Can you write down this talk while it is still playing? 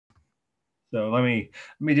So let me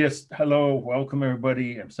just hello, welcome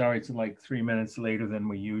everybody. I'm sorry it's like 3 minutes later than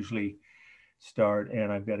we usually start,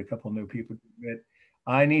 and I've got a couple new people to admit.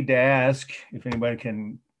 I need to ask if anybody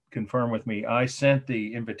can confirm with me. I sent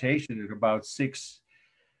the invitation at about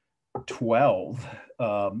 6:12,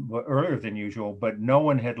 earlier than usual, but no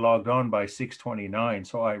one had logged on by 6:29,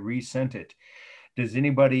 so I resent it. Does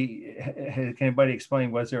anybody, can anybody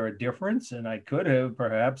explain, was there a difference? And I could have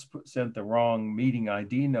perhaps sent the wrong meeting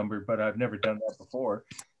ID number, but I've never done that before.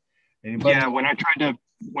 Yeah, Anybody? when I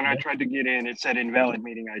tried to get in, it said invalid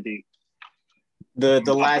meeting ID. The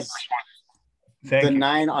last Thank the you.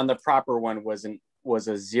 9 on the proper one was a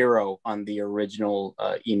 0 on the original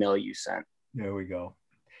email you sent. There we go.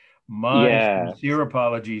 My sincere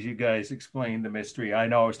apologies. You guys explained the mystery. I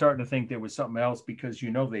know I was starting to think there was something else because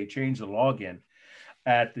they changed the login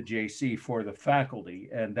at the JC for the faculty,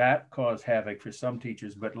 and that caused havoc for some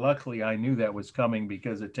teachers. But luckily, I knew that was coming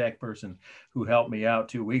because a tech person who helped me out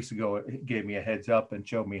 2 weeks ago gave me a heads up and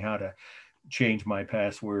showed me how to change my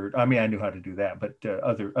password. I mean, I knew how to do that, but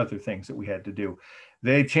other things that we had to do.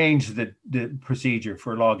 They changed the procedure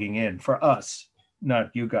for logging in for us,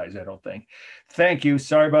 not you guys, I don't think. Thank you.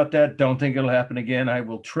 Sorry about that. Don't think it'll happen again. I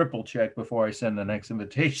will triple check before I send the next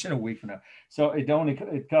invitation a week from now. So it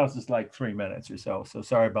costs us like 3 minutes or so. So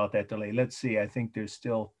sorry about that delay. Let's see. I think there's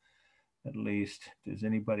still at least, there's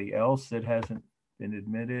anybody else that hasn't been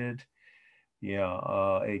admitted? Yeah,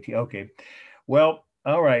 AT. Okay. Well,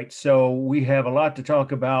 all right. So we have a lot to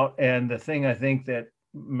talk about. And the thing I think that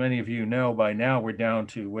many of you know by now, we're down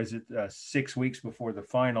to, was it 6 weeks before the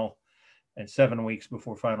final and 7 weeks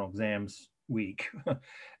before final exams week.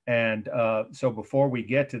 And so before we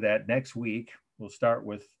get to that next week, we'll start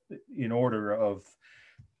with in order of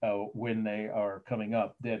when they are coming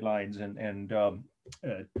up, deadlines and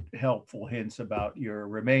helpful hints about your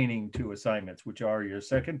remaining 2 assignments, which are your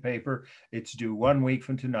second paper. It's due 1 week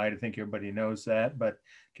from tonight. I think everybody knows that, but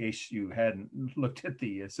in case you hadn't looked at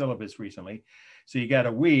the syllabus recently. So you got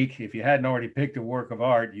a week. If you hadn't already picked a work of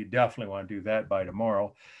art, you definitely want to do that by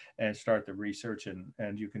tomorrow and start the research.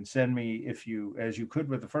 And you can send me, if you, as you could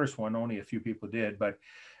with the first one, only a few people did, but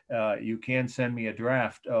you can send me a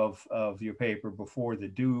draft of your paper before the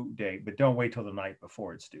due date, but don't wait till the night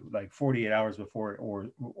before it's due, like 48 hours before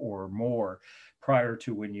or more prior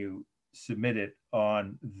to when you submit it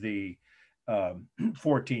on the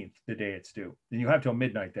 14th, the day it's due. Then you have till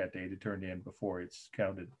midnight that day to turn it in before it's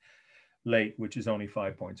counted late, which is only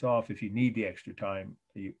 5 points off. If you need the extra time,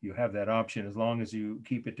 you have that option. As long as you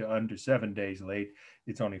keep it to under 7 days late,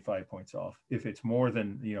 it's only 5 points off. If it's more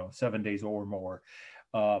than 7 days or more,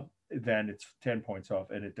 then it's 10 points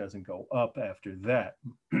off, and it doesn't go up after that.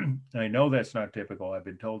 I know that's not typical. I've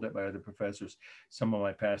been told that by other professors, some of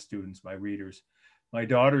my past students, my readers. My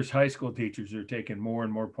daughter's high school teachers are taking more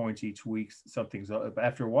and more points each week. Something's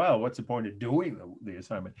after a while, what's the point of doing the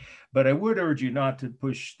assignment? But I would urge you not to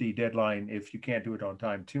push the deadline if you can't do it on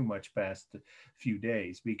time too much past a few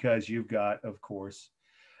days, because you've got, of course,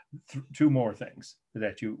 2 more things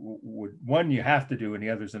that you would, one you have to do and the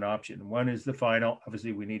other's an option. One is the final.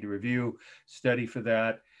 Obviously, we need to review, study for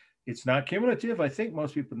that. It's not cumulative. I think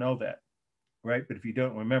most people know that, right? But if you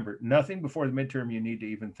don't remember, nothing before the midterm you need to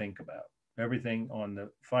even think about. Everything on the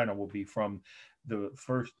final will be from the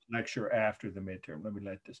first lecture after the midterm. Let me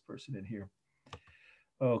let this person in here.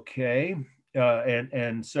 Okay.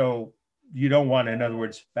 And so you don't want to, in other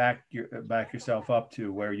words, back yourself up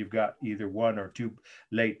to where you've got either 1 or 2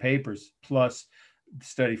 late papers plus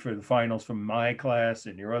study for the finals from my class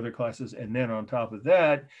and your other classes. And then on top of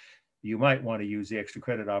that, you might want to use the extra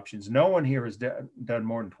credit options. No one here has done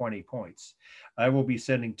more than 20 points. I will be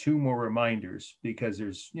sending 2 more reminders because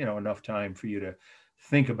there's enough time for you to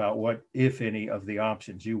think about what, if any, of the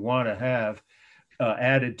options you want to have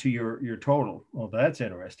added to your total. Well, that's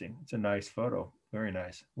interesting. It's a nice photo. Very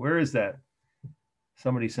nice. Where is that?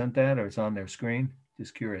 Somebody sent that, or it's on their screen?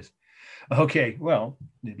 Just curious. Okay, well,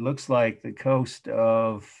 it looks like the coast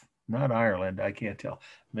of, not Ireland, I can't tell.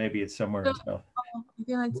 Maybe it's somewhere else. I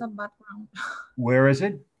feel like it's a background. Where is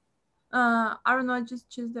it? I don't know. I just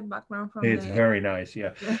choose the background from It's very nice.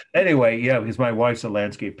 Yeah. Anyway, yeah, because my wife's a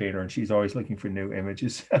landscape painter and she's always looking for new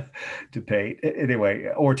images to paint.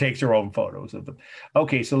 Anyway, or takes her own photos of them.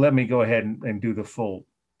 Okay, so let me go ahead and do the full,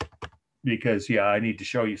 because yeah, I need to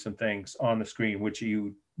show you some things on the screen, which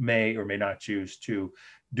you may or may not choose to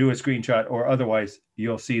do a screenshot, or otherwise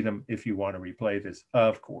you'll see them if you want to replay this,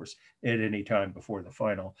 of course, at any time before the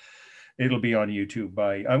final. It'll be on YouTube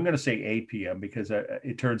by, I'm going to say 8 p.m. because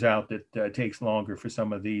it turns out that it takes longer for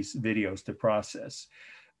some of these videos to process.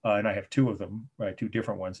 and I have two of them, right, two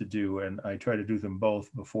different ones to do, and I try to do them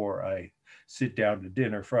both before I sit down to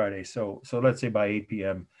dinner Friday. So let's say by 8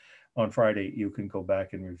 p.m. on Friday, you can go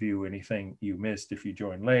back and review anything you missed if you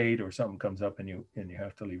join late or something comes up and you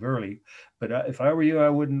have to leave early. But if I were you, I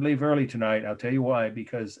wouldn't leave early tonight. I'll tell you why,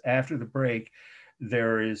 because after the break,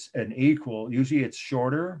 there is an equal, usually it's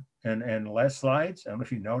shorter and less slides. I don't know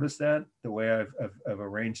if you noticed that, the way I've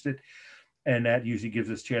arranged it. And that usually gives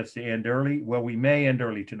us a chance to end early. Well, we may end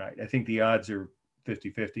early tonight. I think the odds are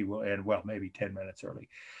 50-50. We'll end, well, maybe 10 minutes early,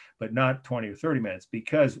 but not 20 or 30 minutes,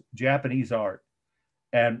 because Japanese art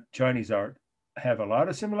and Chinese art have a lot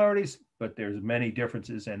of similarities, but there's many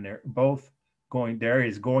differences, and they're both going, there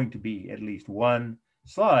is going to be at least one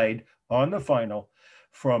slide on the final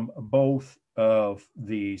from both of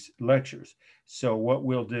these lectures. So what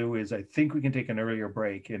we'll do is, I think we can take an earlier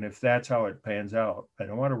break, and if that's how it pans out, I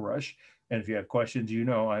don't want to rush. And if you have questions,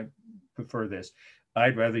 I prefer this.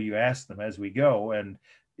 I'd rather you ask them as we go and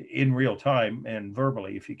in real time and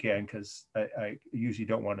verbally if you can, because I usually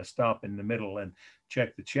don't want to stop in the middle and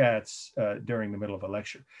check the chats during the middle of a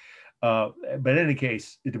lecture. But in any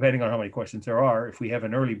case, depending on how many questions there are, if we have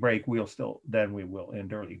an early break, we will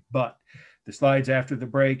end early. But the slides after the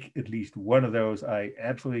break, at least one of those, I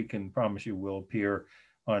absolutely can promise you will appear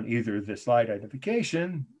on either the slide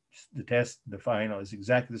identification, the test, the final is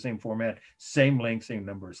exactly the same format, same length, same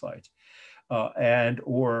number of slides, and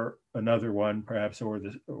or another one perhaps, or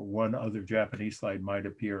one other Japanese slide might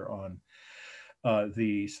appear on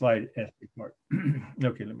the slide essay part.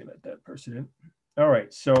 Okay, let me let that person in. All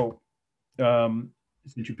right, so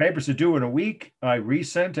since your papers are due in a week, I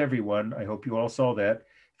resent everyone. I hope you all saw that.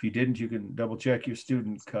 If you didn't, you can double check your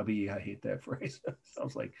student cubby. I hate that phrase.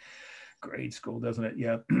 Sounds like grade school, doesn't it?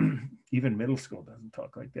 Yeah, even middle school doesn't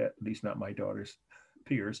talk like that, at least not my daughter's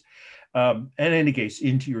peers. And in any case,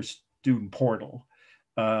 into your student portal,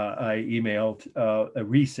 I emailed a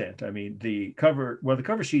resent. I mean, the cover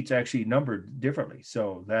sheet's actually numbered differently.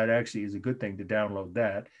 So that actually is a good thing to download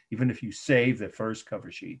that, even if you save the first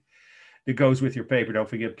cover sheet. It goes with your paper. Don't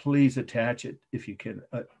forget, please attach it if you can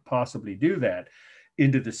possibly do that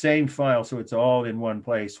into the same file, so it's all in one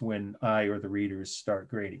place when I or the readers start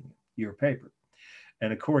grading your paper.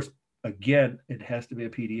 And of course, again, it has to be a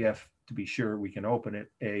PDF to be sure we can open it,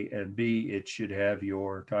 A, and B, it should have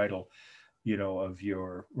your title, of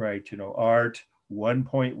your, right, art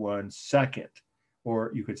 1.1 second,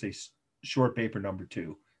 or you could say short paper number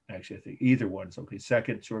 2. Actually, I think either one's okay.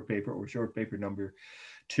 Second short paper or short paper number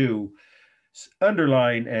 2,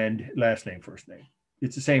 underline and last name, first name.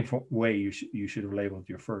 It's the same way you should have labeled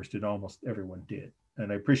your first, and almost everyone did.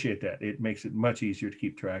 And I appreciate that. It makes it much easier to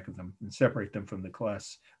keep track of them and separate them from the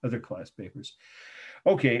other class papers.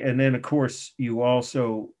 Okay, and then of course you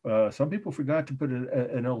also, some people forgot to put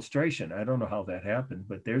an illustration. I don't know how that happened,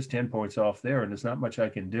 but there's 10 points off there, and there's not much I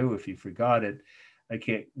can do if you forgot it. I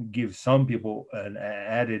can't give some people an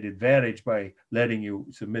added advantage by letting you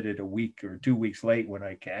submit it a week or 2 weeks late when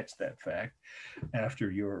I catch that fact after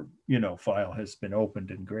your, file has been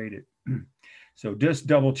opened and graded. So just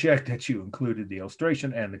double check that you included the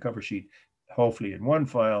illustration and the cover sheet, hopefully in one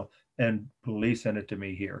file, and please send it to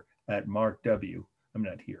me here at Mark W. I'm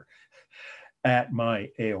not here, at my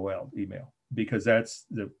AOL email, because that's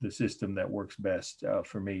the system that works best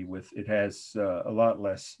for me. It has a lot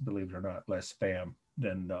less, believe it or not, less spam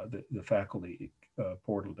than the faculty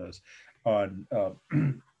portal does on,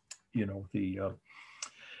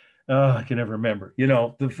 I can never remember,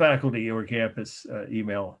 the faculty or campus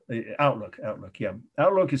email, Outlook. Yeah,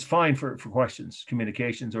 Outlook is fine for questions,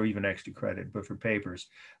 communications, or even extra credit, but for papers,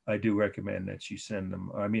 I do recommend that you send them.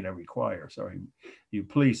 I require, sorry, you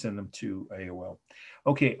please send them to AOL.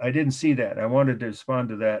 Okay, I didn't see that. I wanted to respond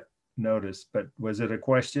to that notice, but was it a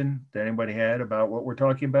question that anybody had about what we're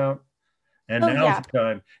talking about? And now's the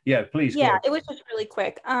time. Yeah, please. Yeah, it was just really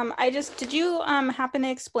quick. Did you happen to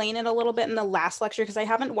explain it a little bit in the last lecture? Because I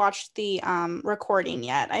haven't watched the recording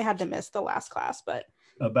yet. I had to miss the last class, but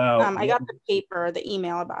about I got the paper, the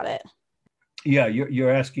email about it. Yeah,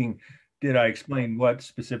 you're asking, did I explain what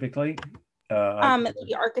specifically?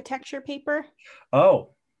 The architecture paper. Oh,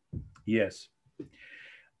 yes.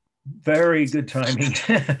 Very good timing.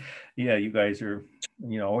 Yeah, you guys are,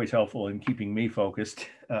 always helpful in keeping me focused.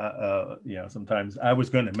 Sometimes I was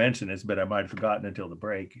going to mention this, but I might have forgotten until the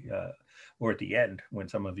break or at the end, when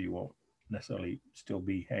some of you won't necessarily still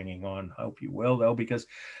be hanging on. I hope you will, though, because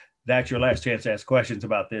that's your last chance to ask questions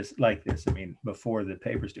about this, before the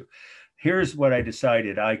papers due. Here's what I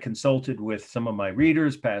decided. I consulted with some of my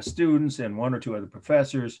readers, past students, and one or two other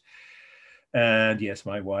professors. And yes,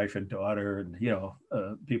 my wife and daughter, and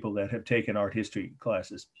people that have taken art history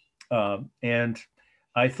classes. And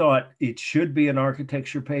I thought it should be an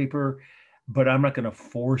architecture paper, but I'm not going to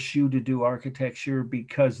force you to do architecture,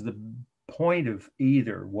 because the point of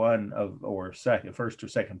either one of or second, first or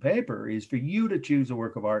second paper is for you to choose a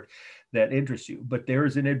work of art that interests you. But there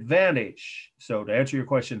is an advantage. So to answer your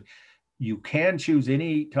question, you can choose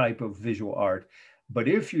any type of visual art, but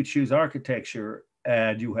if you choose architecture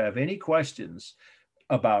and you have any questions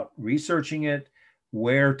about researching it,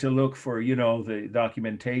 where to look for, the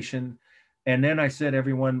documentation. And then I said,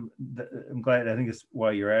 everyone, I'm glad, I think it's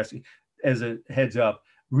why you're asking, as a heads up,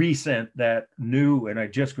 resent that new, and I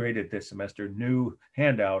just graded this semester, new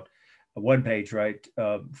handout, a one-page file,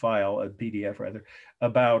 a PDF rather,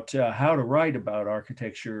 about how to write about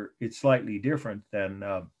architecture. It's slightly different than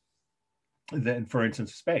for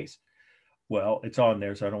instance, space. Well, it's on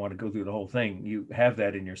there, so I don't want to go through the whole thing. You have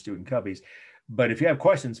that in your student cubbies. But if you have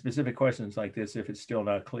questions, specific questions like this, if it's still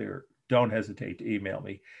not clear, don't hesitate to email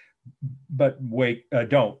me. But wait,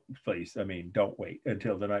 don't, please. I mean, don't wait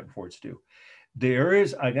until the night before it's due. There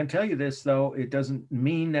is, I can tell you this, though, it doesn't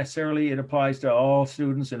mean necessarily it applies to all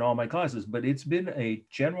students in all my classes, but it's been a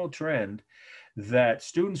general trend that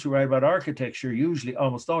students who write about architecture usually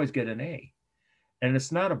almost always get an A. And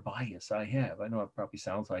it's not a bias I have. I know it probably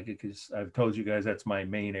sounds like it, because I've told you guys that's my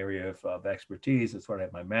main area of expertise. That's what I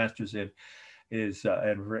have my master's in, and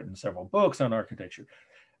I've written several books on architecture.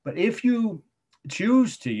 But if you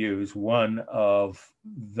choose to use one of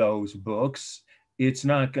those books, it's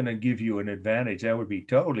not going to give you an advantage. That would be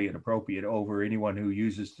totally inappropriate over anyone who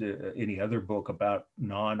uses any other book about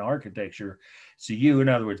non-architecture. So in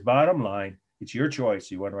other words, bottom line, it's your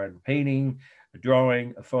choice. You want to write a painting, a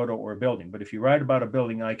drawing, a photo, or a building. But if you write about a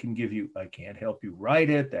building, I can't help you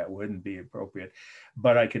write it. That wouldn't be appropriate,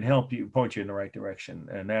 but I can help you, point you in the right direction.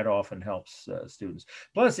 And that often helps students.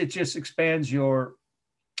 Plus, it just expands your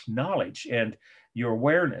knowledge and your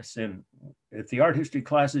awareness. And if the art history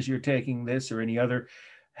classes you're taking, this or any other,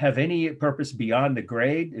 have any purpose beyond the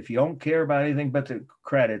grade, if you don't care about anything but the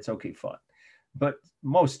credits, okay, fine. But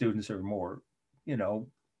most students are more,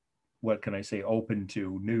 what can I say, open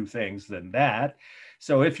to new things than that.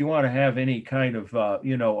 So if you want to have any kind of,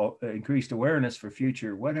 increased awareness for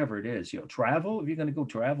future, whatever it is, travel, if you're going to go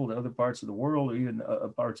travel to other parts of the world or even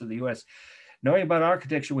parts of the US, knowing about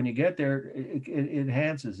architecture when you get there, it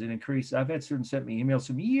enhances, it increases. I've had students send me emails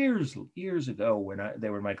from years ago when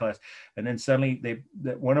they were in my class, and then suddenly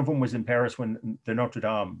one of them was in Paris when the Notre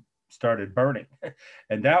Dame started burning,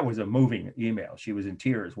 and that was a moving email. She was in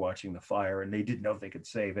tears watching the fire, and they didn't know if they could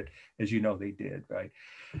save it, as they did, right?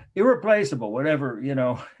 Irreplaceable, whatever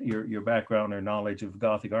your background or knowledge of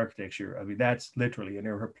Gothic architecture. I mean, that's literally an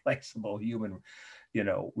irreplaceable human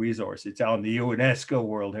resource. It's on the UNESCO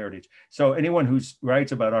World Heritage. So anyone who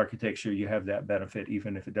writes about architecture, you have that benefit,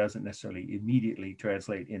 even if it doesn't necessarily immediately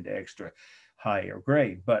translate into extra higher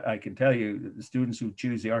grade. But I can tell you, the students who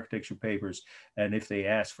choose the architecture papers, and if they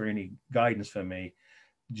ask for any guidance from me,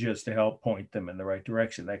 just to help point them in the right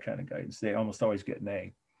direction, that kind of guidance, they almost always get an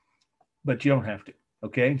A. But you don't have to.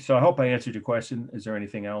 Okay, so I hope I answered your question. Is there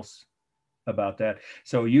anything else about that?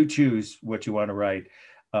 So you choose what you want to write.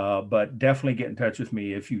 But definitely get in touch with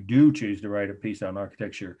me if you do choose to write a piece on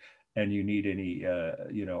architecture and you need any,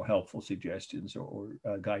 helpful suggestions or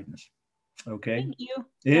guidance. Okay. Thank you.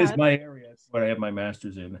 It is my area. It's what I have my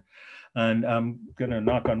master's in. And I'm going to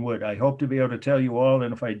knock on wood. I hope to be able to tell you all.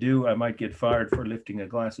 And if I do, I might get fired for lifting a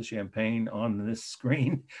glass of champagne on this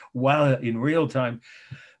screen while in real time,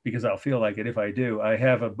 because I'll feel like it if I do. I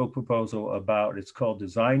have a book proposal it's called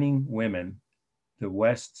Designing Women, the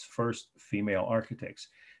West's First Female Architects.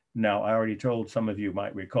 Now, I already told, some of you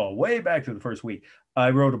might recall, way back to the first week, I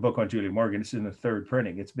wrote a book on Julia Morgan. It's in the third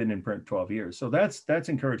printing. It's been in print 12 years. So that's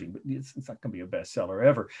encouraging, but it's not going to be a bestseller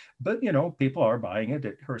ever. But, people are buying it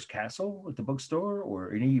at Hearst Castle at the bookstore,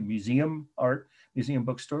 or any museum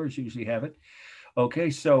bookstores usually have it. Okay,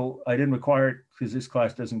 so I didn't require it because this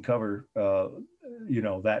class doesn't cover,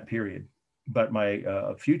 that period. But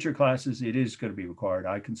my future classes, it is going to be required.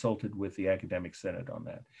 I consulted with the Academic Senate on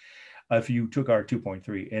that. If you took our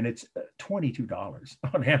 2.3, and it's $22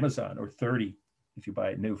 on Amazon, or $30 if you buy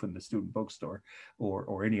it new from the student bookstore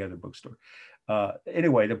or any other bookstore.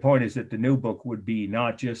 Anyway, the point is that the new book would be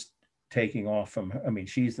not just taking off from,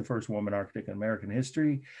 she's the first woman architect in American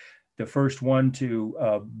history, the first one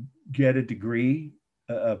to get a degree,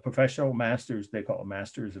 a professional master's, they call it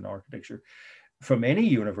masters in architecture, from any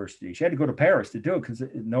university. She had to go to Paris to do it because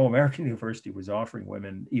no American university was offering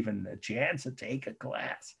women even a chance to take a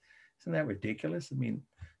class. Isn't that ridiculous?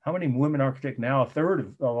 How many women architects now? A third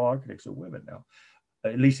of all architects are women now,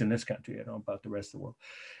 at least in this country. I don't know about the rest of the world.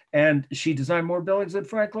 And she designed more buildings than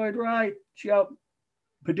Frank Lloyd Wright. She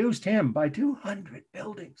produced him by 200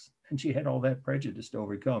 buildings. And she had all that prejudice to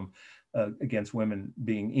overcome against women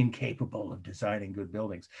being incapable of designing good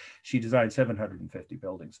buildings. She designed 750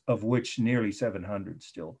 buildings, of which nearly 700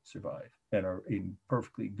 still survive and are in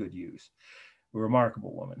perfectly good use. A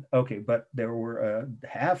remarkable woman. Okay, but there were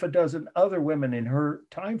half a dozen other women in her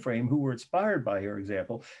time frame who were inspired by her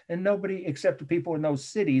example, and nobody except the people in those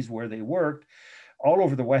cities where they worked all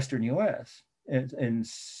over the Western US, and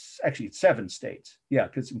actually 7 states. Yeah,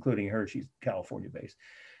 because including her, she's California based.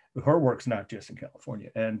 Her work's not just in California.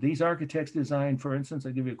 And these architects design, for instance,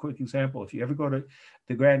 I'll give you a quick example. If you ever go to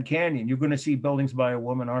the Grand Canyon, you're going to see buildings by a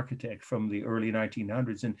woman architect from the early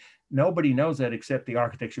 1900s. And nobody knows that except the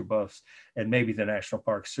architecture buffs and maybe the National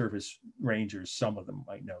Park Service rangers. Some of them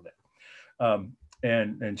might know that.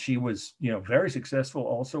 And she was, very successful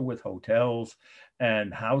also with hotels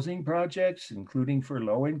and housing projects, including for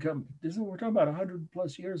low income. We're talking about 100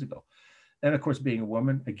 plus years ago. And of course, being a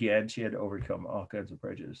woman, again, she had to overcome all kinds of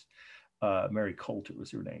prejudice. Mary Coulter was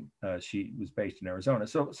her name. She was based in Arizona.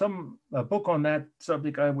 So a book on that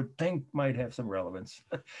subject, I would think, might have some relevance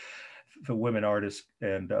for women artists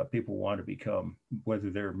and people who want to become, whether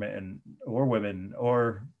they're men or women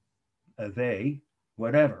or they,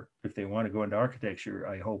 whatever. If they want to go into architecture,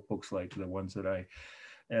 I hope books like the ones that I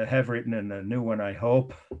have written, and a new one I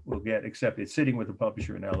hope will get accepted. It's sitting with a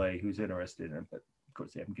publisher in LA who's interested in it, but of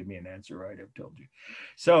course, they haven't given me an answer, right? I've told you.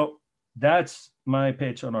 So that's my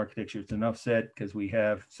pitch on architecture. It's enough said, because we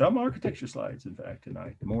have some architecture slides, in fact,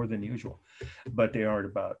 tonight, more than usual, but they aren't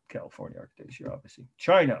about California architecture, obviously.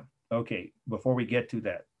 China. Okay, before we get to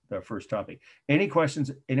that, the first topic, any questions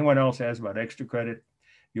anyone else has about extra credit,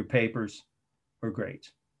 your papers, or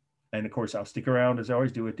grades? And of course, I'll stick around as I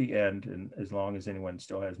always do at the end, and as long as anyone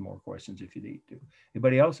still has more questions if you need to.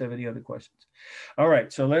 Anybody else have any other questions? All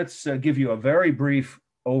right, so let's give you a very brief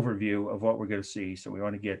overview of what we're going to see. So we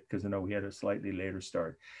want to get, because I know we had a slightly later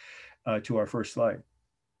start, to our first slide,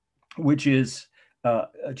 which is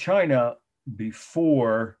China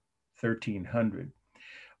before 1300.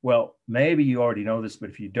 Well, maybe you already know this, but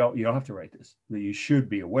if you don't have to write this. But you should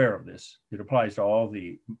be aware of this. It applies to all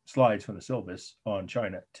the slides from the syllabus on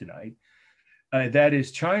China tonight. That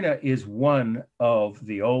is, China is one of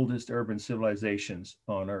the oldest urban civilizations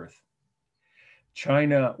on Earth.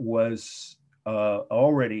 China was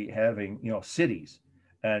already having, cities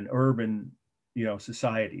and urban,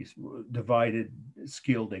 societies, divided,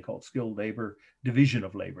 skilled, they call it skilled labor, division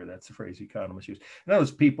of labor. That's the phrase economists use. And those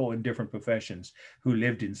people in different professions who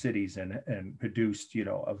lived in cities and produced,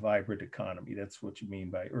 a vibrant economy. That's what you mean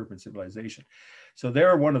by urban civilization. So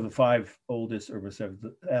they're one of the 5 oldest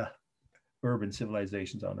urban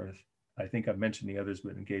civilizations on Earth. I think I've mentioned the others,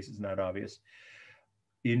 but in case it's not obvious.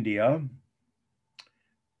 India,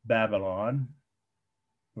 Babylon,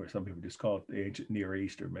 or some people just call it the ancient Near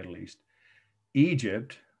East or Middle East,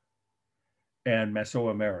 Egypt, and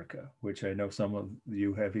Mesoamerica, which I know some of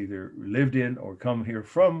you have either lived in or come here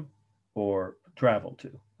from or traveled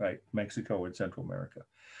to, right? Mexico and Central America.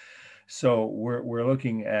 So we're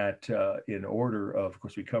looking at, in order of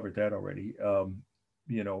course, we covered that already,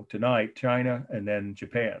 tonight, China and then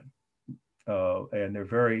Japan. And they're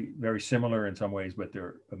very, very similar in some ways, but there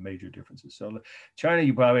are major differences. So China,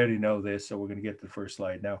 you probably already know this, so we're going to get to the first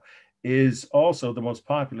slide now, is also the most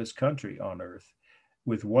populous country on Earth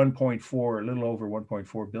with 1.4, a little over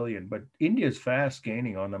 1.4 billion. But India is fast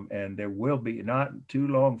gaining on them, and there will be, not too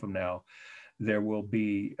long from now, there will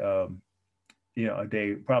be, a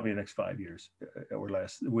day, probably the next 5 years or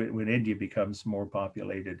less, when India becomes more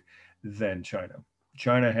populated than China.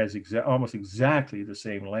 China has almost exactly the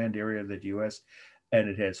same land area that the US, and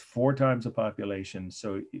it has 4 times the population.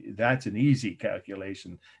 So that's an easy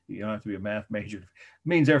calculation. You don't have to be a math major. It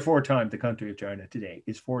means they're 4 times the country of China today.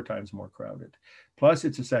 It's 4 times more crowded. Plus,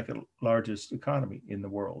 it's the 2nd largest economy in the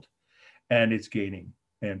world, and it's gaining,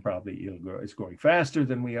 and probably it's growing faster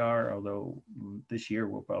than we are, although this year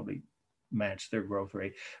we'll probably match their growth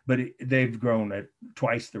rate, but they've grown at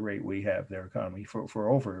twice the rate we have, their economy, for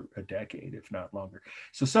over a decade, if not longer.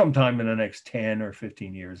 So sometime in the next 10 or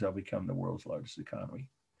 15 years, they'll become the world's largest economy.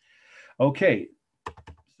 Okay,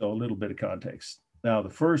 so a little bit of context. Now, the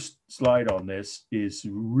first slide on this is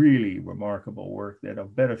really remarkable work that I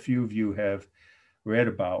bet a few of you have read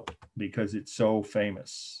about because it's so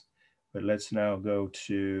famous. But let's now go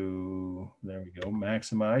to, there we go,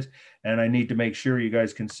 maximize. And I need to make sure you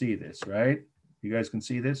guys can see this, right? You guys can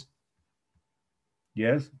see this?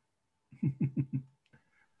 Yes?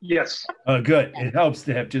 Yes. Oh, good. It helps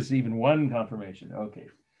to have just even one confirmation. Okay.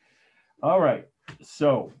 All right.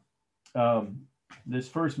 So this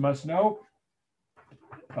first must know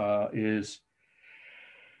is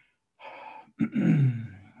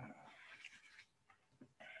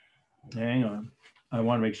Hang on. I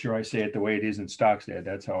want to make sure I say it the way it is in Stockstead.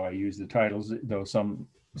 That's how I use the titles, though some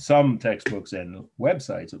textbooks and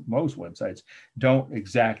websites, most websites, don't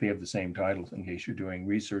exactly have the same titles in case you're doing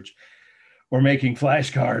research or making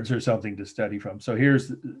flashcards or something to study from. So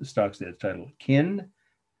here's Stocksted's title.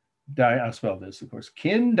 I'll spell this, of course.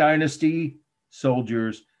 Qin Dynasty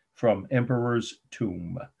Soldiers from Emperor's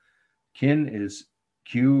Tomb. Qin is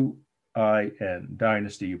Q-I-N.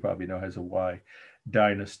 Dynasty, you probably know, has a Y.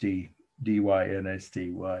 Dynasty,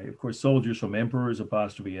 D-Y-N-S-T-Y. Of course, soldiers from Emperor's,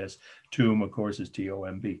 apostrophe S. Tomb, of course, is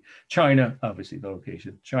T-O-M-B. China, obviously the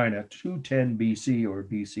location. China, 210 BC or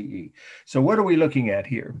BCE. So what are we looking at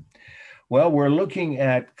here? Well, we're looking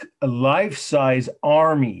at a life-size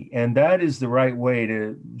army, and that is the right way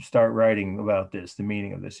to start writing about this, the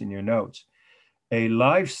meaning of this in your notes. A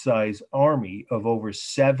life-size army of over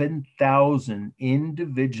 7,000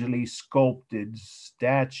 individually sculpted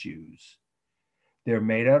statues. They're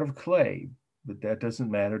made out of clay, but that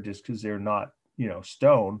doesn't matter just because they're not,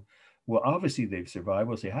 stone. Well, obviously they've survived.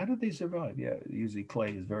 We'll say, how did they survive? Yeah, usually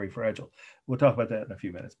clay is very fragile. We'll talk about that in a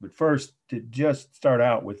few minutes. But first, to just start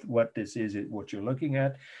out with what this is, what you're looking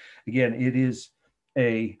at. Again, it is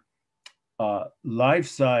a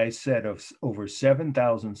life-size set of over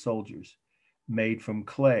 7,000 soldiers made from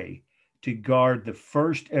clay to guard the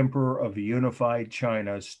first emperor of unified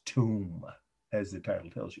China's tomb, as the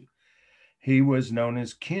title tells you. He was known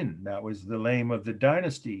as Qin. That was the name of the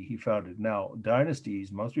dynasty he founded. Now,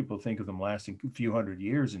 dynasties, most people think of them lasting a few hundred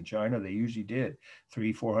years. In China, they usually did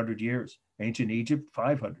 300-400 years. Ancient Egypt,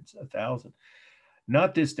 500, 1,000.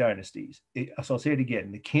 Not this dynasty. So I'll say it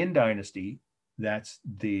again. The Qin dynasty, that's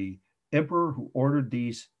the emperor who ordered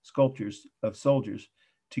these sculptures of soldiers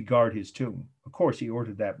to guard his tomb. Of course, he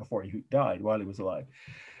ordered that before he died, while he was alive.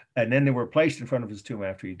 And then they were placed in front of his tomb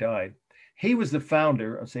after he died. He was the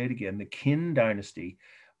founder, I'll say it again, the Qin dynasty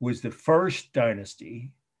was the first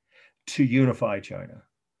dynasty to unify China.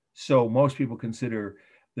 So most people consider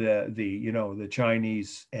the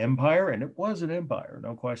Chinese empire, and it was an empire,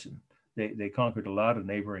 no question. They conquered a lot of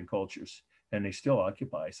neighboring cultures, and they still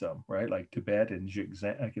occupy some, right? Like Tibet and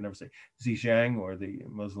Xinjiang, I can never say Xinjiang, or the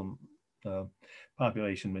Muslim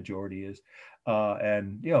population majority is,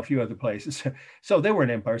 and a few other places. So they were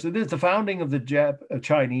an empire. So the founding of the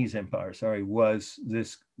Chinese empire, was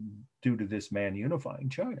this due to this man unifying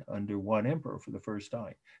China under one emperor for the first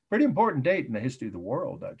time. Pretty important date in the history of the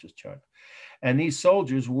world, not just China. And these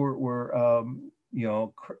soldiers were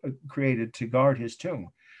created to guard his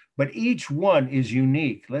tomb. But each one is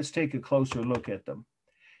unique. Let's take a closer look at them.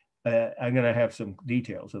 I'm going to have some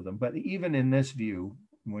details of them, but even in this view,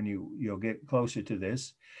 when you'll get closer to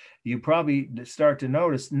this, you probably start to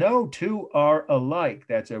notice no two are alike.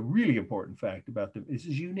 That's a really important fact about them. This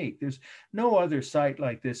is unique. There's no other site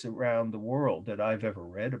like this around the world that I've ever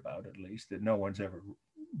read about, at least, that no one's ever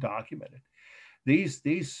documented.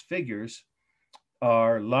 These figures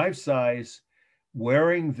are life-size,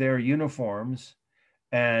 wearing their uniforms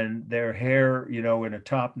and their hair, in a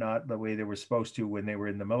top knot, the way they were supposed to when they were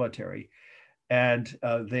in the military. And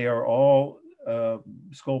they are all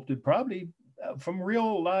sculpted probably from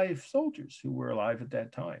real live soldiers who were alive at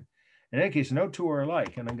that time. In any case, no two are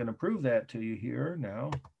alike. And I'm going to prove that to you here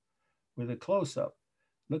now with a close-up.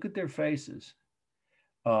 Look at their faces.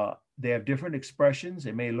 They have different expressions.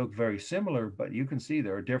 They may look very similar, but you can see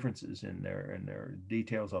there are differences in their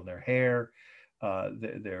details on their hair,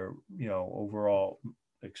 their overall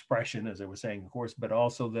expression, as I was saying, of course, but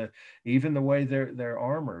also even the way their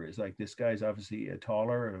armor is. Like, this guy's obviously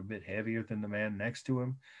taller and a bit heavier than the man next to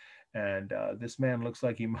him, and this man looks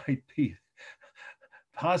like he might be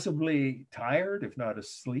possibly tired, if not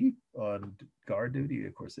asleep, on guard duty.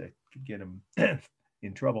 Of course, that could get him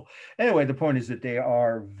in trouble. Anyway, the point is that they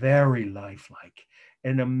are very lifelike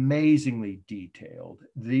and amazingly detailed.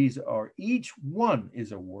 Each one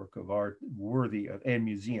is a work of art worthy of, and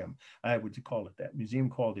museum, I would call it that, museum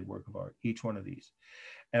quality work of art, each one of these.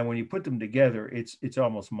 And when you put them together, it's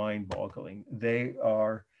almost mind-boggling. They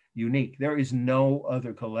are unique. There is no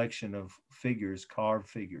other collection of figures, carved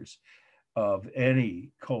figures, of any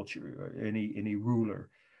culture or any ruler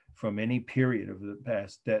from any period of the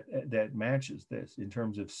past that matches this in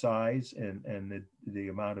terms of size and the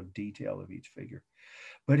amount of detail of each figure.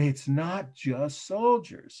 But it's not just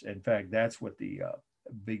soldiers. In fact, that's what the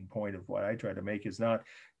big point of what I try to make is not.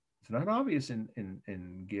 It's not obvious in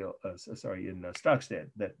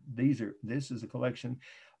Stockstead that this is a collection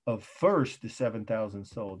of first the 7,000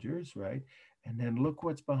 soldiers, right, and then look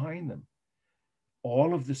what's behind them.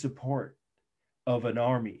 All of the support of an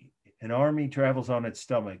army. An army travels on its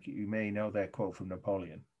stomach. You may know that quote from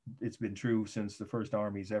Napoleon. it's been true since the first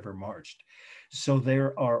armies ever marched. So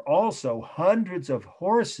there are also hundreds of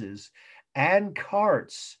horses and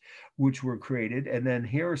carts which were created. And then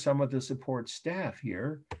here are some of the support staff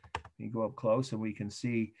here. You go up close and we can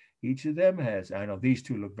see each of them has, I know these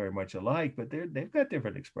two look very much alike, but they've got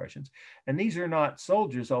different expressions. And these are not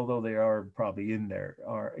soldiers, although they are probably in there,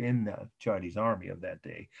 are in the Chinese army of that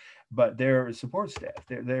day, but they're support staff.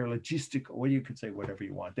 They're logistical, well, you could say whatever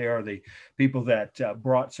you want. They are the people that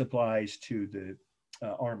brought supplies to the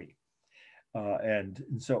army. And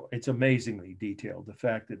so it's amazingly detailed. The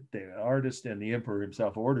fact that the artist and the emperor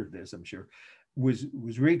himself ordered this, I'm sure, was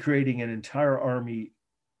recreating an entire army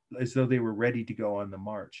as though they were ready to go on the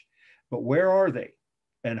march. But where are they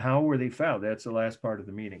and how were they found? That's the last part of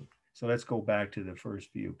the meeting. So let's go back to the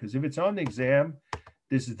first view, because if it's on the exam,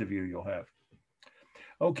 this is the view you'll have.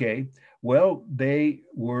 Okay, well, they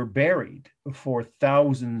were buried for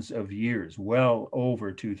thousands of years, well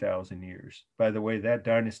over 2,000 years. By the way, that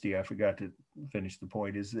dynasty, I forgot to finish the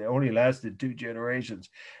point, is it only lasted 2 generations,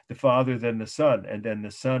 the father, then the son. And then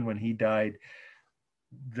the son, when he died,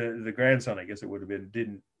 the grandson, I guess it would have been,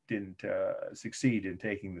 didn't succeed in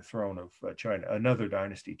taking the throne of China. Another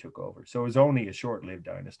dynasty took over. So it was only a short-lived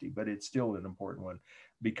dynasty, but it's still an important one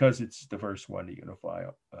because it's the first one to unify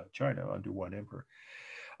China under one emperor.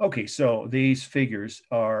 Okay, so these figures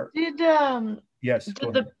are... Did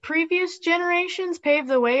the previous generations pave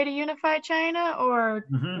the way to unify China, or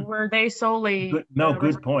were they solely...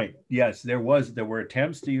 Good point. Yes, there were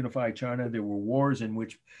attempts to unify China. There were wars in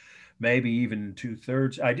which maybe even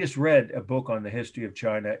 2/3. I just read a book on the history of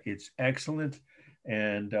China. It's excellent.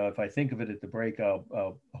 And if I think of it at the break,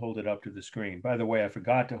 I'll hold it up to the screen. By the way, I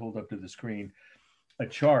forgot to hold up to the screen a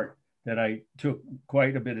chart that I took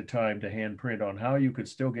quite a bit of time to hand print on how you could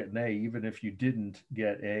still get an A, even if you didn't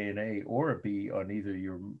get an A or a B on either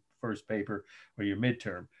your first paper or your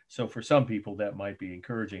midterm. So for some people, that might be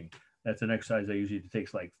encouraging. That's an exercise I usually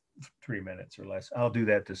takes like 3 minutes or less. I'll do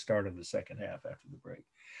that at the start of the second half after the break.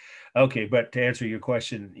 Okay, but to answer your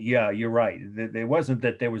question, yeah, you're right. There wasn't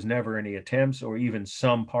that there was never any attempts or even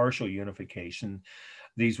some partial unification.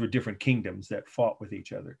 These were different kingdoms that fought with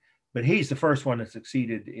each other. But he's the first one that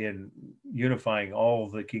succeeded in unifying all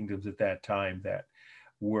the kingdoms at that time that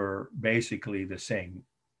were basically the same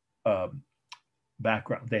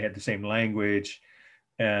background. They had the same language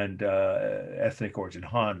and ethnic origin.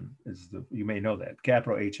 Han is you may know that,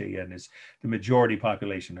 capital H-A-N is the majority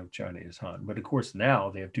population of China is Han. But of course now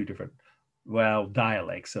they have two different,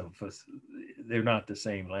 dialects of, they're not the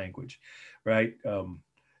same language, right?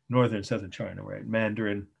 Northern and Southern China, right?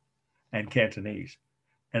 Mandarin and Cantonese.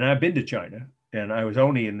 And I've been to China and I was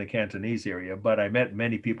only in the Cantonese area, but I met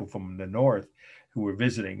many people from the north who were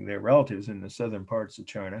visiting their relatives in the southern parts of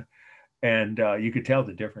China. And you could tell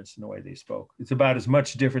the difference in the way they spoke. It's about as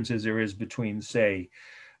much difference as there is between, say,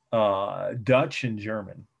 Dutch and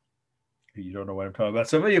German. You don't know what I'm talking about.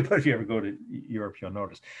 Some of you, but if you ever go to Europe, you'll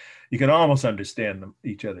notice. You can almost understand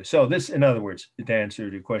each other. So this, in other words, to answer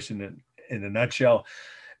your question in a nutshell,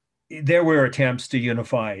 there were attempts to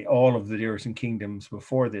unify all of the different kingdoms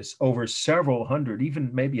before this over several hundred,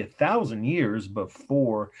 even maybe 1,000 years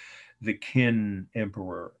before the Qin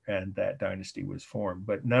emperor and that dynasty was formed,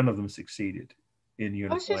 but none of them succeeded in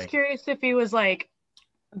unifying. I was just curious if he was like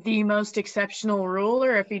the most exceptional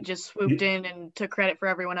ruler, if he just swooped in and took credit for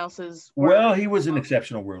everyone else's work. Well, he was an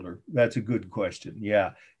exceptional ruler. That's a good question.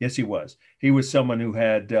 Yeah, yes, he was. He was someone who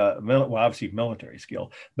had, obviously military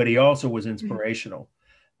skill, but he also was inspirational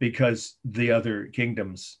because the other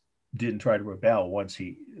kingdoms didn't try to rebel once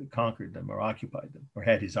he conquered them or occupied them or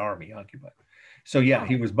had his army occupied them. So yeah,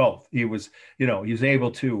 he was both. He was, he was able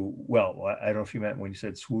to, I don't know if you meant when you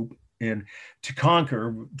said swoop in, to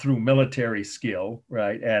conquer through military skill,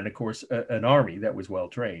 right? And of course, an army that was well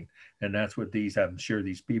trained. And that's what I'm sure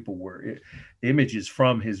these people were images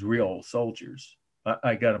from his real soldiers.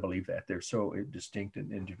 I got to believe that they're so distinct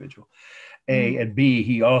and individual. A and B,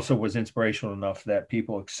 he also was inspirational enough that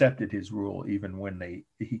people accepted his rule even when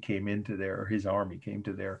he came into his army came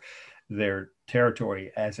to their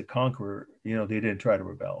territory as a conqueror. They didn't try to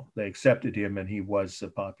rebel. They accepted him, and he was a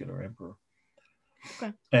popular emperor.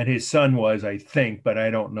 Okay. And his son was, I think, but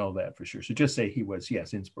I don't know that for sure. So just say he was,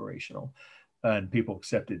 yes, inspirational, and people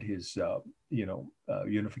accepted his,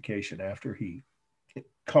 unification after he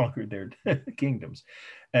conquered their kingdoms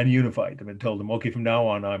and unified them and told them, okay, from now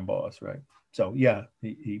on, I'm boss, right? So yeah,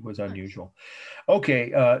 he was unusual.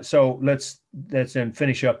 Okay, so let's then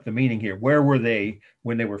finish up the meeting here. Where were they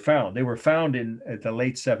when they were found? They were found in the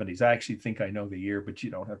late 70s. I actually think I know the year, but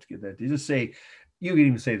you don't have to get that. They just say you could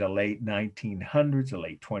even say the late 1900s, the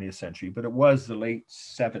late 20th century, but it was the late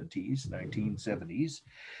 70s, 1970s.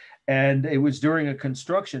 And it was during a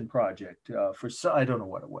construction project for, I don't know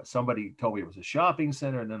what it was. Somebody told me it was a shopping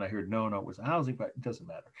center. And then I heard, no, it was a housing, but it doesn't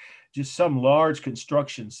matter. Just some large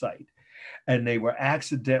construction site. And they were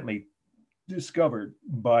accidentally discovered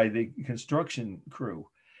by the construction crew.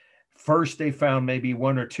 First, they found maybe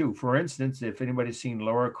one or two. For instance, if anybody's seen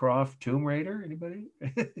Lara Croft, Tomb Raider, anybody?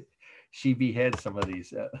 She beheads some of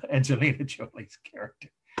these Angelina Jolie's character.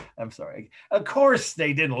 I'm sorry. Of course,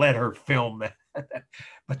 they didn't let her film that,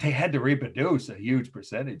 but they had to reproduce a huge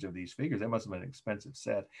percentage of these figures. That must have been an expensive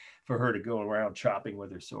set for her to go around chopping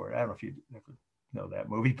with her sword. I don't know if you ever know that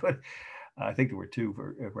movie, but I think there were two.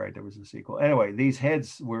 Right, there was a sequel. Anyway, these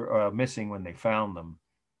heads were missing when they found them.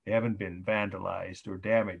 They haven't been vandalized or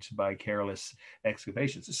damaged by careless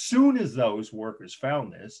excavations. As soon as those workers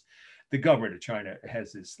found this, the government of China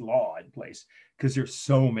has this law in place because there's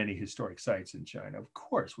so many historic sites in China, of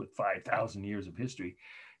course, with 5,000 years of history.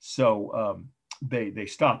 So they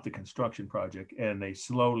stopped the construction project and they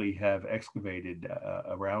slowly have excavated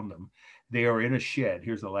around them. They are in a shed.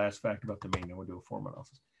 Here's the last fact about the main. Then we'll do a form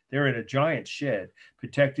analysis. They're in a giant shed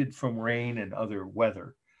protected from rain and other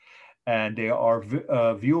weather. And they are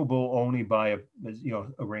viewable only by a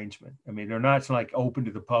arrangement. I mean, they're not like open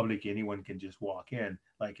to the public. Anyone can just walk in,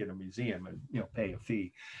 like in a museum, and pay a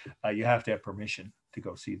fee. You have to have permission to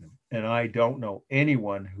go see them. And I don't know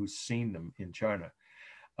anyone who's seen them in China.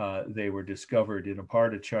 They were discovered in a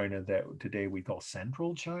part of China that today we call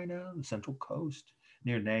Central China, the Central Coast,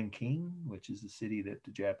 near Nanking, which is the city that the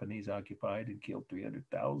Japanese occupied and killed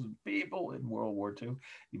 300,000 people in World War II.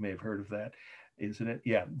 You may have heard of that incident.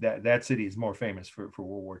 Yeah, that city is more famous for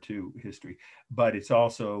World War II history, but it's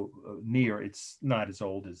also near, it's not as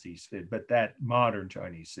old as these, but that modern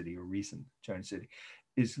Chinese city or recent Chinese city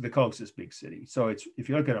is the closest big city. So it's, if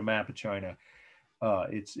you look at a map of China,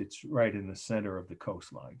 it's right in the center of the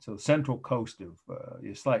coastline. So the central coast of,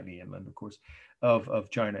 slightly inland, of course, of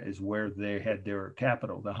China is where they had their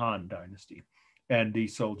capital, the Han Dynasty. And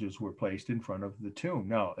these soldiers were placed in front of the tomb.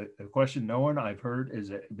 Now, a question no one I've heard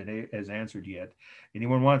has answered yet.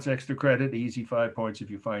 Anyone wants extra credit? Easy 5 points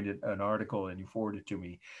if you find it, an article and you forward it to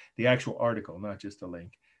me. The actual article, not just a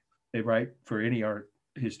link, right? For any art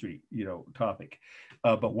history, topic.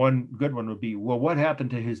 But one good one would be, well, what happened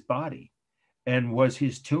to his body? And was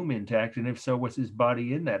his tomb intact? And if so, was his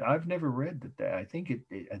body in that? I've never read that. I think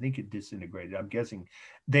it disintegrated. I'm guessing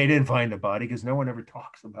they didn't find the body because no one ever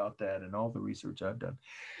talks about that in all the research I've done.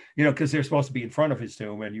 Because they're supposed to be in front of his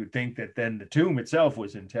tomb, and you'd think that then the tomb itself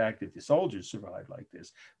was intact if the soldiers survived like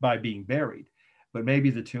this by being buried. But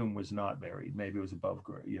maybe the tomb was not buried. Maybe it was above,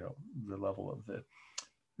 the level of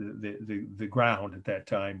the ground at that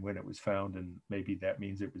time when it was found, and maybe that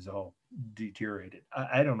means it was all deteriorated.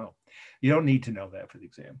 I don't know. You don't need to know that for the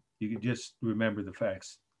exam. You can just remember the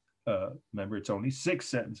facts. Remember, it's only 6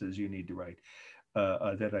 sentences you need to write.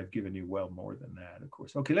 That I've given you well more than that, of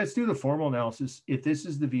course. Okay, let's do the formal analysis. If this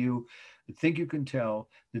is the view, I think you can tell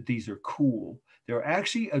that these are cool. They're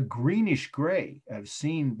actually a greenish gray. I've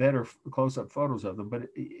seen better close-up photos of them, but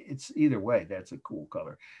it's either way, that's a cool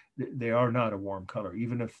color. They are not a warm color,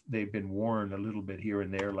 even if they've been worn a little bit here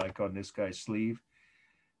and there, like on this guy's sleeve.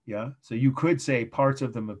 Yeah, so you could say parts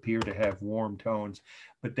of them appear to have warm tones,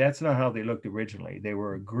 but that's not how they looked originally. They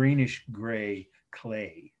were a greenish gray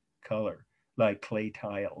clay color, like clay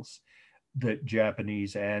tiles. That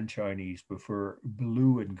Japanese and Chinese prefer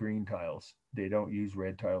blue and green tiles. They don't use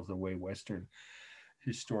red tiles the way Western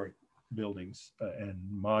historic buildings and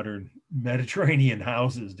modern Mediterranean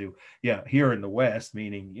houses do. Yeah, here in the West,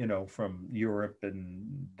 meaning, from Europe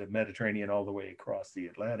and the Mediterranean all the way across the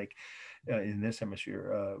Atlantic, in this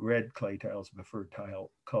hemisphere, red clay tiles preferred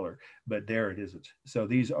tile color, but there it isn't. So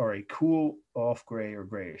these are a cool off gray or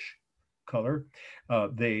grayish color.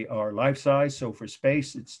 They are life size. So for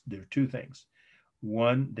space, there are 2 things.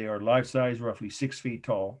 One, they are life size, roughly 6 feet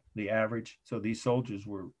tall, the average. So these soldiers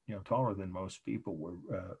were, taller than most people were,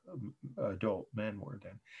 adult men were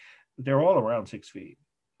then. But they're all around 6 feet.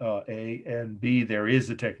 A, and B, there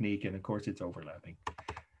is a technique, and of course it's overlapping.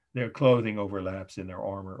 Their clothing overlaps and their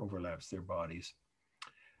armor overlaps their bodies.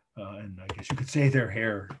 And I guess you could say their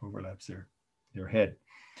hair overlaps their head.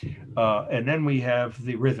 And then we have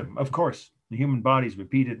the rhythm. Of course, the human body's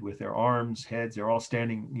repeated with their arms, heads, they're all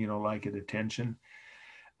standing, like at attention.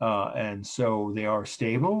 And so they are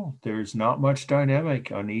stable. There's not much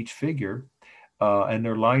dynamic on each figure. And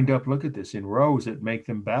they're lined up, look at this, in rows that make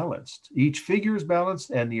them balanced. Each figure is balanced,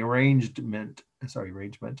 and the arrangement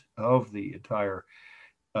of the entire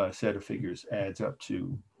set of figures adds up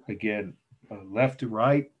to, again, left to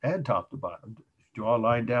right and top to bottom. draw a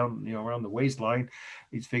line down, around the waistline.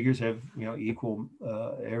 These figures have, equal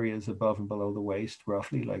areas above and below the waist,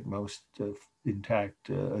 roughly, like most intact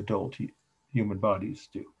adult human bodies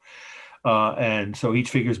do. And so each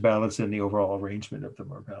figure is balanced, and the overall arrangement of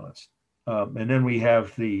them are balanced. And then we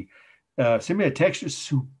have the simulated texture,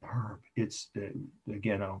 superb. It's,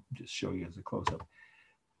 again, I'll just show you as a close-up.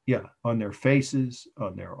 Yeah, on their faces,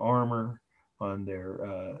 on their armor, on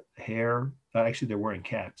their hair. Actually, they're wearing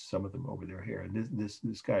caps, some of them, over their hair. And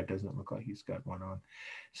this guy doesn't look like he's got one on.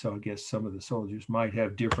 So I guess some of the soldiers might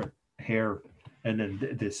have different hair. And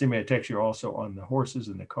then the simulated texture also on the horses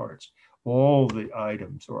and the carts. All the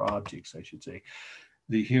items, or objects, I should say.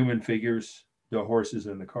 The human figures, the horses,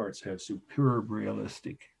 and the carts have superb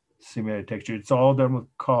realistic simulated texture. It's all done with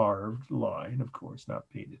carved line, of course, not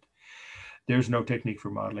painted. There's no technique for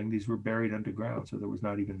modeling. These were buried underground, so there was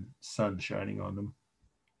not even sun shining on them.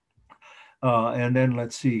 And then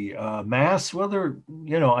let's see, mass, well, they're,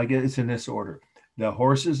 I guess it's in this order. The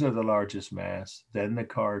horses are the largest mass, then the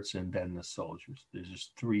carts, and then the soldiers. There's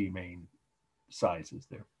just three main sizes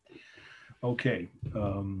there. Okay,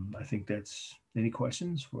 I think that's, any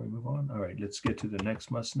questions before we move on? All right, let's get to the next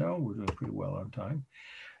must know. We're doing pretty well on time.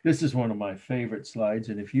 This is one of my favorite slides.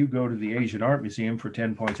 And if you go to the Asian Art Museum for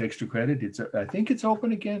 10 points extra credit, I think it's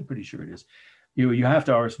open again, pretty sure it is. You have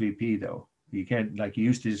to RSVP though. You can't, like you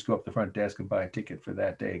used to just go up the front desk and buy a ticket for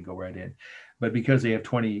that day and go right in. But because they have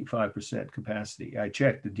 25% capacity, I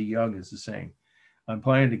checked, the De Young is the same. I'm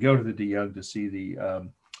planning to go to the De Young to see the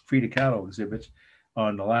Frida Kahlo exhibit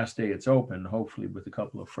on the last day it's open, hopefully with a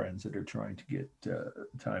couple of friends that are trying to get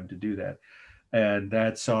time to do that. And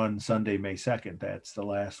that's on Sunday, May 2nd. That's the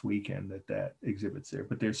last weekend that exhibit's there.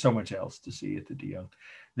 But there's so much else to see at the De Young.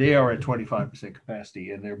 They are at 25%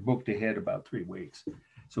 capacity, and they're booked ahead about 3 weeks.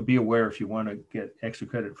 So be aware, if you want to get extra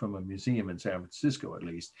credit from a museum in San Francisco, at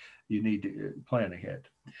least, you need to plan ahead.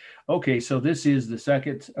 Okay, so this is the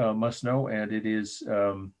second must know, and it is,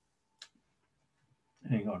 hang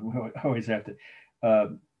on, I always have to,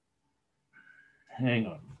 hang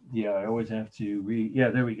on. Yeah, I always have to read. Yeah,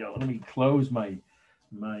 there we go. Let me close my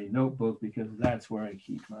notebook, because that's where I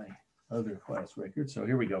keep my other class records. So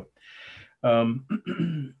here we go.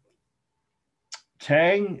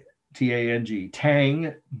 Tang, T-A-N-G,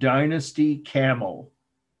 Tang Dynasty Camel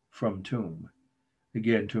from Tomb.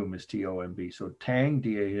 Again, Tomb is T-O-M-B. So Tang,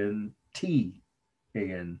 D-A-N-T-A-N-G.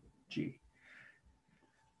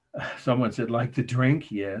 Someone said, like the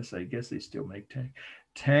drink? Yes, I guess they still make Tang.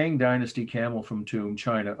 Tang Dynasty Camel from Tomb,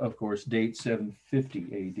 China, of course, date 750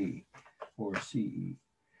 AD or CE.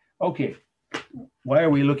 Okay, why are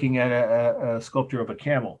we looking at a sculpture of a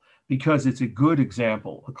camel? Because it's a good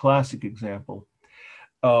example, a classic example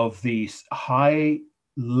of the high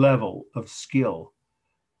level of skill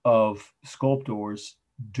of sculptors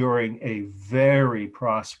during a very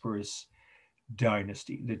prosperous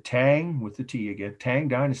dynasty. The Tang, with the T again, Tang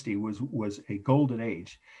Dynasty was a golden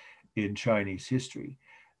age in Chinese history.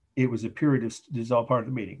 It was a period of, this is all part of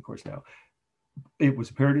the meeting, of course, now. It was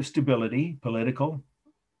a period of stability, political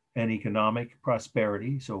and economic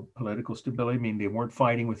prosperity. So political stability, I mean, they weren't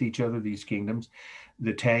fighting with each other, these kingdoms.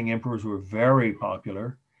 The Tang emperors were very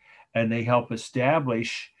popular, and they helped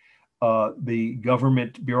establish the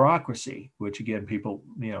government bureaucracy, which again, people,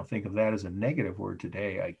 think of that as a negative word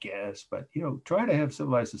today, I guess, but, try to have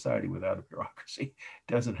civilized society without a bureaucracy.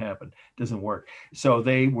 Doesn't happen, doesn't work. So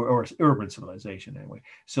they were, or urban civilization anyway.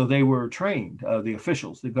 So they were trained, the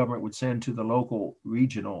officials, the government would send to the local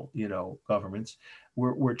regional, governments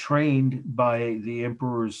were trained by the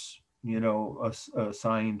emperor's,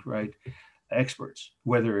 assigned, right, experts,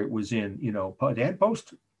 whether it was in, they had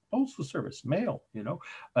postal service, mail,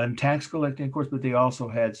 and tax collecting, of course, but they also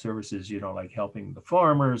had services, like helping the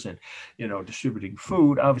farmers and, distributing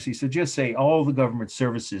food, obviously. So just say all the government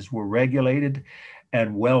services were regulated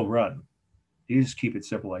and well run. You just keep it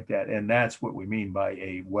simple like that. And that's what we mean by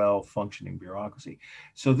a well-functioning bureaucracy.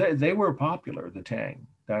 So they were popular, the Tang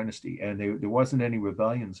Dynasty, and there wasn't any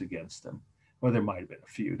rebellions against them. Well, there might have been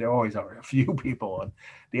a few. There always are a few people on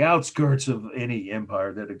the outskirts of any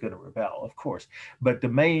empire that are going to rebel, of course. But the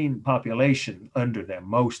main population under them,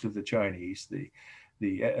 most of the Chinese,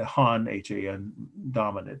 the Han, H-A-N,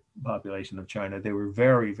 dominant population of China, they were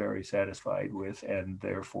very, very satisfied with, and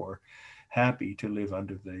therefore happy to live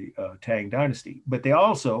under the Tang Dynasty. But they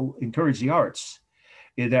also encouraged the arts.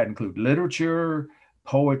 That include literature,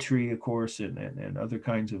 poetry, of course, and other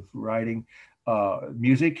kinds of writing,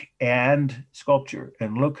 music and sculpture.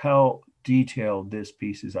 And look how detailed this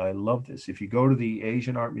piece is. I love this. If you go to the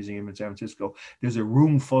Asian Art Museum in San Francisco, there's a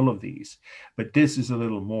room full of these, but this is a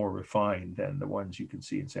little more refined than the ones you can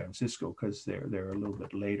see in San Francisco because they're a little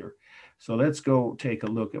bit later. So let's go take a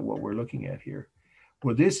look at what we're looking at here.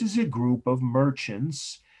 Well, this is a group of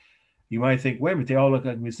merchants. You might think, wait a minute, they all look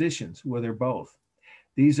like musicians. Well, they're both.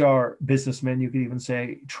 These are businessmen, you could even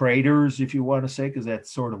say traders, if you want to say, because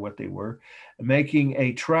that's sort of what they were, making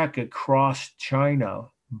a trek across China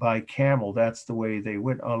by camel. That's the way they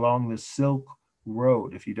went along the Silk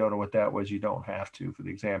Road. If you don't know what that was, you don't have to for the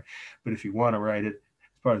exam. But if you want to write it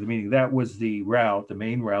as part of the meeting, that was the route, the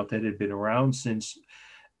main route that had been around since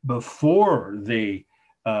before the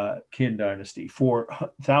Qin dynasty for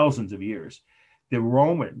thousands of years. The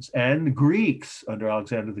Romans and the Greeks under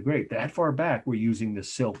Alexander the Great, that far back, were using the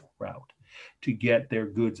Silk Route to get their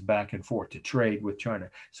goods back and forth to trade with China.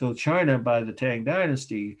 So China, by the Tang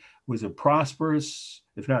dynasty, was a prosperous,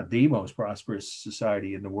 if not the most prosperous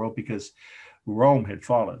society in the world because Rome had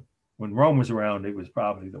fallen. When Rome was around, it was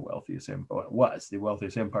probably the wealthiest empire. It was the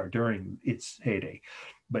wealthiest empire during its heyday.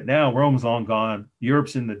 But now Rome's long gone.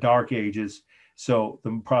 Europe's in the Dark Ages. So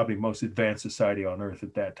the probably most advanced society on earth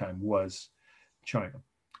at that time was China.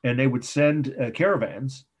 And they would send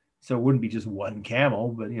caravans, so it wouldn't be just one camel,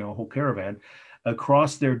 but a whole caravan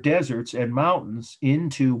across their deserts and mountains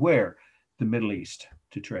into where? The Middle East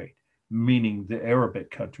to trade, meaning the Arabic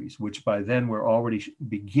countries, which by then were already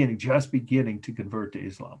just beginning to convert to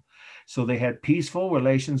Islam. So they had peaceful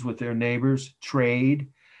relations with their neighbors, trade,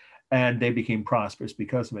 and they became prosperous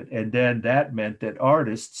because of it. And then that meant that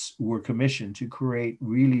artists were commissioned to create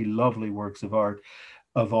really lovely works of art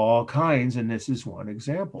of all kinds, and this is one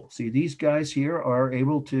example. See, these guys here are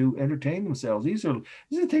able to entertain themselves. These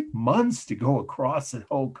take months to go across the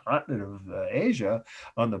whole continent of Asia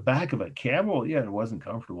on the back of a camel. Yeah, it wasn't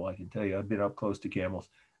comfortable, I can tell you. I've been up close to camels.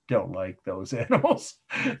 Don't like those animals.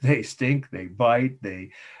 They stink, they bite,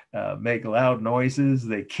 they make loud noises,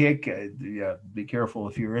 they kick. Be careful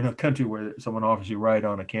if you're in a country where someone offers you a ride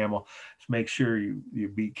on a camel. Just make sure you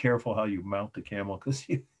be careful how you mount the camel because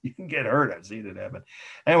you can get hurt. I've seen it happen.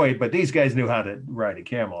 Anyway, but these guys knew how to ride a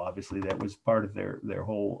camel. Obviously, that was part of their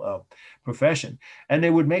whole profession. And they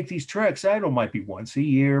would make these treks. I don't know, might be once a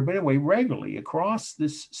year, but anyway, regularly across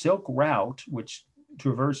this Silk Route, which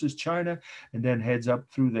traverses China and then heads up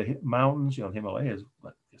through the mountains, Himalayas,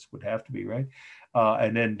 this would have to be, right?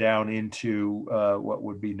 And then down into what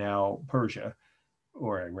would be now Persia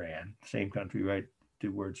or Iran, same country, right?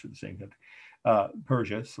 Two words for the same country.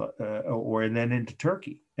 Persia, and then into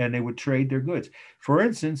Turkey, and they would trade their goods. For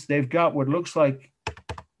instance, they've got what looks like,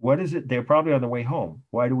 what is it? They're probably on the way home.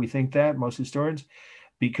 Why do we think that, most historians?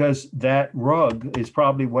 Because that rug is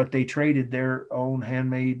probably what they traded their own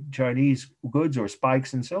handmade Chinese goods or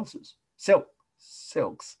spikes and silks.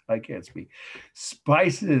 I can't speak.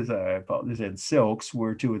 Spices, I apologize, and silks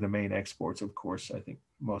were two of the main exports, of course. I think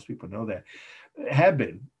most people know that. Have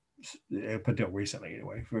been, up until recently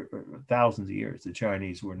anyway, for thousands of years, the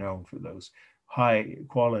Chinese were known for those high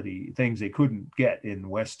quality things they couldn't get in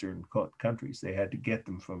Western countries. They had to get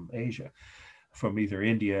them from Asia, from either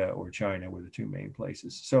India or China were the two main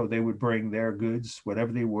places. So they would bring their goods,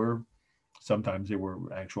 whatever they were. Sometimes they were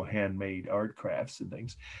actual handmade art crafts and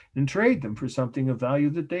things, and trade them for something of value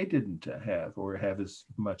that they didn't have or have as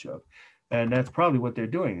much of. And that's probably what they're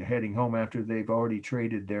doing. They're heading home after they've already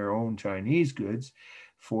traded their own Chinese goods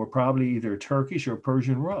for probably either Turkish or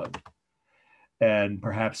Persian rug, and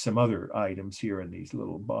perhaps some other items here in these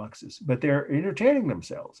little boxes. But they're entertaining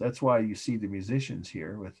themselves. That's why you see the musicians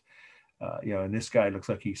here with, and this guy looks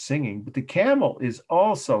like he's singing, but the camel is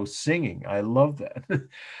also singing. I love that.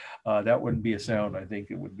 That wouldn't be a sound. I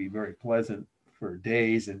think it would be very pleasant for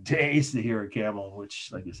days and days to hear a camel, which,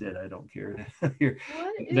 like I said, I don't care to hear.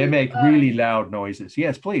 They make really loud noises.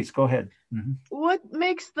 Yes, please, go ahead. Mm-hmm. What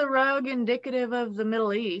makes the rug indicative of the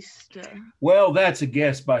Middle East? Well, that's a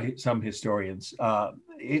guess by some historians.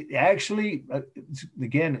 It actually,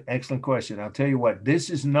 again, excellent question. I'll tell you what,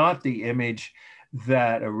 this is not the image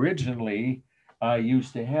that originally I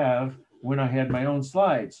used to have when I had my own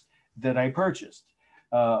slides that I purchased,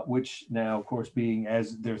 which now, of course, being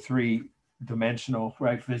as they're three-dimensional,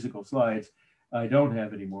 right, physical slides, I don't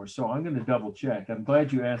have anymore. So I'm going to double check. I'm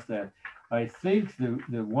glad you asked that. I think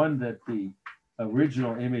the one that the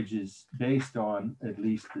original image is based on, at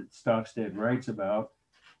least that Stockstead writes about,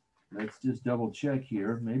 let's just double check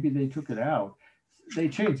here. Maybe they took it out. They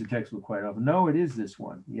changed the textbook quite often. No, it is this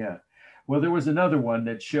one. Yeah. Well, there was another one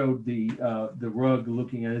that showed the rug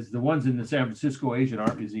looking at the ones in the San Francisco Asian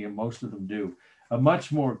Art Museum. Most of them do a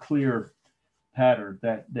much more clear pattern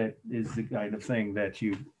that is the kind of thing that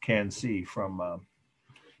you can see from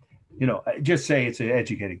you know, just say it's an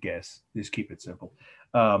educated guess. Just keep it simple.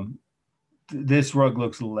 This rug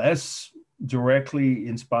looks less directly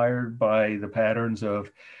inspired by the patterns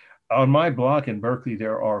of, on my block in Berkeley,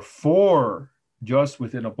 there are 4 just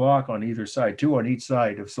within a block on either side, 2 on each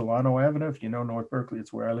side of Solano Avenue. If you know North Berkeley,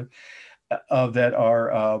 it's where I live, that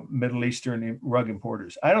are Middle Eastern rug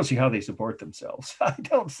importers. I don't see how they support themselves. I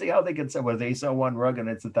don't see how they can sell, well, they sell one rug and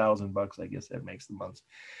it's $1,000. I guess that makes the month's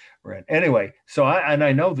rent. Anyway, so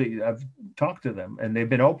I know that I've talked to them and they've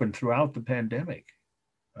been open throughout the pandemic,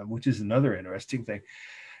 which is another interesting thing.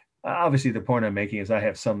 Obviously, the point I'm making is I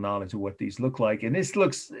have some knowledge of what these look like. And this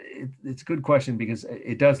looks, it's a good question because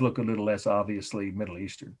it does look a little less obviously Middle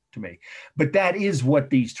Eastern to me. But that is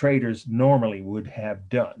what these traders normally would have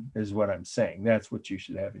done, is what I'm saying. That's what you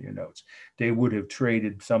should have in your notes. They would have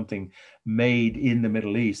traded something made in the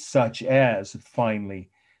Middle East, such as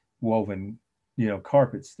finely woven, you know,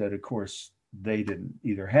 carpets that, of course, they didn't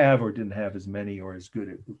either have or didn't have as many or as good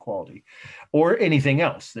at quality, or anything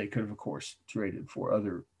else. They could have, of course, traded for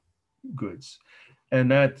other goods. And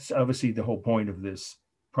that's obviously the whole point of this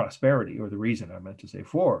prosperity, or the reason I meant to say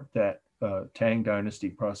for that Tang Dynasty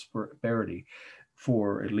prosperity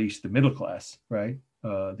for at least the middle class, right?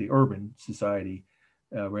 The urban society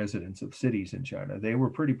residents of cities in China. They were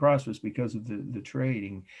pretty prosperous because of the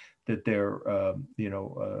trading that their,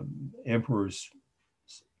 emperors,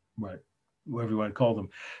 right, whatever you want to call them,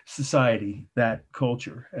 society, that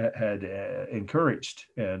culture had encouraged.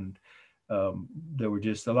 And there were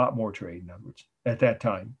just a lot more trade, in other words, at that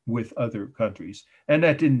time with other countries. And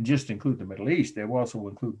that didn't just include the Middle East. They also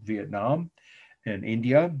include Vietnam and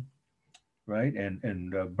India, right?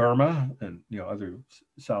 And Burma and, you know, other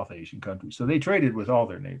South Asian countries. So they traded with all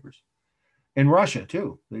their neighbors. And Russia,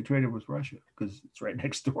 too. They traded with Russia because it's right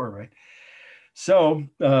next door, right? So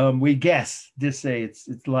we guess, just say it's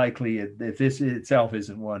likely, if this itself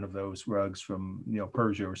isn't one of those rugs from, you know,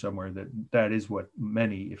 Persia or somewhere, that is what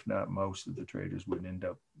many, if not most, of the traders would end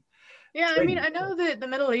up. Yeah, I mean, I know that the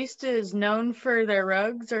Middle East is known for their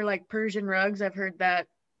rugs, or like Persian rugs. I've heard that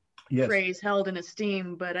phrase held in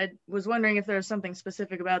esteem, but I was wondering if there's something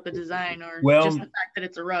specific about the design, or just the fact that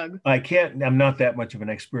it's a rug. I'm not that much of an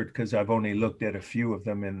expert because I've only looked at a few of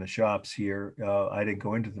them in the shops here. I didn't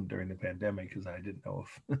go into them during the pandemic because I didn't know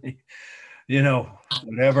if, you know,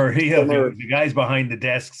 whatever, the guys behind the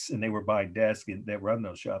desks, and they were buying desks that run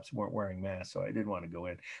those shops, weren't wearing masks. So I didn't want to go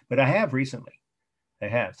in, but I have recently. They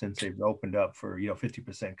have, since they've opened up for, you know,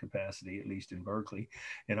 50% capacity, at least in Berkeley,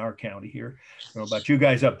 in our county here. I don't know about you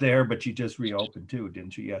guys up there, but you just reopened too,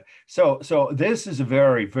 didn't you? Yeah. So this is a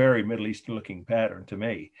very, very Middle Eastern looking pattern to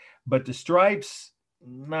me, but the stripes,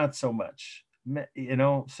 not so much, you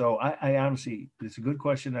know. So I honestly, it's a good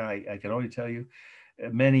question. I can only tell you,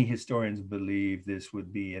 many historians believe this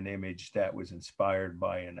would be an image that was inspired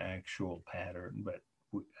by an actual pattern, but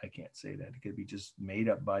I can't say that. It could be just made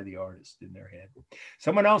up by the artist in their head.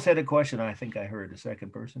 Someone else had a question. I think I heard a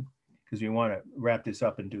second person, because we want to wrap this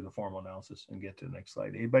up and do the formal analysis and get to the next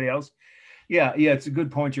slide. Anybody else? Yeah, it's a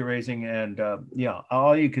good point you're raising. And yeah,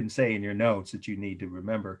 all you can say in your notes that you need to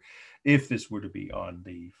remember, if this were to be on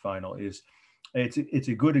the final, is it's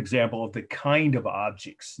a good example of the kind of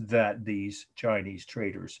objects that these Chinese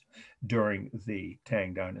traders during the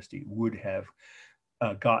Tang Dynasty would have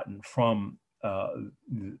gotten from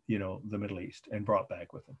you know, the Middle East and brought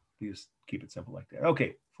back with them. You just keep it simple like that.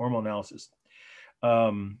 Okay, formal analysis.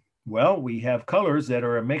 Well, we have colors that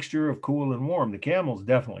are a mixture of cool and warm. The camel's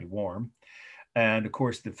definitely warm. And of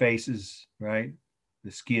course, the faces, right?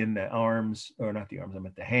 The skin, the arms, or not the arms, I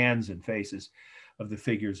meant the hands and faces of the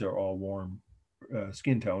figures are all warm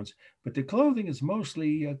skin tones. But the clothing is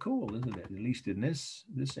mostly cool, isn't it? At least in this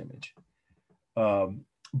image.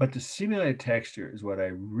 But the simulated texture is what I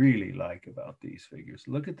really like about these figures.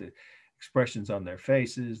 Look at the expressions on their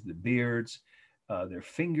faces, the beards, their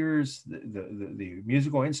fingers, the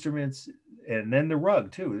musical instruments, and then the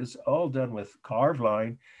rug too. It's all done with carved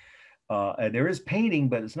line. And there is painting,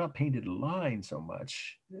 but it's not painted line so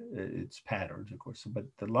much. It's patterns, of course, but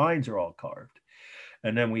the lines are all carved.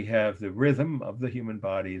 And then we have the rhythm of the human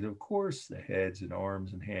bodies, of course, the heads and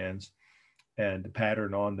arms and hands, and the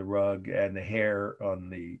pattern on the rug and the hair on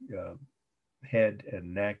the head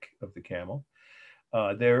and neck of the camel.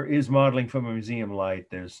 There is modeling from a museum light.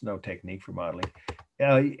 There's no technique for modeling.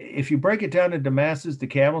 If you break it down into masses, the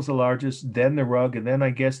camel's the largest, then the rug, and then I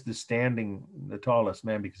guess the tallest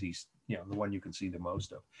man, because he's, you know, the one you can see the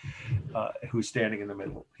most of, who's standing in the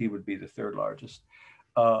middle. He would be the third largest.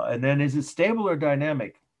 And then is it stable or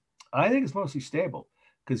dynamic? I think it's mostly stable,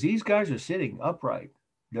 because these guys are sitting upright.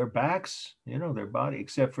 their backs, their body,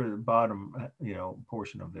 except for the bottom,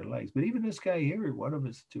 portion of their legs. But even this guy here, one of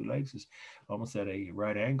his two legs is almost at a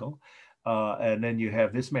right angle. And then you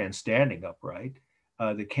have this man standing upright.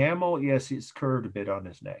 The camel, yes, it's curved a bit on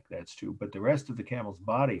his neck. That's true. But the rest of the camel's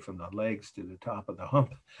body, from the legs to the top of the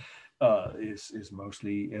hump, is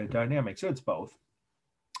mostly dynamic. So it's both.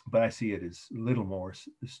 But I see it as a little more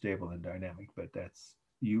stable than dynamic. But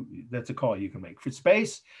that's a call you can make. For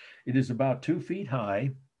space, it is about 2 feet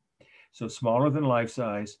high, so smaller than life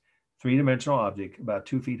size, three-dimensional object, about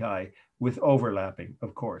 2 feet high, with overlapping,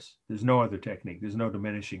 of course. There's no other technique. There's no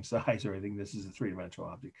diminishing size or anything. This is a three-dimensional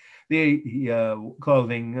object. The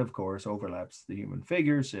clothing, of course, overlaps the human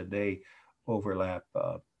figures, and they overlap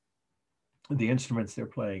the instruments they're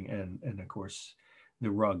playing, and of course,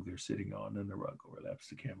 the rug they're sitting on, and the rug overlaps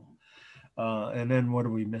the camel. And then what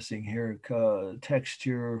are we missing here?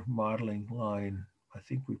 Texture, modeling, line. I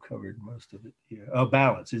think we've covered most of it here. Oh,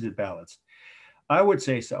 balance. Is it balanced? I would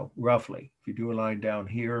say so, roughly. If you do a line down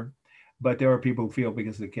here, but there are people who feel,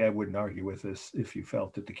 because the cab wouldn't argue with this if you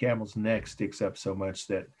felt that the camel's neck sticks up so much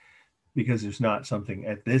that, because there's not something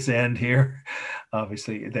at this end here,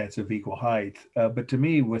 obviously that's of equal height. But to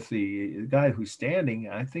me, with the guy who's standing,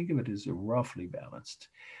 I think of it as a roughly balanced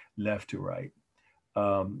left to right.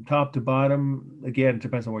 Top to bottom, again, it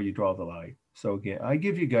depends on where you draw the line. So again, I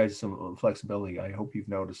give you guys some flexibility. I hope you've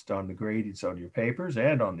noticed on the gradings on your papers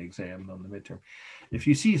and on the exam, on the midterm. If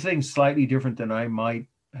you see things slightly different than I might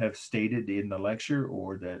have stated in the lecture,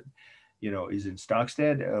 or that is in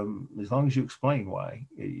Stockstead, as long as you explain why,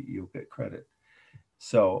 you'll get credit.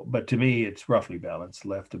 So, but to me, it's roughly balanced,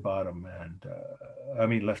 left to bottom,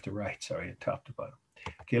 and left to right, sorry, and top to bottom.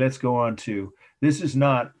 Okay, let's go on to, this is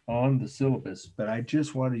not on the syllabus, but I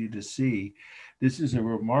just wanted you to see, this is a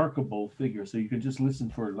remarkable figure. So you can just listen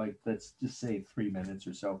for, like, let's just say 3 minutes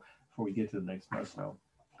or so before we get to the next must-know.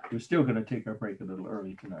 We're still going to take our break a little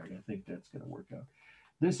early tonight. I think that's going to work out.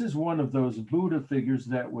 This is one of those Buddha figures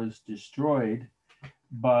that was destroyed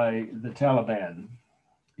by the Taliban.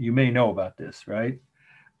 You may know about this, right?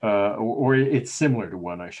 Or it's similar to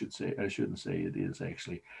one, I should say. I shouldn't say it is,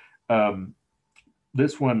 actually.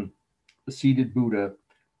 This one, a seated Buddha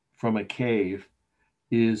from a cave,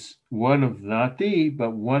 is one of, not the,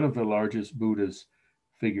 but one of the largest Buddha's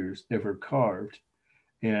figures ever carved.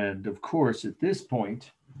 And of course, at this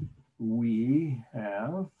point, we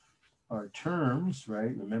have our terms,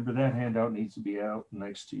 right? Remember, that handout needs to be out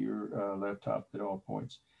next to your laptop at all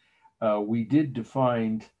points. We did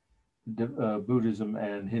define Buddhism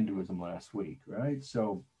and Hinduism last week, right?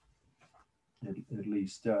 So at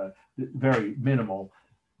least very minimal,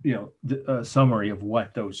 summary of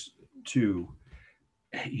what those two,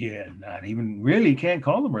 not even really, can't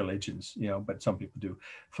call them religions, but some people do,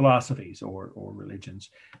 philosophies or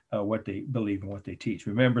religions, what they believe and what they teach.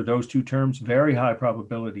 Remember, those two terms, very high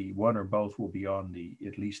probability, one or both will be on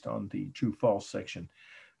at least on the true false section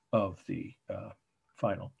of the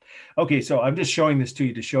final. Okay, so I'm just showing this to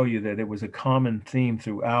you to show you that it was a common theme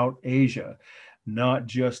throughout Asia, not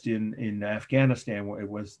just in Afghanistan, where it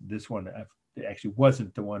was this one. It actually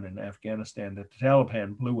wasn't the one in Afghanistan that the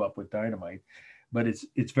Taliban blew up with dynamite, but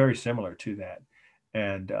it's very similar to that.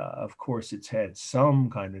 And of course, it's had some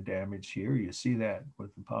kind of damage here. You see that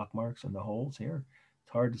with the pock marks and the holes here.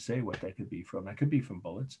 It's hard to say what that could be from. That could be from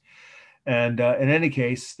bullets. And in any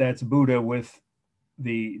case, that's Buddha with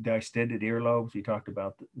the distended earlobes. We talked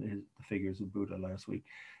about the figures of Buddha last week.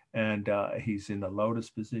 And he's in the lotus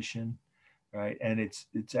position, right? And it's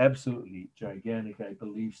absolutely gigantic. I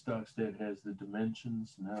believe Stockstead has the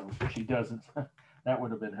dimensions. No, she doesn't. That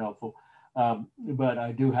would have been helpful. But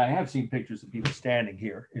I have seen pictures of people standing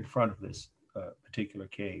here in front of this particular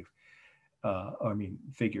cave,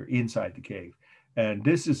 figure inside the cave. And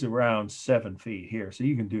this is around 7 feet here. So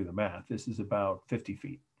you can do the math. This is about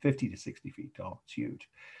 50 to 60 feet tall. It's huge.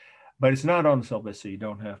 But it's not on the syllabus, so you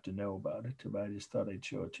don't have to know about it. But I just thought I'd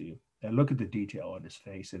show it to you. And look at the detail on his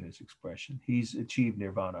face and his expression. He's achieved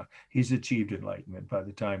nirvana. He's achieved enlightenment by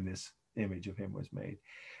the time this image of him was made.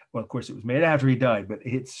 Well, of course, it was made after he died, but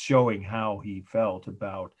it's showing how he felt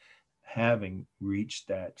about having reached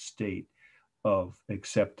that state of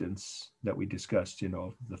acceptance that we discussed,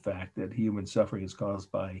 the fact that human suffering is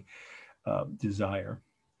caused by desire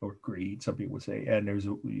or greed, some people would say, and there's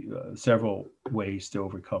several ways to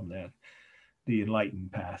overcome that, the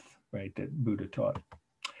enlightened path, right, that Buddha taught.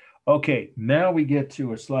 Okay, now we get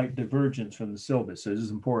to a slight divergence from the syllabus. So this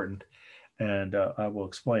is important, and I will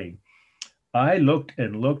explain. I looked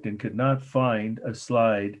and could not find a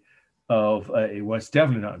slide of, it was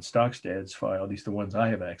definitely not in Stockstead's file, at least the ones I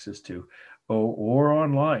have access to, or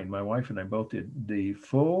online. My wife and I both did the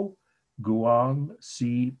full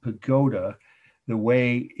Guangxi Pagoda, the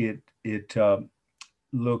way it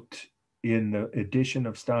looked in the edition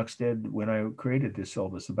of Stockstead when I created this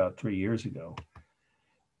syllabus about 3 years ago.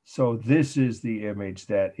 So this is the image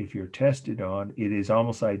that if you're tested on, it is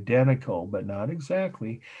almost identical, but not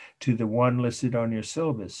exactly, to the one listed on your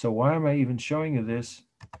syllabus. So why am I even showing you this?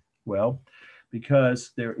 Well,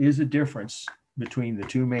 because there is a difference between the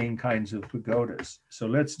two main kinds of pagodas. So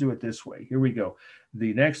let's do it this way. Here we go.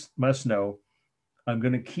 The next must know, I'm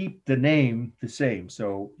going to keep the name the same,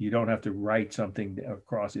 so you don't have to write something or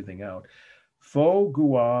cross anything out.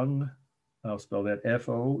 Foguang, I'll spell that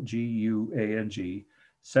F-O-G-U-A-N-G.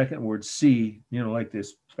 Second word, C, like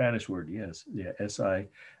this Spanish word, yes, yeah, S-I.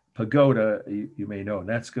 Pagoda, you may know, and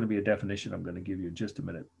that's going to be a definition I'm going to give you in just a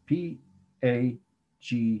minute. P-A-G-O-D-A.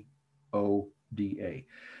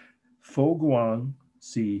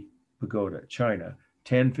 Foguangxi Pagoda, China,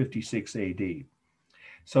 1056 AD.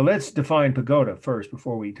 So let's define pagoda first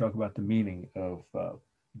before we talk about the meaning of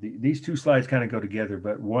these two slides kind of go together,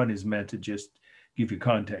 but one is meant to just give you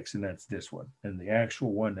context, and that's this one. And the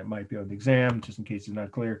actual one that might be on the exam, just in case it's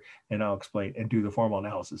not clear, and I'll explain and do the formal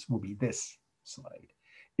analysis, will be this slide,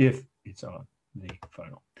 if it's on the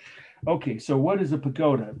final. Okay, so what is a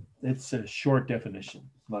pagoda? It's a short definition.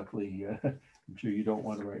 Luckily, I'm sure you don't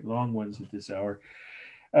want to write long ones at this hour.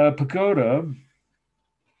 Pagoda,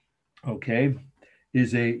 okay,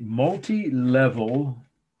 is a multi-level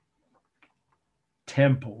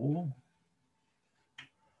temple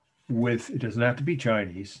with, it doesn't have to be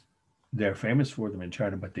Chinese. They're famous for them in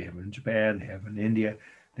China, but they have them in Japan, they have them in India,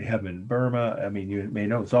 they have them in Burma. I mean, you may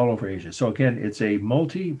know it's all over Asia. So again, it's a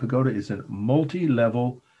pagoda is a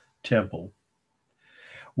multi-level temple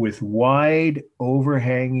with wide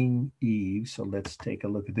overhanging eaves. So let's take a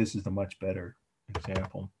look at this. Is the much better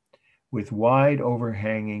example. With wide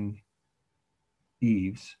overhanging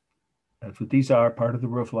eaves. That's what these are, part of the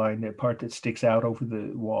roof line, the part that sticks out over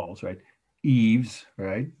the walls, right? Eaves,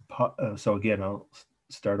 right? So again, I'll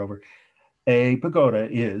start over. A pagoda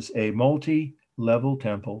is a multi-level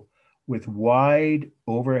temple with wide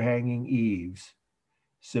overhanging eaves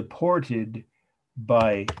supported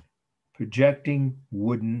by projecting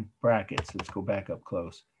wooden brackets. Let's go back up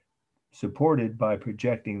close. Supported by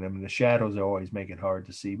projecting them. The shadows always make it hard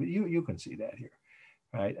to see, but you can see that here.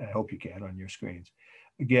 Right? I hope you can on your screens.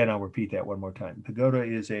 Again, I'll repeat that one more time. Pagoda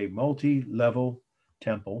is a multi-level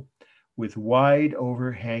temple with wide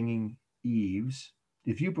overhanging eaves.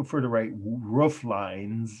 If you prefer to write roof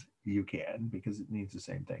lines, you can, because it means the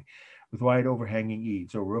same thing. With wide overhanging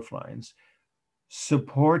eaves or roof lines,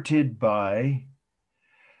 supported by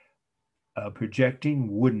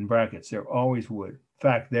projecting wooden brackets. They're always wood. In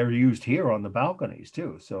fact, they're used here on the balconies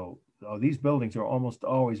too. So these buildings are almost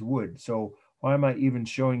always wood. So why am I even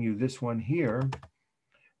showing you this one here?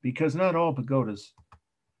 Because not all pagodas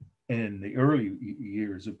in the early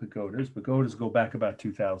years of pagodas go back about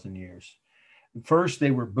 2,000 years. First,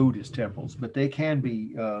 they were Buddhist temples, but they can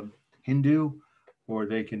be Hindu, or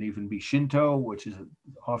they can even be Shinto, which is an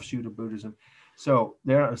offshoot of Buddhism. So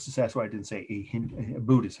that's why I didn't say a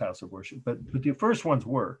Buddhist house of worship, but the first ones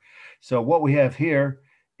were. So what we have here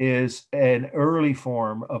is an early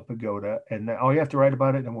form of pagoda, and all you have to write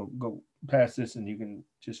about it, and we'll go past this and you can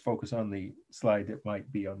just focus on the slide that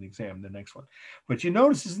might be on the exam, the next one. But you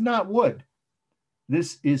notice it's not wood.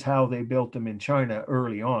 This is how they built them in China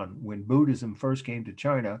early on. When Buddhism first came to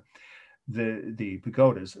China, the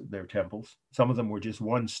pagodas, their temples, some of them were just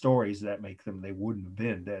one stories. That make them, they wouldn't have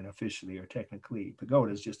been then officially or technically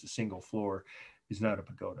pagodas. Just a single floor is not a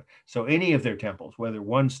pagoda. So any of their temples, whether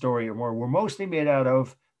one story or more, were mostly made out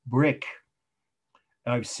of brick.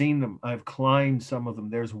 I've seen them. I've climbed some of them.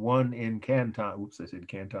 There's one in Canton. Oops, I said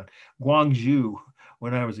Canton. Guangzhou.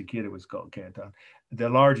 When I was a kid, it was called Canton. The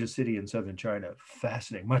largest city in southern China.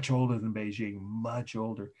 Fascinating. Much older than Beijing. Much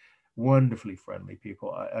older. Wonderfully friendly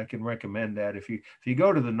people. I can recommend that. If you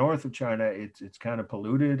go to the north of China, it's kind of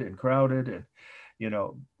polluted and crowded, and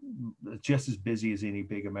just as busy as any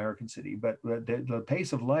big American city. But the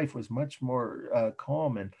pace of life was much more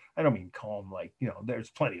calm. And I don't mean calm like, there's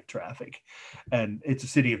plenty of traffic. And it's a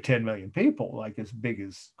city of 10 million people, like as big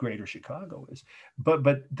as greater Chicago is.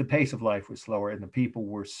 But the pace of life was slower, and the people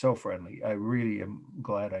were so friendly. I really am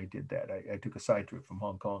glad I did that. I took a side trip from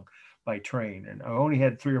Hong Kong by train, and I only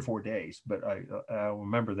had 3 or 4 days, but I'll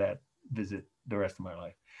remember that visit the rest of my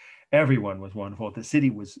life. Everyone was wonderful. The city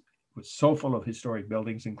was so full of historic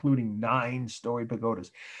buildings, including 9-story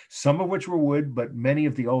pagodas, some of which were wood, but many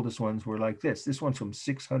of the oldest ones were like this. This one's from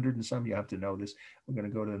 600 and some. You have to know this. We're going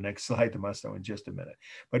to go to the next slide, the must know, in just a minute.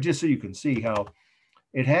 But just so you can see how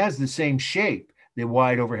it has the same shape. the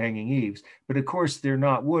wide overhanging eaves. But of course, they're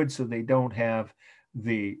not wood, so they don't have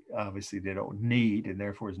obviously they don't need, and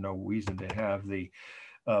therefore there's no reason to have the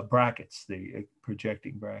brackets, the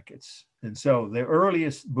projecting brackets. And so the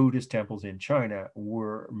earliest Buddhist temples in China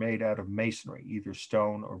were made out of masonry, either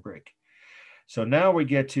stone or brick. So now we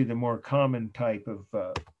get to the more common type of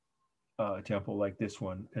temple like this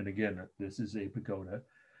one. And again, this is a pagoda.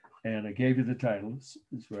 And I gave you the titles,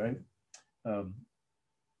 that's right.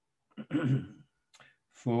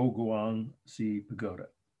 Fo Guang Si Pagoda,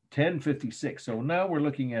 1056. So now we're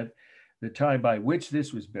looking at the time by which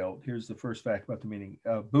this was built. Here's the first fact about the meaning.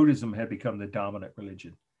 Buddhism had become the dominant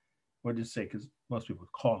religion. What did it say? Because most people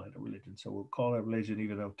call it a religion. So we'll call it a religion,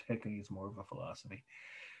 even though technically it's more of a philosophy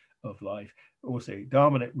of life. We'll say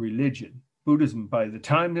dominant religion. Buddhism, by the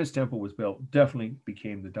time this temple was built, definitely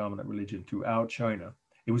became the dominant religion throughout China.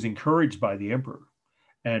 It was encouraged by the emperor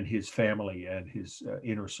and his family and his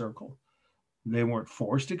inner circle. They weren't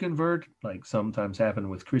forced to convert, like sometimes happened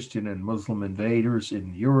with Christian and Muslim invaders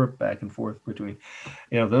in Europe, back and forth between,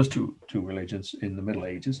 those two religions in the Middle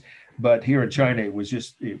Ages. But here in China, it was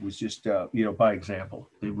just by example.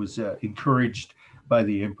 It was encouraged by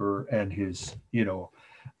the emperor and his,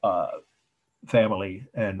 family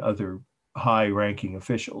and other high-ranking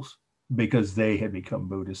officials, because they had become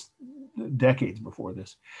Buddhist decades before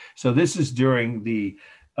this. So this is during the,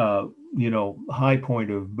 high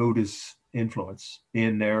point of Buddhist influence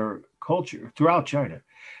in their culture throughout China.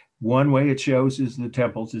 One way it shows is the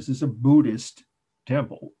temples. This is a Buddhist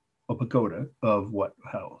temple, a pagoda of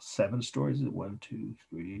 7 stories? 1, 2,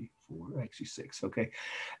 3, 4, actually 6. Okay.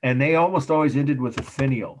 And they almost always ended with a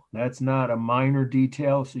finial. That's not a minor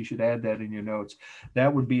detail, so you should add that in your notes.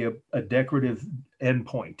 That would be a decorative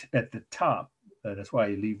endpoint at the top. That's why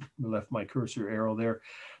I left my cursor arrow there.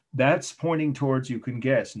 That's pointing towards, you can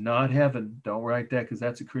guess, not heaven. Don't write that, because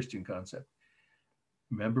that's a Christian concept.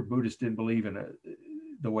 Remember, Buddhists didn't believe in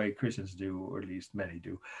the way Christians do, or at least many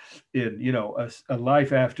do, in a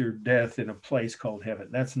life after death in a place called heaven.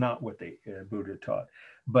 That's not what Buddha taught,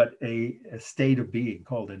 but a state of being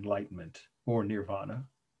called enlightenment, or nirvana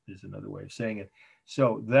is another way of saying it.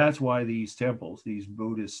 So that's why these temples, these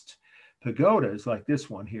Buddhist pagodas like this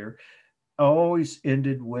one here, always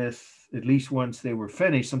ended with, at least once they were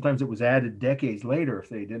finished, sometimes it was added decades later if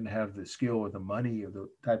they didn't have the skill or the money or the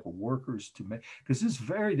type of workers to make, because this is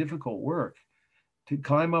very difficult work to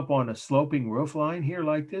climb up on a sloping roof line here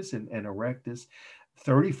like this and erect this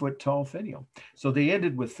 30-foot tall finial. So they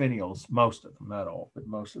ended with finials, most of them, not all, but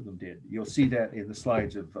most of them did. You'll see that in the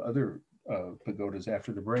slides of other pagodas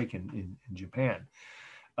after the break in Japan.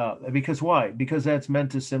 Because why? Because that's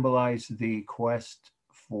meant to symbolize the quest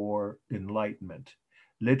for enlightenment.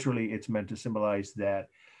 Literally, it's meant to symbolize that,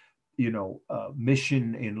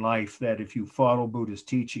 mission in life that if you follow Buddha's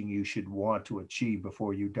teaching, you should want to achieve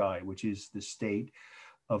before you die, which is the state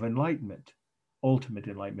of enlightenment, ultimate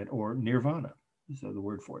enlightenment, or nirvana is the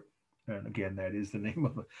word for it. And again, that is the name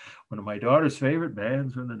of one of my daughter's favorite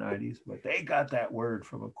bands from the 90s, but they got that word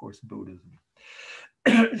from, of course, Buddhism.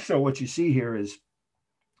 So what you see here is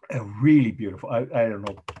a really beautiful, I don't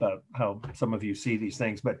know about how some of you see these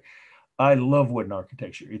things, but I love wooden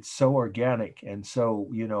architecture. It's so organic and so,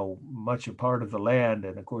 much a part of the land.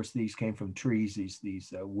 And of course, these came from trees,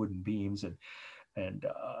 these wooden beams and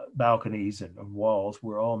balconies and walls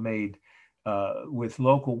were all made with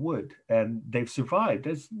local wood, and they've survived.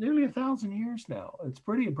 It's nearly 1,000 years now. It's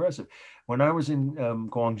pretty impressive. When I was in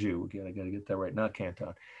Guangzhou, again, I got to get that right, not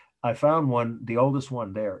Canton, I found one, the oldest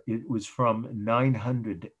one there. It was from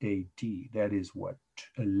 900 AD. That is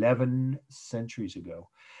 11 centuries ago.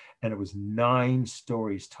 And it was 9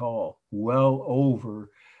 stories tall, well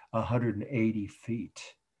over 180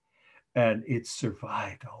 feet. And it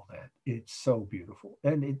survived all that. It's so beautiful.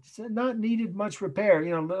 And it's not needed much repair,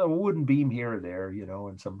 a wooden beam here or there,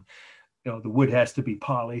 and some, the wood has to be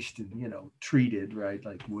polished and, treated, right?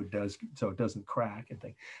 Like wood does, so it doesn't crack and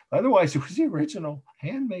things. Otherwise, it was the original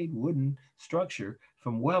handmade wooden structure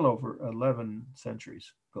from well over 11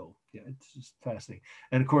 centuries ago. Yeah, it's just fascinating.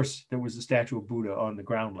 And of course, there was a statue of Buddha on the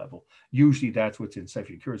ground level. Usually that's what's inside. If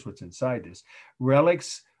you're curious what's inside this,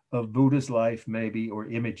 relics of Buddha's life, maybe, or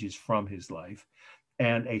images from his life,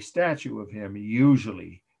 and a statue of him,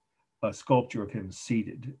 usually a sculpture of him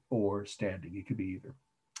seated or standing. It could be either,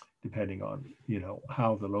 depending on,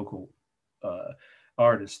 how the local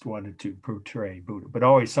artist wanted to portray Buddha, but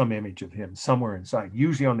always some image of him somewhere inside,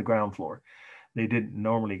 usually on the ground floor. They didn't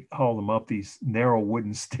normally haul them up these narrow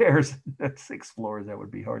wooden stairs at 6 floors. That would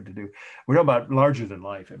be hard to do. We're talking about larger than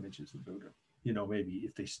life images of Buddha. Maybe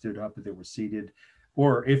if they stood up, if they were seated,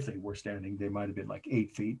 or if they were standing, they might have been like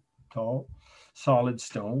 8 feet tall, solid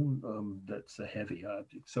stone. That's a heavy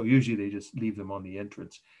object. So usually they just leave them on the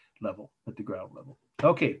entrance level, at the ground level.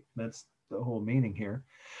 Okay, that's the whole meaning here.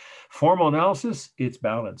 Formal analysis, it's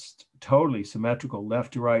balanced, totally symmetrical,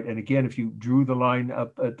 left to right. And again, if you drew the line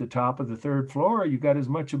up at the top of the third floor, you got as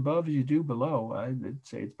much above as you do below. I'd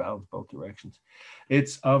say it's balanced both directions.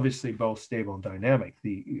 It's obviously both stable and dynamic.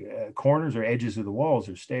 The corners or edges of the walls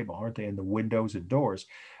are stable, aren't they? And the windows and doors,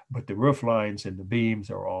 but the roof lines and the beams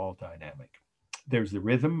are all dynamic. There's the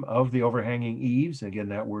rhythm of the overhanging eaves. Again,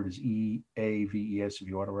 that word is E-A-V-E-S if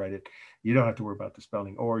you want to write it. You don't have to worry about the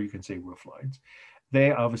spelling, or you can say roof lines.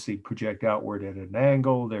 They obviously project outward at an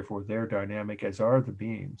angle, therefore they're dynamic, as are the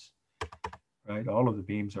beams, right? All of the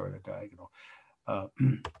beams are at a diagonal.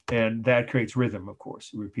 And that creates rhythm, of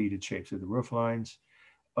course, repeated shapes of the roof lines,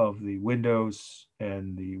 of the windows,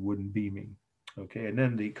 and the wooden beaming. Okay, and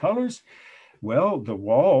then the colors, well, the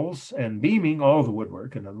walls and beaming, all the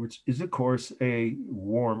woodwork, in other words, is of course a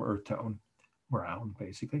warm earth tone, brown,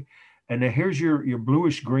 basically. And then here's your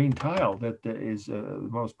bluish green tile that is the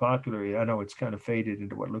most popular. I know it's kind of faded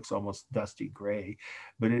into what looks almost dusty gray,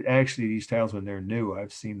 but it actually, these tiles, when they're new,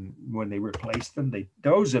 I've seen when they replaced them,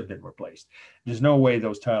 those have been replaced. There's no way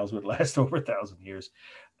those tiles would last over 1,000 years.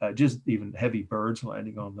 Just even heavy birds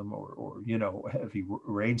landing on them, or you know, heavy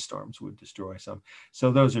rainstorms would destroy some.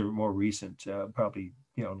 So those are more recent, probably,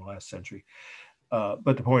 you know, in the last century.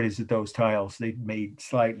 But the point is that those tiles, they made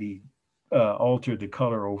slightly altered the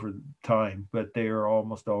color over time, but they are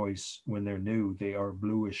almost always, when they're new, they are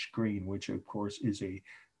bluish green, which of course is a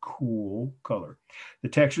cool color. The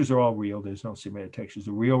textures are all real. There's no simulated textures.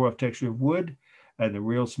 The real rough texture of wood and the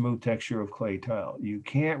real smooth texture of clay tile. You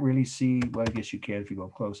can't really see, well, I guess you can if you go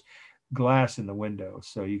close, glass in the window.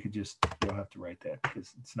 So you could just, you'll have to write that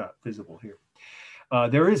because it's not visible here.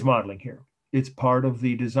 There is modeling here. It's part of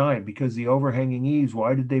the design, because the overhanging eaves,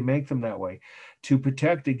 why did they make them that way? To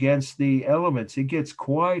protect against the elements. It gets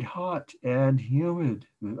quite hot and humid.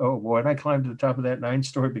 Oh boy, and I climbed to the top of that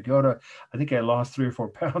 9-story pagoda. I think I lost 3 or 4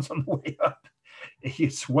 pounds on the way up. You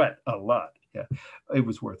sweat a lot. Yeah, it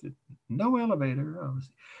was worth it. No elevator,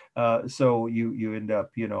 obviously. So you end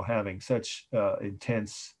up, you know, having such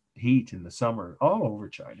intense heat in the summer all over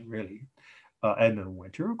China, really. And in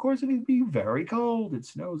winter, of course, it can be very cold. It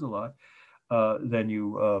snows a lot. Then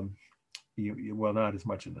you, well, not as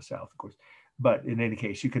much in the south, of course, but in any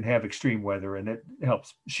case, you can have extreme weather, and it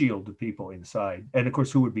helps shield the people inside. And of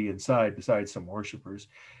course, who would be inside besides some worshipers?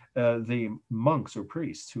 The monks or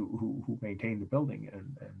priests who maintain the building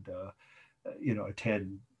and you know,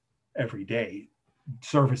 attend every day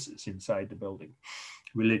services inside the building,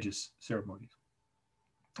 religious ceremonies.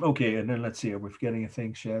 Okay, and then let's see, are we forgetting a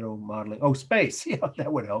thing? Shadow modeling. Oh, space. Yeah,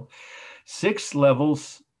 that would help. 6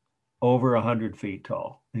 levels over 100 feet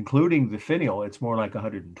tall, including the finial. It's more like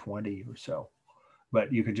 120 or so,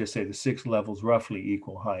 but you can just say the 6 levels roughly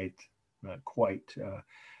equal height, not quite.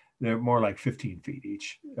 They're more like 15 feet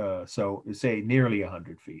each. So say nearly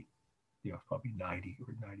 100 feet, you know, probably 90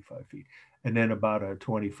 or 95 feet. And then about a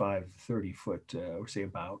 25, 30 foot, or say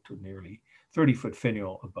about or nearly 30 foot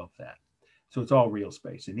finial above that. So it's all real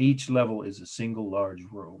space. And each level is a single large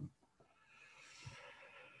room.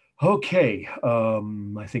 Okay,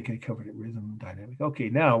 I think I covered it, rhythm, dynamic. Okay,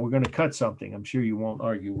 now we're going to cut something. I'm sure you won't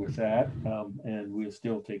argue with that, and we'll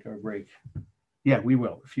still take our break. Yeah, we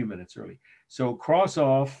will, a few minutes early. So cross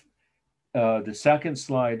off the second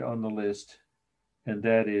slide on the list, and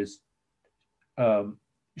that is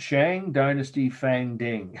Shang Dynasty Fang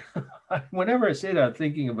Ding. Whenever I say that, I'm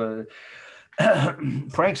thinking of a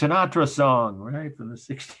Frank Sinatra song, right, from the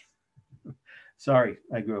 60s. Sorry,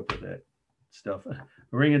 I grew up with that stuff.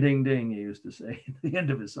 Ring-a-ding-ding, he used to say at the end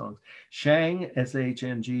of his songs. Shang,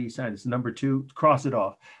 S-H-N-G, sign. It's number 2. Cross it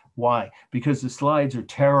off. Why? Because the slides are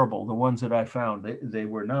terrible. The ones that I found, they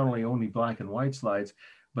were not only black and white slides,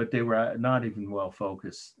 but they were not even well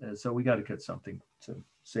focused. So we got to cut something to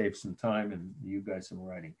save some time and you guys some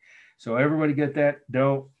writing. So everybody get that?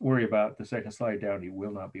 Don't worry about the second slide down. You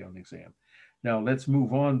will not be on the exam. Now let's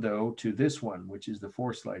move on though to this one, which is the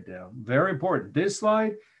 4th slide down. Very important. This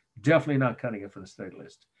slide, definitely not cutting it for the study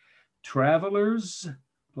list. Travelers,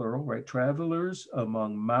 plural, right? Travelers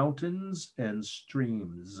among mountains and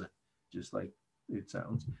streams, just like it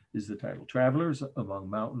sounds, is the title. Travelers among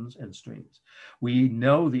mountains and streams. We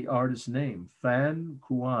know the artist's name, Fan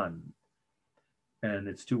Kuan, and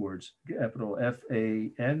it's 2 words, capital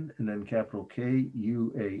F-A-N and then capital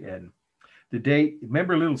K-U-A-N. The date,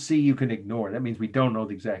 remember little c you can ignore. That means we don't know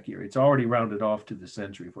the exact year. It's already rounded off to the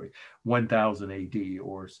century for you, 1000 AD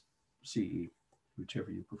or CE,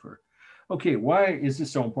 whichever you prefer. Okay, why is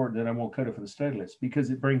this so important that I won't cut it for the study list? Because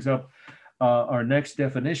it brings up our next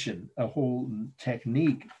definition, a whole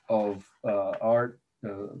technique of art,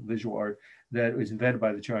 visual art, that was invented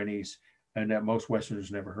by the Chinese and that most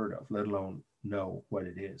Westerners never heard of, let alone know what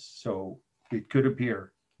it is. So it could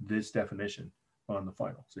appear, this definition, on the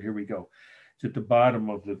final. So here we go. It's at the bottom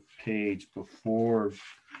of the page before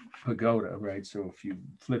pagoda, right? So if you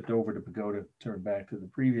flipped over to pagoda, turn back to the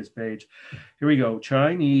previous page. Here we go.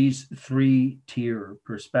 Chinese three-tier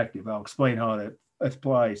perspective. I'll explain how that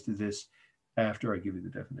applies to this after I give you the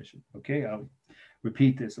definition. Okay, I'll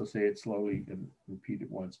repeat this. I'll say it slowly and repeat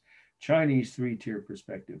it once. Chinese three-tier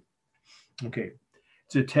perspective. Okay,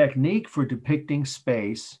 it's a technique for depicting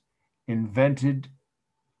space invented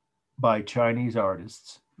by Chinese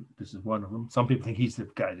artists. This is one of them. Some people think he's the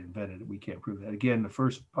guy that invented it. We can't prove that. Again, the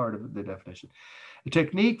first part of the definition. A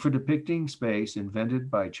technique for depicting space invented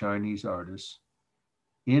by Chinese artists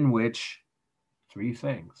in which three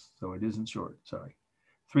things, so it isn't short, sorry.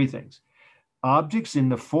 Three things. Objects in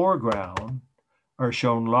the foreground are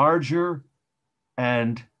shown larger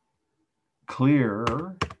and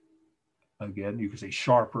clearer. Again, you can say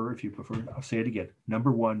sharper if you prefer. I'll say it again.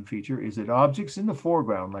 Number one feature is that objects in the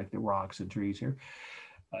foreground, like the rocks and trees here,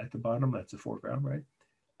 at the bottom, that's the foreground, right,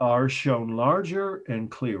 are shown larger and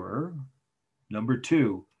clearer. Number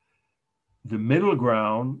two, the middle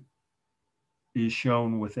ground is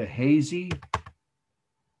shown with a hazy,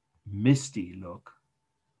 misty look.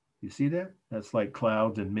 You see that? That's like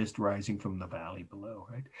clouds and mist rising from the valley below,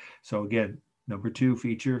 right? So again, number two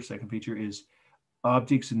feature, second feature is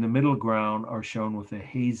objects in the middle ground are shown with a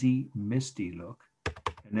hazy, misty look.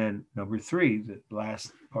 And then number three, the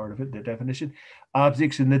last part of it, the definition,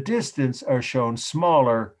 objects in the distance are shown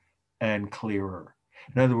smaller and clearer.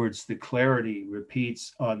 In other words, the clarity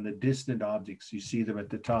repeats on the distant objects. You see them at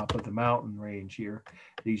the top of the mountain range here,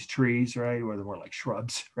 these trees, right, or they're more like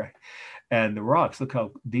shrubs, right? And the rocks, look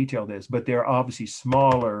how detailed it is, but they're obviously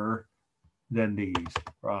smaller than these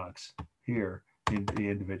rocks here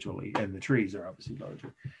individually, and the trees are obviously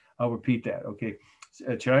larger. I'll repeat that, okay?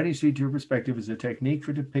 A Chinese three-tier perspective is a technique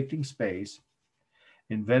for depicting space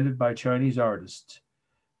invented by Chinese artists,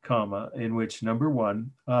 comma, in which number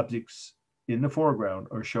one, objects in the foreground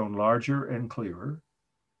are shown larger and clearer.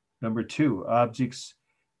 Number two, objects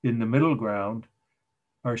in the middle ground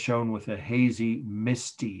are shown with a hazy,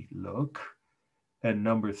 misty look. And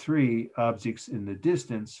number three, objects in the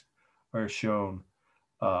distance are shown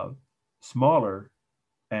smaller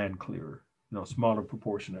and clearer, smaller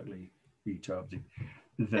proportionately, each object.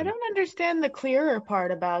 I don't understand the clearer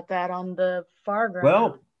part about that on the far ground.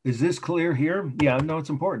 Well, is this clear here? Yeah, no,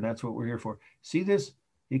 it's important. That's what we're here for. See this?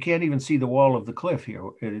 You can't even see the wall of the cliff here.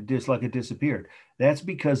 It just like it disappeared. That's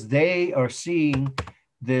because they are seeing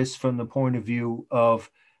this from the point of view of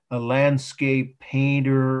a landscape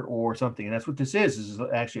painter or something. And that's what this is. This is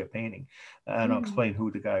actually a painting. And I'll explain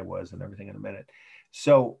who the guy was and everything in a minute.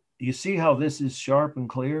 So you see how this is sharp and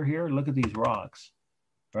clear here? Look at these rocks,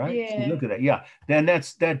 right? Yeah. So look at that. Yeah. Then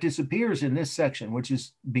that disappears in this section, which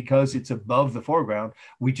is because it's above the foreground.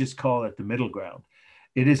 We just call it the middle ground.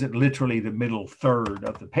 It isn't literally the middle third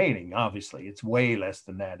of the painting, obviously. It's way less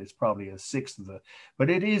than that. It's probably a sixth of but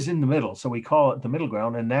it is in the middle. So we call it the middle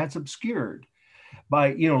ground, and that's obscured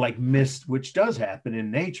by, like mist, which does happen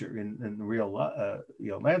in nature, in real,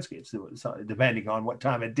 landscapes, depending on what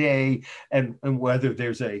time of day and whether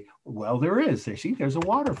there's there is, there's a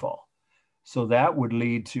waterfall. So that would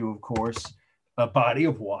lead to, of course, a body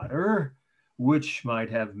of water, which might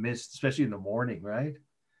have mist, especially in the morning, right?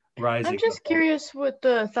 Rising. I'm just curious what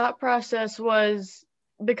the thought process was,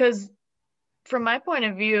 because from my point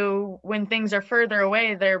of view, when things are further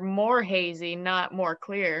away, they're more hazy, not more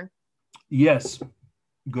clear. Yes,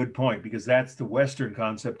 good point, because that's the Western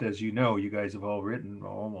concept, as you know, you guys have all written,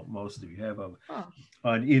 almost most of you have,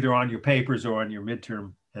 on either on your papers or on your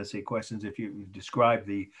midterm essay questions, if you describe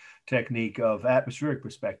the technique of atmospheric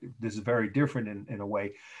perspective. This is very different in a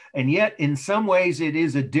way. And yet, in some ways, it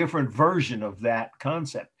is a different version of that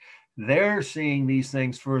concept. They're seeing these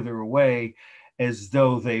things further away as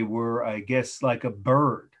though they were, I guess, like a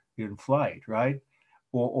bird in flight, right?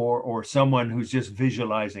 Or someone who's just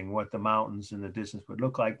visualizing what the mountains in the distance would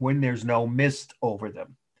look like when there's no mist over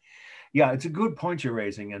them. Yeah, it's a good point you're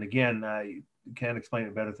raising. And again, I can't explain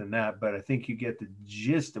it better than that, but I think you get the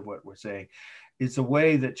gist of what we're saying. It's a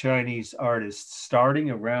way that Chinese artists, starting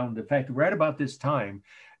around, in fact, right about this time,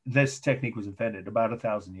 this technique was invented about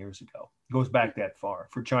 1,000 years ago. It goes back that far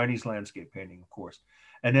for Chinese landscape painting, of course.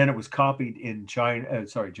 And then it was copied in Japan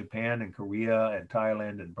and Korea and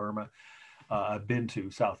Thailand and Burma. I've been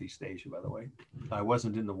to Southeast Asia, by the way. I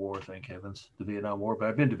wasn't in the war, thank heavens, the Vietnam War, but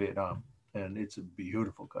I've been to Vietnam. and it's a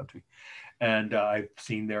beautiful country. And I've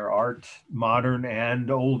seen their art, modern and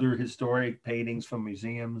older historic paintings from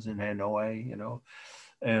museums in Hanoi, you know,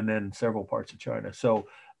 and then several parts of China. So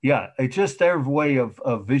yeah, it's just their way of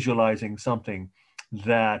visualizing something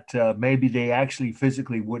that maybe they actually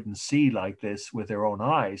physically wouldn't see like this with their own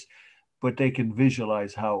eyes, but they can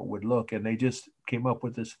visualize how it would look. And they just came up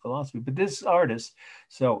with this philosophy. But this artist,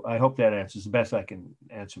 so I hope that answers the best I can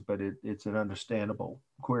answer, but it's an understandable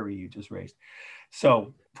query you just raised.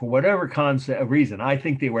 So for whatever concept reason, I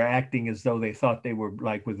think they were acting as though they thought they were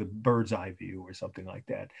like with a bird's eye view or something like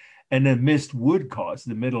that. And then mist would cause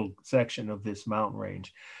the middle section of this mountain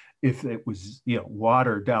range, if it was, you know,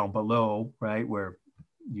 water down below, right, where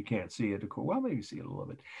you can't see it, of course, well, maybe you see it a little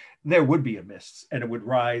bit, there would be a mist, and it would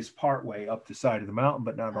rise partway up the side of the mountain,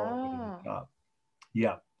 but not all the way to the top.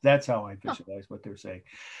 Yeah, that's how I visualize what they're saying.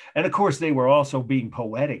 And of course, they were also being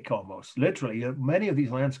poetic almost, literally. Many of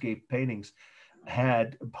these landscape paintings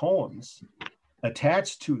had poems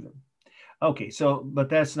attached to them. Okay, so, but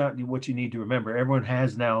that's not what you need to remember. Everyone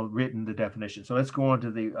has now written the definition. So let's go on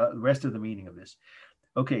to the rest of the meaning of this.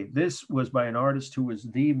 Okay, this was by an artist who was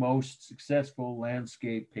the most successful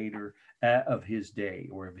landscape painter of his day,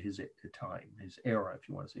 or of his time, his era, if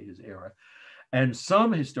you want to say his era. And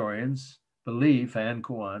some historians believe Fan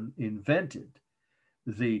Kuan invented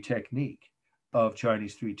the technique of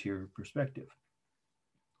Chinese three-tier perspective.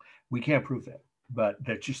 We can't prove that, but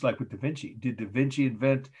that's just like with Da Vinci. Did Da Vinci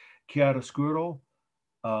invent chiaroscuro?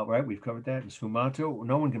 Right, we've covered that in sfumato.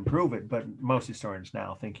 No one can prove it, but most historians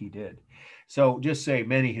now think he did. So just say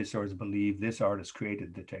many historians believe this artist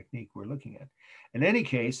created the technique we're looking at. In any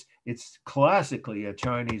case, it's classically a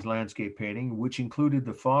Chinese landscape painting, which included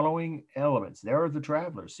the following elements. There are the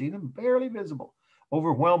travelers, see them barely visible,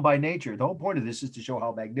 overwhelmed by nature. The whole point of this is to show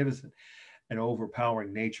how magnificent and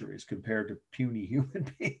overpowering nature is compared to puny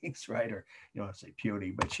human beings, right? Or, you know, I say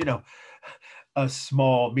puny, but, you know, a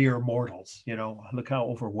small mere mortals, you know, look how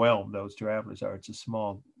overwhelmed those travelers are. It's a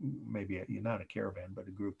small, maybe not a caravan, but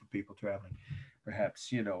a group of people traveling,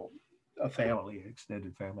 perhaps, you know, a family,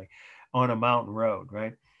 extended family on a mountain road,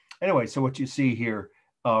 right? Anyway, so what you see here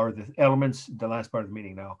are the elements, the last part of the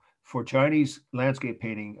meaning now, for Chinese landscape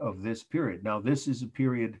painting of this period. Now, this is a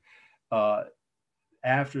period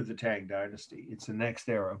after the Tang Dynasty. It's the next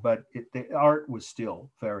era, but the art was still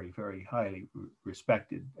very, very highly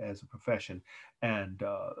respected as a profession. And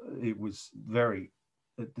it was very,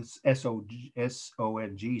 this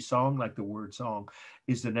S-O-N-G song, like the word song,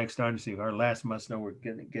 is the next dynasty. Our last must know, we're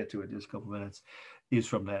going to get to it in just a couple of minutes, is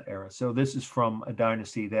from that era. So this is from a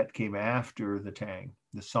dynasty that came after the Tang,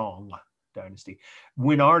 the Song dynasty,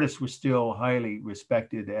 when artists were still highly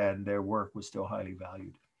respected and their work was still highly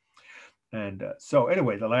valued. And so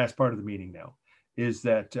anyway, the last part of the meaning now is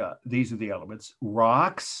that these are the elements.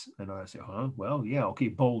 Rocks, and I say, huh? Well, yeah, okay,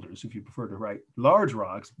 boulders, if you prefer to write large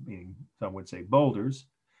rocks, meaning some would say boulders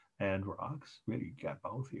and rocks. Really, you got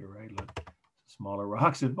both here, right? Look, smaller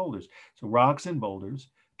rocks and boulders. So rocks and boulders,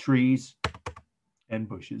 trees and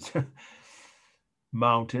bushes,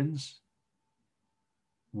 mountains,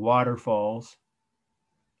 waterfalls,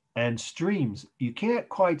 and streams. You can't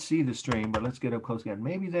quite see the stream, but let's get up close again.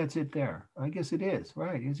 Maybe that's it there. I guess it is,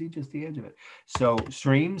 right? Is he just the edge of it? So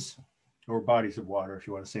streams, or bodies of water, if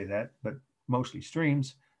you want to say that, but mostly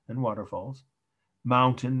streams and waterfalls.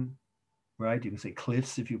 Mountain, right? You can say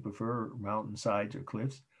cliffs if you prefer, mountain sides or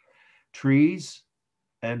cliffs. Trees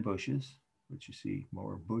and bushes, which you see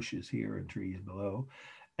more bushes here and trees below,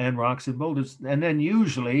 and rocks and boulders. And then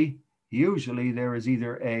usually there is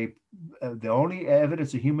either the only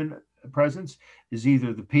evidence of human presence is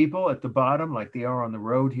either the people at the bottom, like they are on the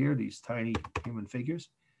road here, these tiny human figures,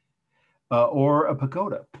 or a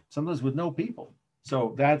pagoda, sometimes with no people.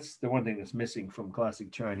 So that's the one thing that's missing from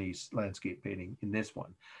classic Chinese landscape painting in this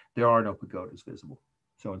one. There are no pagodas visible.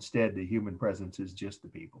 So instead, the human presence is just the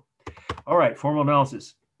people. All right, formal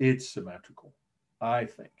analysis. It's symmetrical, I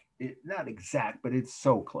think. Not exact, but it's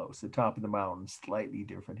so close. The top of the mountain is slightly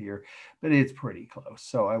different here, but it's pretty close.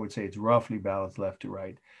 So I would say it's roughly balanced left to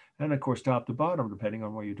right. And of course, top to bottom, depending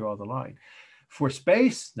on where you draw the line. For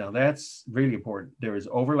space, now that's really important. There is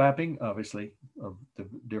overlapping, obviously, of the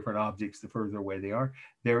different objects the further away they are.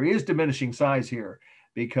 There is diminishing size here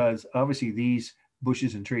because obviously these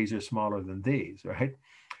bushes and trees are smaller than these, right?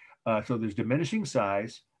 So there's diminishing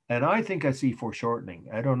size. And I think I see foreshortening.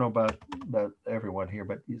 I don't know about everyone here,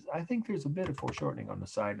 but I think there's a bit of foreshortening on the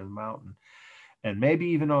side of the mountain and maybe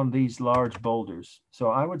even on these large boulders. So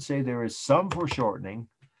I would say there is some foreshortening,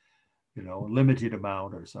 you know, a limited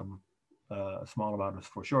amount or some small amount of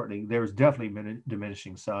foreshortening. There's definitely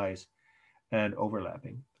diminishing size and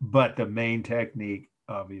overlapping. But the main technique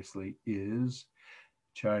obviously, is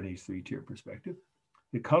Chinese 3-tier perspective.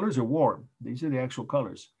 The colors are warm. These are the actual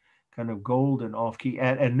colors, kind of gold and off-key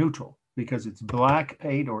and neutral, because it's black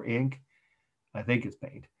paint or ink. I think it's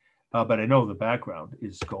paint, but I know the background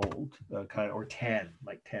is gold, kind of, or tan,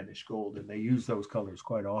 like tannish gold, and they use those colors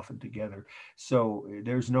quite often together. So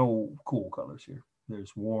there's no cool colors here.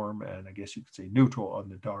 There's warm and I guess you could say neutral on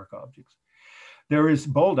the dark objects. There is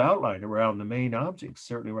bold outline around the main objects,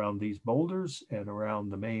 certainly around these boulders and around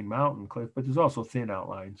the main mountain cliff, but there's also thin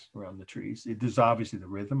outlines around the trees. There's obviously the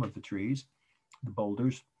rhythm of the trees, the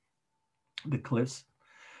boulders, the cliffs,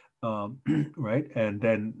 right? And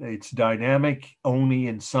then it's dynamic only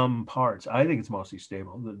in some parts. I think it's mostly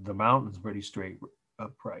stable. The mountain's pretty straight,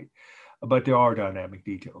 upright, but there are dynamic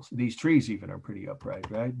details. These trees even are pretty upright,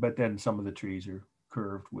 right? But then some of the trees are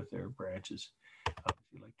curved with their branches,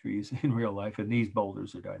 obviously like trees in real life, and these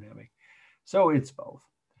boulders are dynamic. So it's both.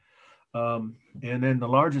 And then the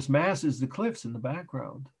largest mass is the cliffs in the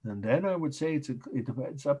background. And then I would say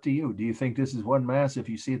it's up to you. Do you think this is one mass? If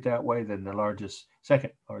you see it that way, then the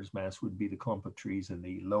second largest mass would be the clump of trees in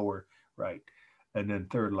the lower right. And then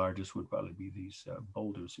third largest would probably be these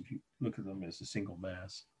boulders, if you look at them as a single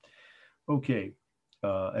mass. Okay,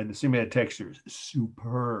 and the Sima had textures,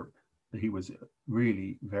 superb. He was a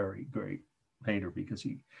really very great painter because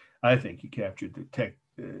I think he captured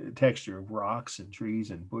the texture of rocks and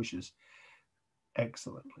trees and bushes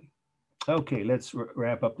excellently. Okay, let's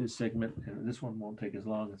wrap up this segment. And this one won't take as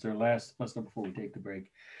long. It's our last before we take the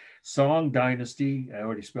break. Song Dynasty, I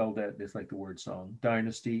already spelled that, it's like the word song.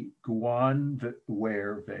 Dynasty, Guan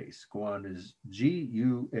Ware Vase. Guan is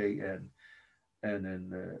G-U-A-N. And then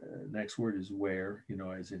the next word is ware,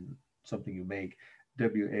 as in something you make,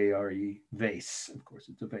 W-A-R-E, vase. Of course,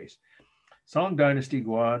 it's a vase. Song Dynasty,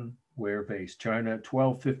 Guan Ware Vase, China,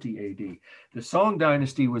 1250 AD. The Song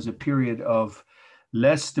Dynasty was a period of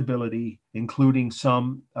less stability, including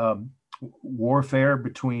some warfare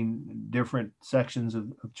between different sections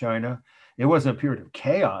of China. It wasn't a period of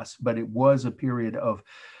chaos, but it was a period of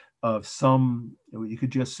some, you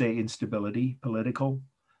could just say, instability, political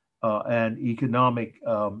and economic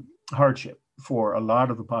hardship for a lot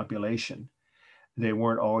of the population. They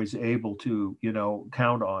weren't always able to,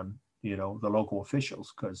 count on, the local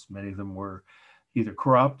officials, because many of them were either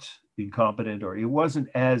corrupt, incompetent, or it wasn't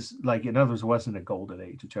as, like, in others, wasn't a golden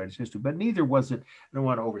age of Chinese history, but neither was it, I don't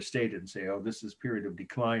want to overstate it and say, oh, this is a period of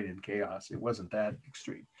decline and chaos. It wasn't that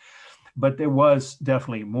extreme. But there was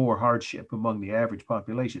definitely more hardship among the average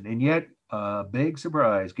population. And yet, big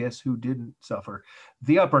surprise, guess who didn't suffer?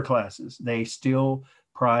 The upper classes. They still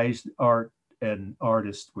prized art, and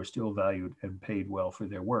artists were still valued and paid well for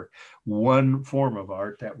their work. One form of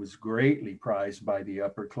art that was greatly prized by the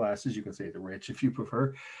upper classes, you can say the rich if you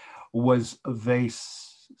prefer, was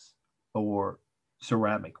vases or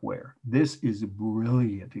ceramic ware. This is a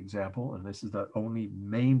brilliant example, and this is the only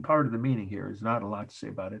main part of the meaning here. There's not a lot to say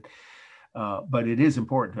about it, but it is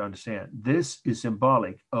important to understand. This is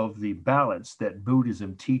symbolic of the balance that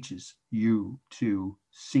Buddhism teaches you to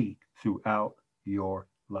seek throughout your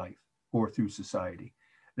life, or through society.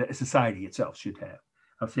 That society itself should have.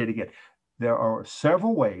 I'll say it again. There are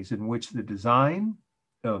several ways in which the design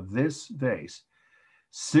of this vase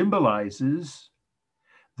symbolizes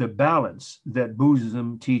the balance that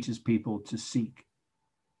Buddhism teaches people to seek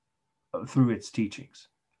through its teachings.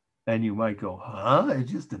 And you might go, huh?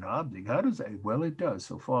 It's just an object. How does that? Well, it does.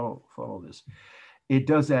 So follow this. It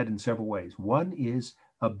does that in several ways. One is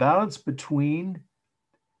a balance between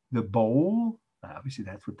the bowl, obviously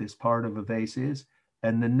that's what this part of a vase is,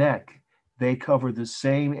 and the neck. They cover the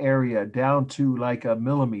same area down to like a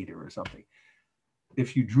millimeter or something.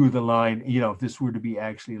 If you drew the line, if this were to be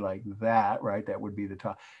actually like that, right, that would be the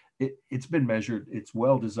top. It's been measured, it's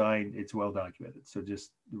well designed, it's well documented. So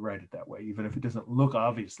just write it that way, even if it doesn't look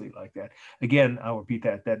obviously like that. Again, I'll repeat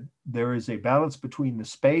that there is a balance between the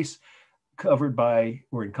space covered by,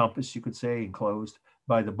 or encompassed, you could say, enclosed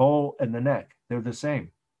by the bowl and the neck. They're the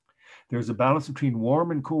same. There's a balance between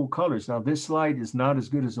warm and cool colors. Now, this slide is not as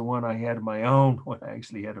good as the one I had of my own when I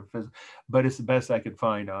actually had a physical, but it's the best I could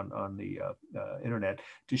find on the internet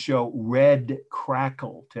to show red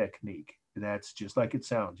crackle technique. That's just like it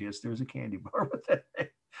sounds. Yes, there's a candy bar with that,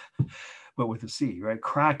 but with a C, right?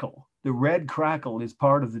 Crackle. The red crackle is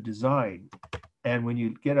part of the design. And when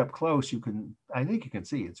you get up close, I think you can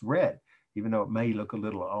see it's red, even though it may look a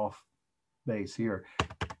little off base here.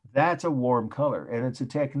 That's a warm color, and it's a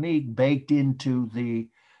technique baked into the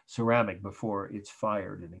ceramic before it's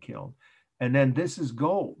fired in a kiln. And then this is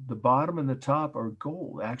gold. The bottom and the top are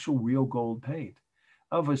gold, actual real gold paint.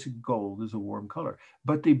 Obviously, gold is a warm color,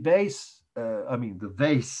 but the base, the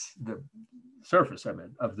vase, the surface,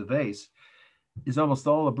 of the vase is almost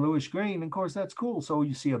all a bluish green. And of course, that's cool. So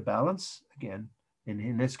you see a balance, again,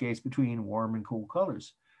 in this case, between warm and cool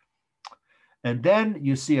colors. And then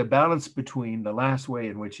you see a balance between the last way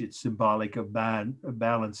in which it's symbolic of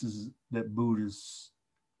balances that Buddha's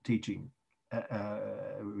teaching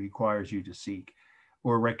requires you to seek,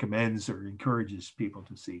 or recommends or encourages people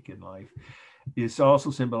to seek in life. It's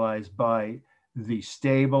also symbolized by the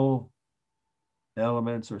stable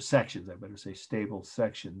elements or sections, I better say stable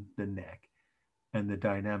section, the neck, and the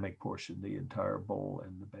dynamic portion, the entire bowl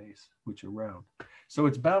and the base, which are round. So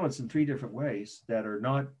it's balanced in 3 different ways that are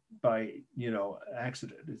not by,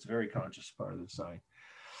 accident. It's a very conscious part of the design.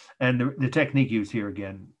 And the technique used here,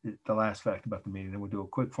 again, the last fact about the meaning, then we'll do a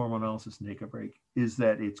quick formal analysis and take a break, is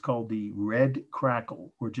that it's called the red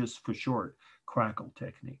crackle, or just for short, crackle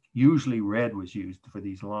technique. Usually red was used for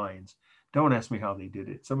these lines. Don't ask me how they did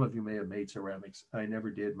it. Some of you may have made ceramics. I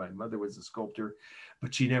never did. My mother was a sculptor,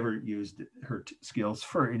 but she never used her skills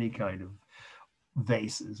for any kind of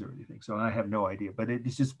vases or anything. So I have no idea, but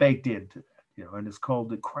it's just baked into that, and it's called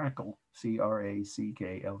the crackle,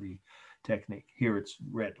 C-R-A-C-K-L-E technique. Here it's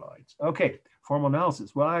red lines. Okay, formal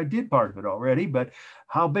analysis. Well, I did part of it already, but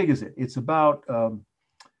how big is it? It's about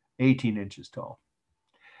 18 inches tall.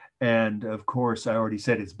 And of course, I already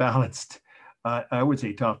said it's balanced. I would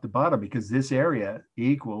say top to bottom, because this area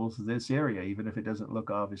equals this area, even if it doesn't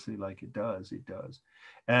look obviously like it does, it does.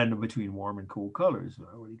 And between warm and cool colors,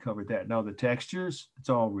 I already covered that. Now the textures, it's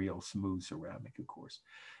all real smooth ceramic, of course.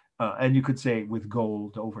 And you could say with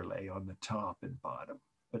gold overlay on the top and bottom,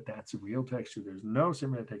 but that's a real texture. There's no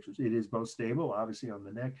similar textures. It is both stable, obviously on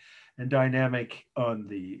the neck, and dynamic on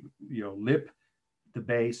the lip, the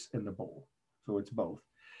base, and the bowl. So it's both.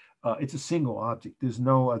 It's a single object. There's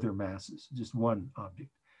no other masses, just one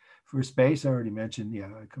object. For space, I already mentioned,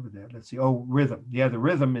 I covered that. Let's see. Oh, rhythm. Yeah, the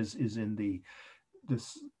rhythm is in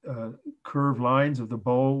this curved lines of the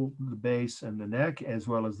bowl, the base, and the neck, as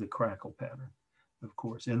well as the crackle pattern, of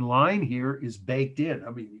course. And line here is baked in.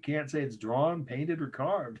 I mean, you can't say it's drawn, painted, or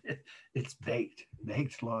carved. It's baked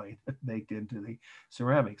line, baked into the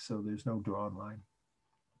ceramics. So there's no drawn line.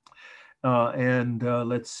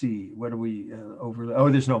 Let's see, what do we overlay?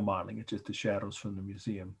 Oh, there's no modeling. It's just the shadows from the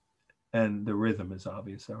museum. And the rhythm is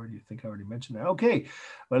obvious. I already mentioned that. Okay,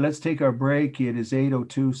 well, let's take our break. It is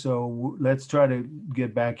 8:02, so let's try to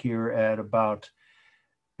get back here at about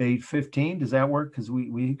 8:15. Does that work? Because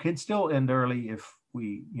we can still end early if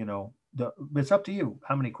we, it's up to you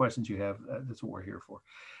how many questions you have. That's what we're here for.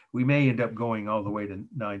 We may end up going all the way to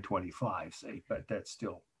 9:25, say, but that's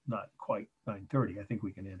still not quite 9:30. I think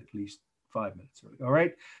we can end at least 5 minutes early. All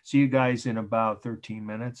right. See you guys in about 13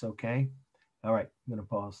 minutes. Okay. All right. I'm going to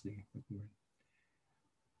pause the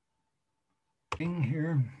thing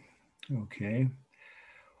here. Okay.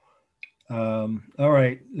 All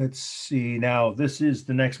right. Let's see. Now, this is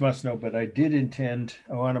the next must know, but I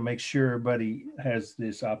want to make sure everybody has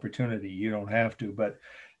this opportunity. You don't have to, but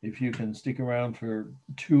if you can stick around for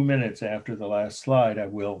 2 minutes after the last slide, I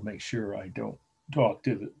will make sure I don't talk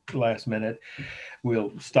to the last minute.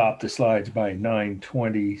 We'll stop the slides by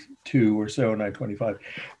 9:22 or so, 9:25.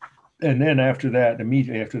 And then after that,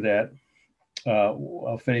 immediately after that,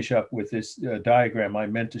 I'll finish up with this diagram I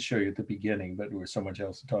meant to show you at the beginning, but there was so much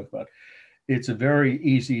else to talk about. It's a very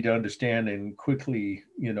easy to understand and quickly,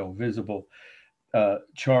 visible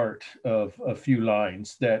chart of a few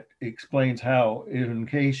lines that explains how, in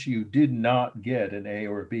case you did not get an A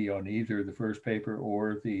or a B on either the first paper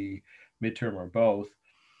or the midterm or both,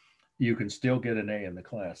 you can still get an A in the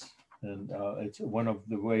class. And it's one of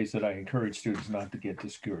the ways that I encourage students not to get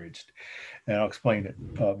discouraged. And I'll explain it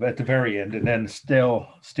at the very end, and then still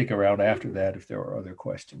stick around after that if there are other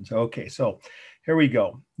questions. Okay, so here we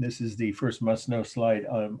go. This is the first must-know slide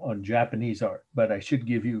on Japanese art, but I should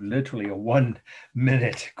give you literally a 1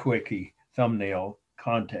 minute quickie thumbnail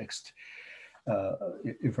context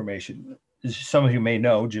information. As some of you may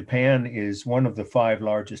know, Japan is one of the 5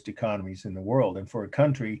 largest economies in the world. And for a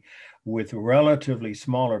country with a relatively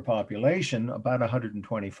smaller population, about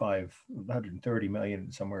 125, 130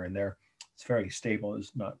 million, somewhere in there, it's fairly stable.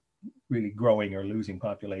 It's not really growing or losing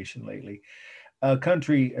population lately. A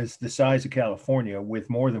country as the size of California with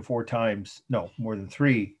more than 3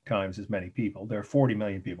 times as many people. There are 40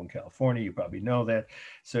 million people in California. You probably know that.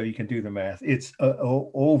 So you can do the math. It's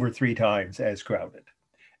over 3 times as crowded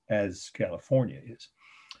as California is.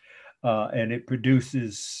 And it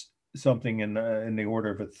produces something in the order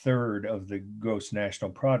of 1/3 of the gross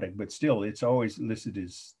national product, but still it's always listed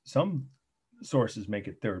as, some sources make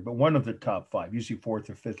it 3rd, but one of the top 5, usually 4th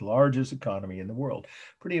or 5th largest economy in the world.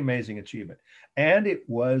 Pretty amazing achievement. And it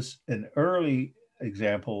was an early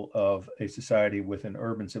example of a society with an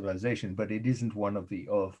urban civilization, but it isn't one of the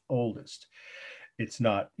oldest. It's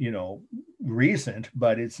not, recent,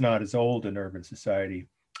 but it's not as old an urban society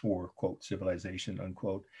or, quote, civilization,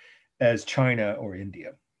 unquote, as China or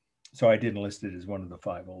India. So I didn't list it as one of the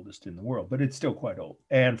 5 oldest in the world, but it's still quite old.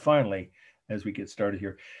 And finally, as we get started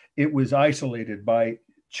here, it was isolated by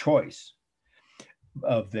choice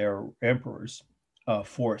of their emperors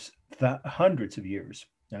for hundreds of years.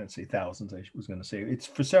 I'd say thousands, I was going to say. It's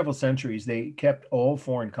for several centuries, they kept all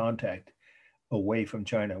foreign contact away from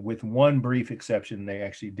China. With one brief exception, they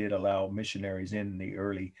actually did allow missionaries in the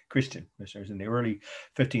early Christian missionaries in the early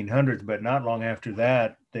 1500s, but not long after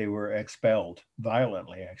that, they were expelled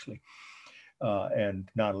violently, actually, and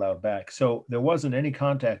not allowed back. So there wasn't any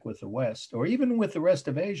contact with the West or even with the rest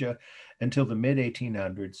of Asia until the mid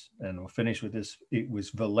 1800s. And we'll finish with this. It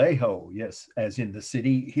was Vallejo, yes, as in the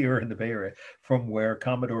city here in the Bay Area, from where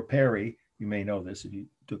Commodore Perry, you may know this if you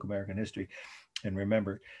took American history, and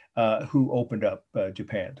remember, who opened up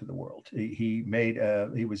Japan to the world. He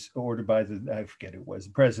was ordered by I forget it was,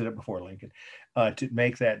 the president before Lincoln, to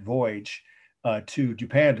make that voyage to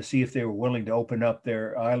Japan to see if they were willing to open up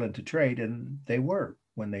their island to trade. And they were,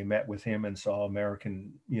 when they met with him and saw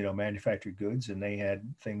American, manufactured goods, and they had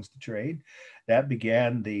things to trade. That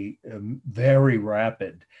began the very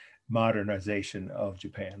rapid modernization of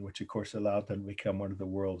Japan, which of course allowed them to become one of the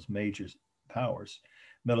world's major powers,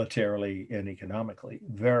 militarily and economically,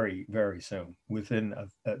 very, very soon. Within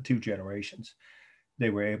 2 generations,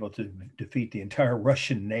 they were able to defeat the entire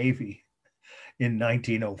Russian Navy in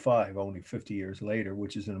 1905, only 50 years later,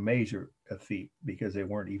 which is a major feat because they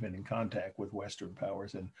weren't even in contact with Western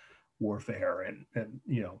powers and warfare and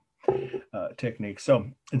techniques. So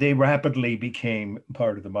they rapidly became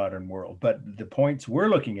part of the modern world. But the points we're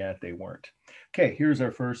looking at, they weren't. Okay, here's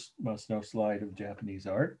our first must-know slide of Japanese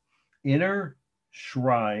art. Inner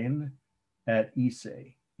shrine at Ise.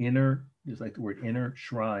 Inner, just like the word inner,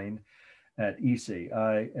 shrine at Ise,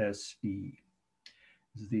 I-S-E.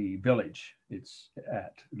 Is the village it's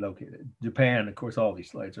located. Japan, of course, all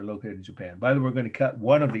these slides are located in Japan. By the way, we're going to cut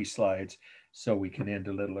one of these slides so we can end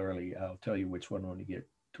a little early. I'll tell you which one when we get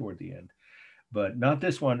toward the end. But not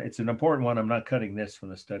this one. It's an important one. I'm not cutting this from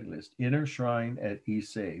the study list. Inner shrine at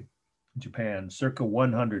Ise, Japan, circa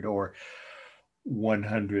 100 or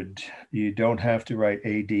 100. You don't have to write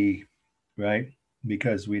AD, right?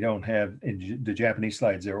 Because we don't have, in the Japanese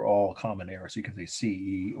slides, they're all common errors. You can say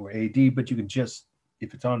CE or AD, but you can just,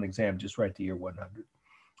 if it's on an exam, just write the year 100.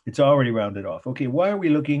 It's already rounded off. Okay, why are we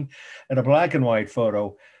looking at a black and white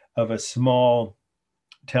photo of a small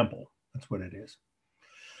temple? That's what it is.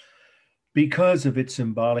 Because of its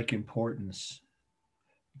symbolic importance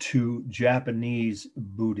to Japanese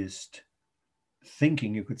Buddhist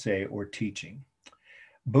thinking, you could say, or teaching.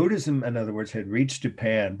 Buddhism, in other words, had reached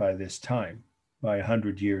Japan by this time, by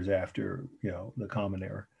 100 years after, the Common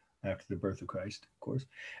Era, after the birth of Christ, of course.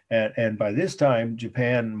 And by this time,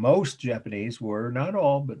 Japan, most Japanese were, not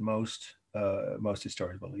all, but most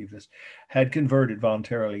historians believe this, had converted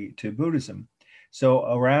voluntarily to Buddhism. So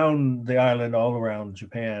around the island, all around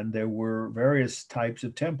Japan, there were various types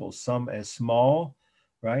of temples, some as small,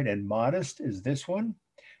 right, and modest as this one.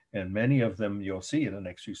 And many of them you'll see in the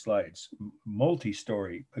next few slides,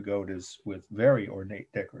 multi-story pagodas with very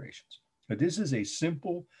ornate decorations. But this is a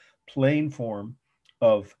simple, plain form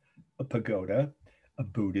of a pagoda, a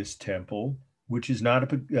Buddhist temple, which is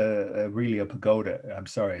not really a pagoda. I'm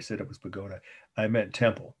sorry, I said it was pagoda. I meant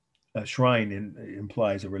temple. A shrine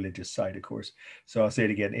implies a religious site, of course. So I'll say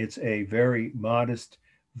it again. It's a very modest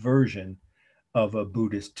version of a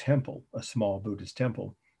Buddhist temple, a small Buddhist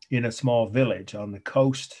temple in a small village on the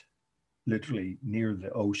coast, literally near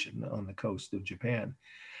the ocean on the coast of Japan,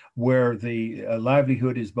 where the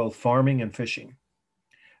livelihood is both farming and fishing.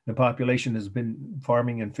 The population has been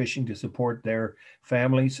farming and fishing to support their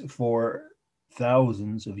families for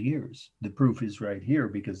thousands of years. The proof is right here,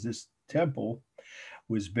 because this temple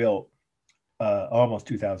was built almost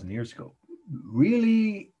 2,000 years ago.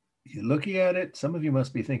 Really, you're looking at it, some of you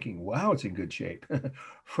must be thinking, wow, it's in good shape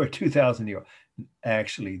for 2,000 years.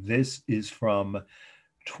 Actually, this is from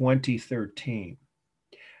 2013.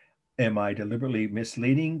 Am I deliberately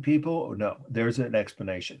misleading people? No, there's an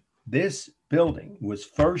explanation. This building was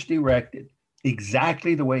first erected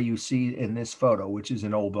exactly the way you see in this photo, which is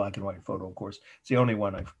an old black and white photo, of course. It's the only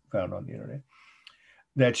one I've found on the internet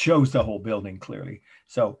that shows the whole building clearly.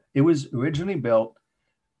 So it was originally built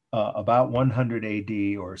about 100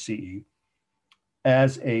 AD or CE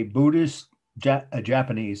as a Buddhist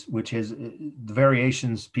Japanese, which is the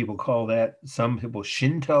variations, people call that, some people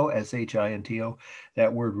Shinto, Shinto.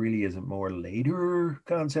 That word really is a more later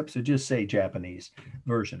concept, so just say Japanese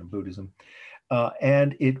version of Buddhism.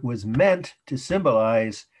 And it was meant to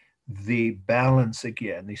symbolize the balance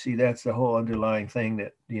again. You see, that's the whole underlying thing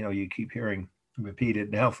that, you know, you keep hearing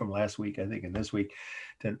repeated now from last week, I think, and this week,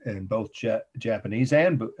 in both Japanese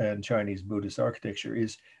and Chinese Buddhist architecture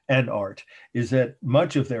and art, is that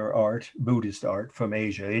much of their art, Buddhist art from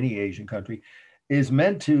Asia, any Asian country, is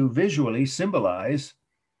meant to visually symbolize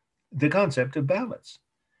the concept of balance.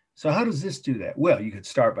 So how does this do that? Well, you could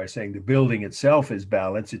start by saying the building itself is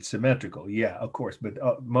balanced. It's symmetrical. Yeah, of course, but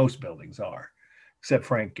most buildings are, except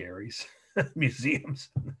Frank Gehry's museums.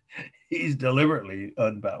 He's deliberately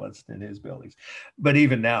unbalanced in his buildings. But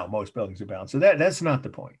even now, most buildings are balanced. So that's not the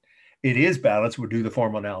point. It is balanced. We'll do the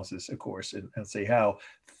formal analysis, of course, and say how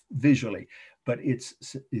visually. But it's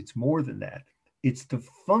more than that. It's the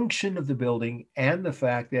function of the building and the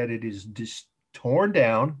fact that it is torn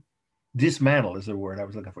down. Dismantled is the word I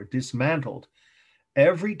was looking for. Dismantled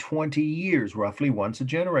every 20 years, roughly once a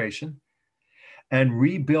generation, and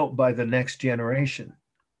rebuilt by the next generation.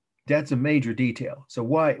 That's a major detail. So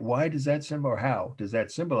why does that symbol, or how does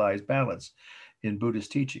that symbolize balance in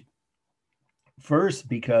Buddhist teaching? First,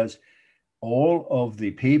 because all of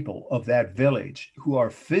the people of that village who are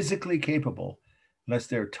physically capable, unless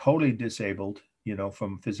they're totally disabled, you know,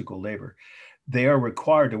 from physical labor, they are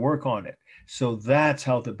required to work on it. So that's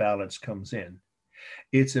how the balance comes in.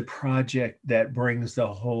 It's a project that brings the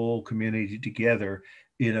whole community together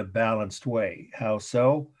in a balanced way. How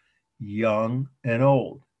so? Young and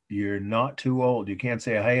old. You're not too old. You can't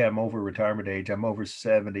say, hey, I'm over retirement age. I'm over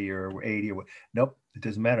 70 or 80. Or nope, it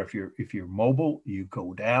doesn't matter. If you're mobile, you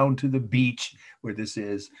go down to the beach where this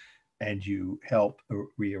is and you help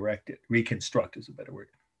re-erect it. Reconstruct is a better word.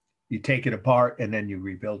 You take it apart and then you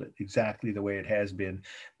rebuild it exactly the way it has been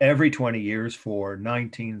every 20 years for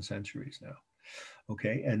 19 centuries now.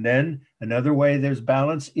 Okay, and then another way there's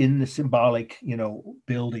balance in the symbolic, you know,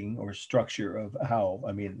 building or structure of how,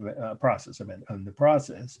 I mean, process, I mean, on the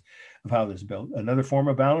process of how this is built. Another form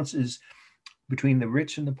of balance is between the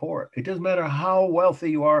rich and the poor. It doesn't matter how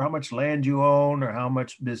wealthy you are, how much land you own, or how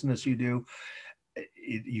much business you do.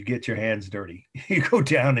 You get your hands dirty. You go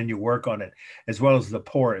down and you work on it, as well as the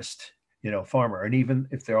poorest, you know, farmer. And even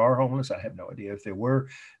if there are homeless, I have no idea. If there were,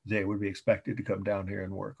 they would be expected to come down here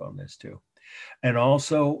and work on this too. And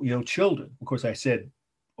also, you know, children. Of course, I said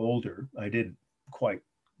older. I didn't quite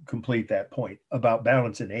complete that point about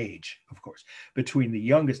balance in age, of course, between the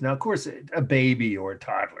youngest. Now, of course, a baby or a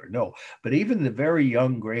toddler, no. But even the very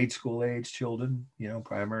young grade school age children, you know,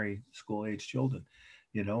 primary school age children,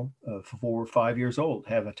 you know, 4 or 5 years old,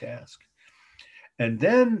 have a task. And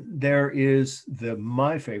then there is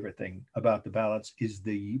my favorite thing about the balance is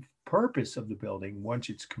the purpose of the building once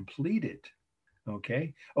it's completed.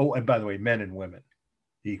 Okay. Oh, and by the way, men and women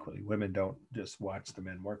equally. Women don't just watch the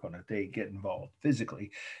men work on it. They get involved physically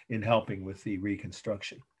in helping with the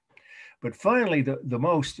reconstruction. But finally, the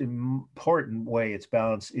most important way it's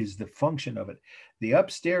balanced is the function of it. The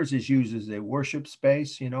upstairs is used as a worship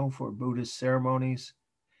space, you know, for Buddhist ceremonies.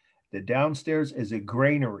 The downstairs is a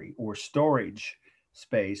granary or storage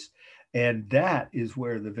space. And that is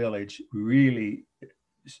where the village really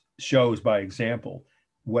shows by example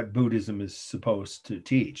what Buddhism is supposed to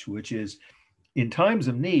teach, which is in times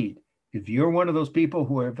of need, if you're one of those people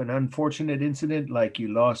who have an unfortunate incident, like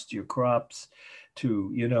you lost your crops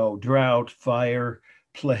to, you know, drought, fire,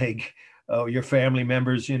 plague, your family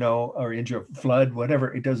members, you know, are in your flood,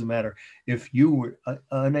 whatever, it doesn't matter. If you were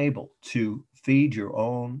unable to feed your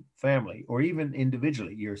own family or even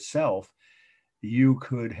individually yourself, you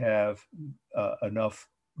could have enough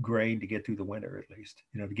grain to get through the winter, at least,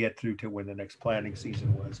 you know, to get through to when the next planting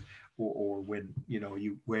season was, or when, you know,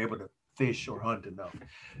 you were able to fish or hunt enough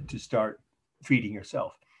to start feeding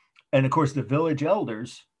yourself. And of course, the village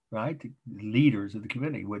elders, right, the leaders of the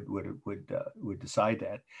community would decide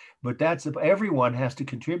that. But that's everyone has to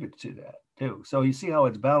contribute to that too. So you see how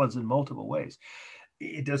it's balanced in multiple ways.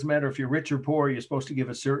 It doesn't matter if you're rich or poor, you're supposed to give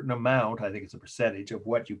a certain amount, I think it's a percentage of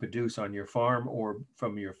what you produce on your farm or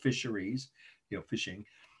from your fisheries, you know, fishing.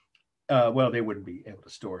 Well, they wouldn't be able to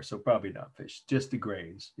store, so probably not fish, just the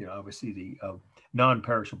grains, you know, obviously the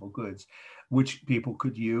non-perishable goods, which people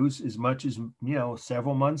could use as much as, you know,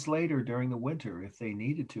 several months later during the winter if they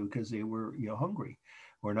needed to, because they were, you know, hungry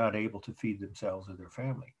or not able to feed themselves or their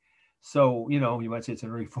family. So, you know, you might say it's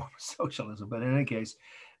an early form of socialism, but in any case,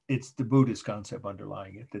 it's the Buddhist concept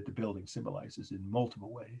underlying it that the building symbolizes in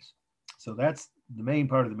multiple ways. So that's the main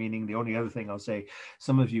part of the meaning. The only other thing I'll say,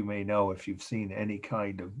 some of you may know if you've seen any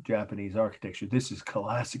kind of Japanese architecture, this is a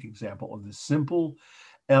classic example of the simple,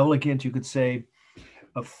 elegant, you could say,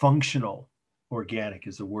 a functional. Organic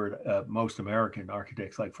is the word most American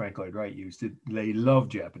architects like Frank Lloyd Wright used. They love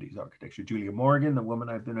Japanese architecture. Julia Morgan, the woman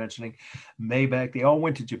I've been mentioning, Maybach, they all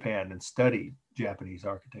went to Japan and studied Japanese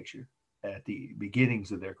architecture at the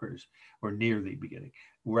beginnings of their careers, or near the beginning.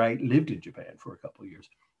 Wright lived in Japan for a couple of years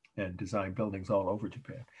and designed buildings all over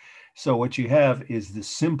Japan. So what you have is the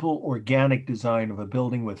simple organic design of a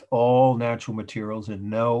building with all natural materials and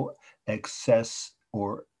no excess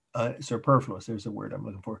or superfluous, there's a word I'm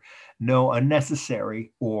looking for, no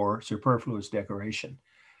unnecessary or superfluous decoration,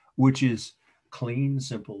 which is clean,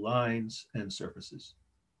 simple lines and surfaces.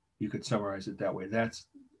 You could summarize it that way. That's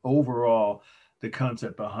overall the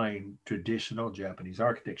concept behind traditional Japanese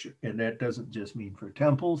architecture. And that doesn't just mean for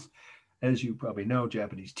temples. As you probably know,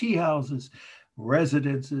 Japanese tea houses,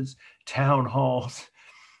 residences, town halls,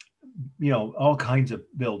 all kinds of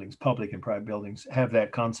buildings, public and private buildings, have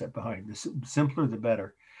that concept behind. The simpler, the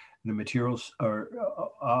better. The materials are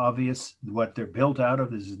obvious. What they're built out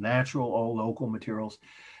of is natural, all local materials,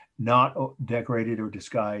 not decorated or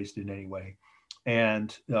disguised in any way.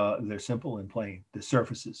 And they're simple and plain. The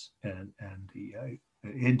surfaces and the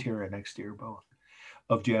interior and exterior both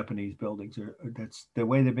of Japanese buildings that's the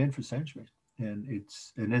way they've been for centuries. And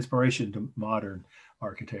it's an inspiration to modern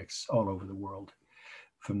architects all over the world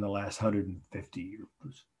from the last 150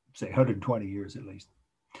 or say 120 years at least.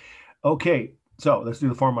 Okay. So let's do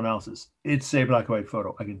the formal analysis. It's a black and white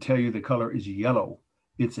photo. I can tell you the color is yellow.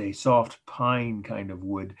 It's a soft pine kind of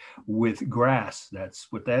wood with grass. That's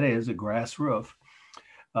what that is, a grass roof.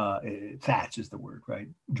 Thatch is the word, right?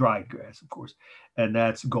 Dried grass, of course. And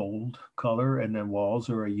that's gold color. And then walls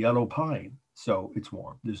are a yellow pine. So it's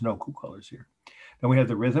warm. There's no cool colors here. Then we have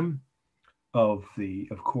the rhythm of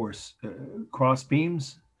course, cross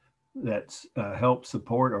beams that help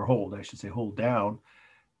support or hold, I should say, hold down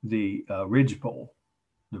the ridge pole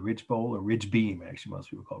or ridge beam, actually most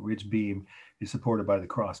people call it. Ridge beam is supported by the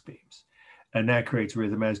cross beams, and that creates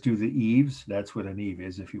rhythm, as do the eaves. That's what an eave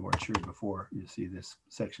is. If you weren't sure before, you see this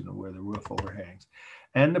section of where the roof overhangs,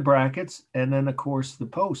 and the brackets, and then of course the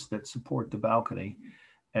posts that support the balcony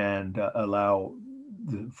and allow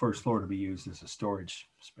the first floor to be used as a storage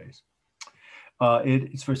space.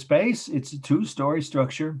 It's for space. It's a 2-story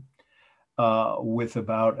structure with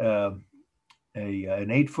about an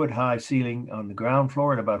 8-foot high ceiling on the ground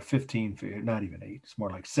floor and about 15 feet, not even 8, it's more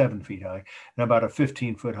like 7 feet high, and about a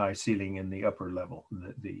 15-foot high ceiling in the upper level,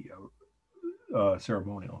 the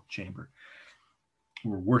ceremonial chamber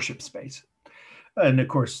or worship space. And of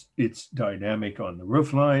course, it's dynamic on the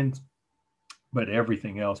roof lines, but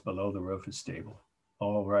everything else below the roof is stable.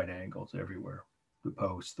 All right angles everywhere, the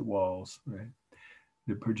posts, the walls, right?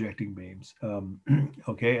 The projecting beams.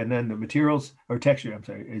 Okay, and then the materials or texture,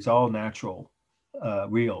 is all natural.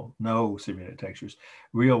 Real, no simulated textures,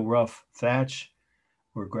 real rough thatch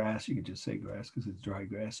or grass. You could just say grass because it's dry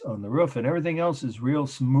grass on the roof, and everything else is real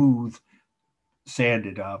smooth,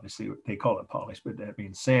 sanded. Obviously, they call it polished, but that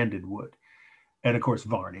means sanded wood, and of course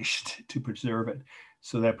varnished to preserve it.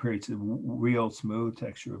 So that creates a real smooth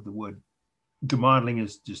texture of the wood. The modeling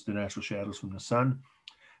is just the natural shadows from the sun.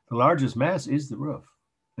 The largest mass is the roof,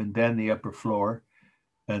 and then the upper floor,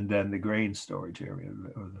 and then the grain storage area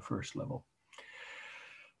or the first level.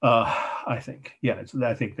 I think, yeah, so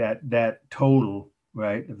I think that total,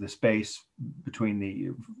 right, of the space between the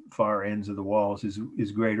far ends of the walls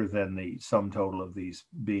is greater than the sum total of these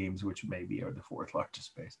beams, which maybe are the 4th largest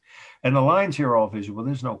space. And the lines here are all visual.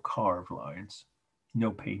 There's no carved lines,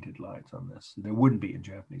 no painted lines on this. There wouldn't be in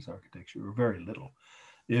Japanese architecture, or very little.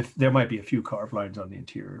 If there might be a few carved lines on the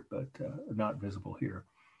interior, but not visible here.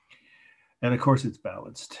 And of course, it's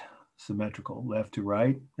balanced, symmetrical, left to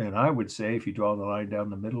right. And I would say if you draw the line down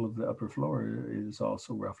the middle of the upper floor, it is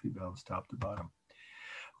also roughly balanced top to bottom.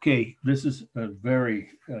 Okay, this is a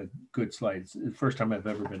very good slide. It's the first time I've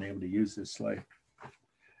ever been able to use this slide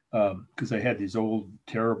because I had these old,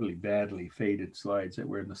 terribly, badly faded slides that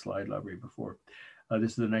were in the slide library before.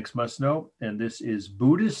 This is the next must know, and this is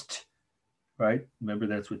Buddhist, right? Remember,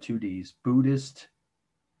 that's with 2 Ds, Buddhist,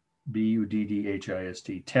 Buddhist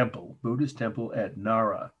temple, Buddhist temple at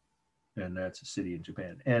Nara. And that's a city in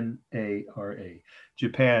Japan, Nara,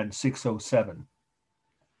 Japan 607.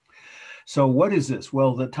 So what is this?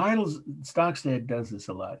 Well, the titles, Stockstead does this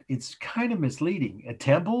a lot. It's kind of misleading. A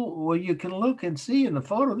temple, well, you can look and see in the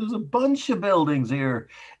photo, there's a bunch of buildings here.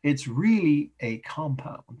 It's really a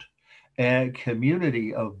compound. a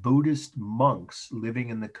community of Buddhist monks living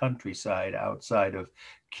in the countryside outside of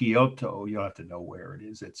Kyoto. You'll have to know where it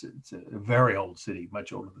is. It's a very old city,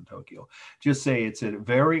 much older than Tokyo. Just say it's a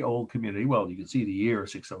very old community. Well, you can see the year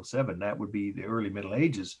 607. That would be the early Middle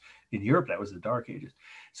Ages. In Europe, that was the Dark Ages.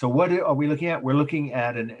 So what are we looking at? We're looking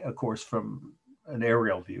at, of course, from an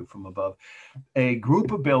aerial view from above, a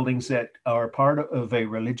group of buildings that are part of a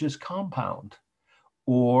religious compound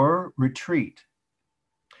or retreat.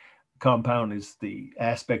 Compound is the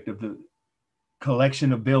aspect of the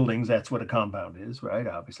collection of buildings. That's what a compound is, right?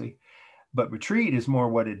 Obviously. But retreat is more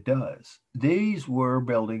what it does. These were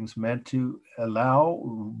buildings meant to allow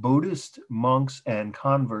Buddhist monks and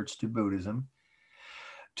converts to Buddhism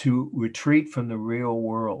to retreat from the real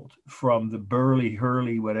world, from the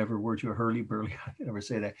hurly, whatever word you're hurly-burly, I can never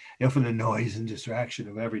say that, from the noise and distraction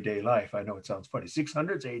of everyday life. I know it sounds funny.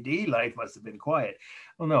 600s AD, life must have been quiet.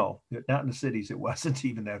 Well, no, not in the cities. It wasn't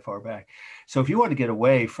even that far back. So if you want to get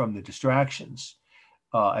away from the distractions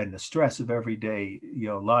and the stress of everyday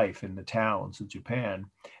life in the towns of Japan,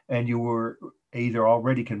 and you were either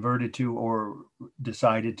already converted to or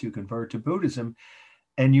decided to convert to Buddhism,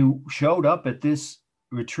 and you showed up at this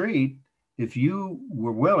retreat, if you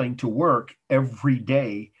were willing to work every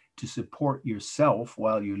day to support yourself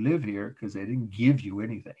while you live here, because they didn't give you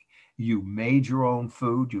anything. You made your own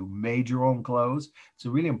food, you made your own clothes. It's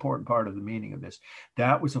a really important part of the meaning of this.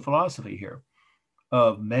 That was a philosophy here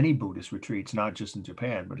of many Buddhist retreats, not just in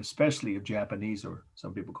Japan, but especially of Japanese, or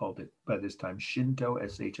some people called it by this time Shinto,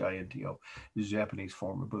 Shinto, the Japanese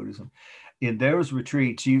form of Buddhism. In those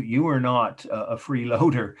retreats, you were not a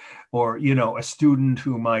freeloader or, a student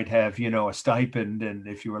who might have, a stipend. And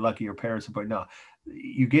if you were lucky, your parents would, no,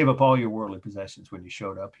 you gave up all your worldly possessions when you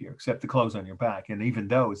showed up here, except the clothes on your back. And even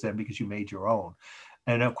those then, because you made your own.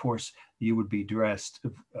 And of course, you would be dressed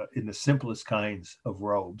in the simplest kinds of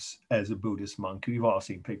robes as a Buddhist monk. You've all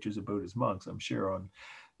seen pictures of Buddhist monks, I'm sure, on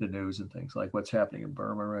the news and things like what's happening in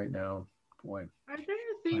Burma right now. Boy. Are there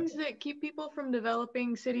things that keep people from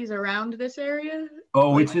developing cities around this area?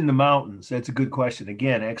 Oh, it's in the mountains. That's a good question.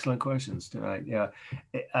 Again, excellent questions tonight. Yeah,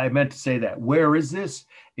 I meant to say that. Where is this?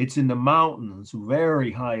 It's in the mountains,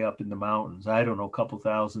 very high up in the mountains. I don't know, a couple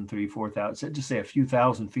thousand, 3,000, 4,000, just say a few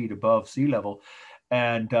thousand feet above sea level.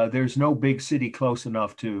 And there's no big city close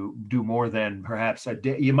enough to do more than perhaps a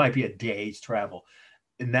day. You might be a day's travel.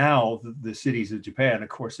 And now the cities of Japan, of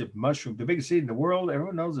course, have mushroomed. The biggest city in the world,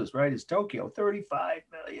 everyone knows this, right, is Tokyo, 35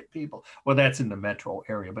 million people. Well, that's in the metro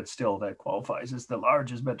area, but still that qualifies as the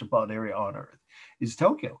largest metropolitan area on earth is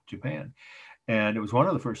Tokyo, Japan. And it was one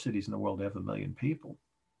of the first cities in the world to have 1 million people.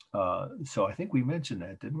 So I think we mentioned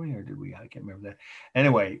that, didn't we? Or did we? I can't remember that.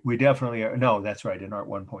 Anyway, we definitely are. No, that's right, in Art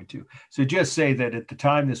 1.2. So just say that at the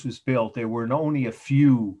time this was built, there were only a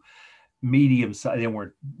few medium-sized, they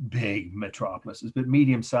weren't big metropolises, but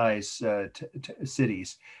medium-sized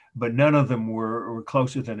cities, but none of them were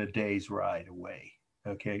closer than a day's ride away,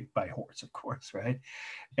 okay, by horse, of course, right?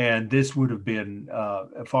 And this would have been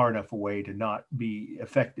far enough away to not be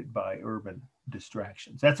affected by urban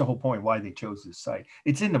distractions. That's the whole point why they chose this site.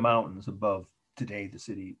 It's in the mountains above today. The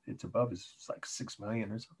city it's above is like 6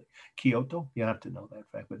 million or something. Kyoto, you have to know that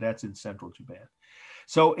fact, but that's in central Japan.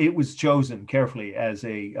 So it was chosen carefully as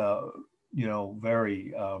a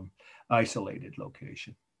very isolated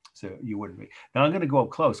location. So you wouldn't be. Now I'm going to go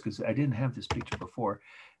up close because I didn't have this picture before.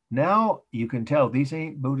 Now you can tell these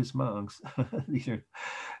ain't Buddhist monks.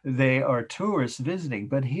 They are tourists visiting.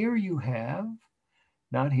 But here you have,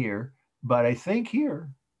 not here, but I think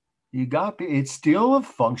here, it's still a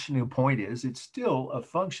functioning, point is, it's still a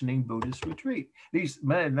functioning Buddhist retreat. These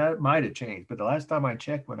might have changed, but the last time I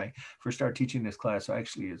checked when I first started teaching this class,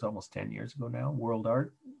 actually it's almost 10 years ago now, World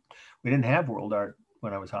Art. We didn't have World Art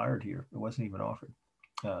when I was hired here. It wasn't even offered.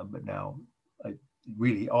 But now I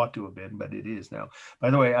really ought to have been, but it is now.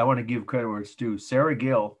 By the way, I want to give credit where it's due. Sarah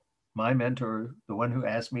Gill, my mentor, the one who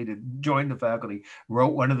asked me to join the faculty,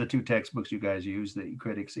 wrote one of the 2 textbooks you guys use, the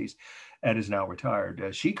Critics East, and is now retired.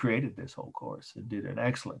 She created this whole course and did an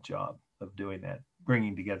excellent job of doing that,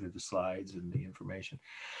 bringing together the slides and the information.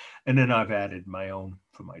 And then I've added my own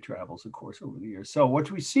for my travels, of course, over the years. So what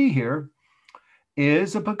we see here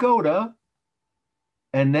is a pagoda,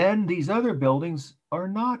 and then these other buildings are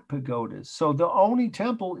not pagodas. So the only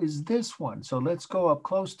temple is this one. So let's go up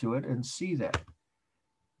close to it and see that.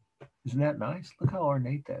 Isn't that nice? Look how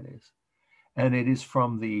ornate that is. And it is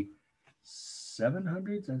from the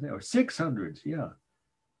 700s, I think, or 600s, yeah.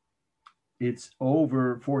 It's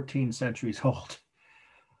over 14 centuries old.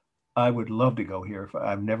 I would love to go here.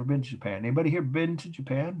 I've never been to Japan. Anybody here been to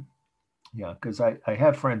Japan? Yeah, because I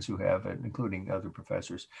have friends who have it, including other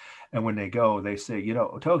professors. And when they go, they say, you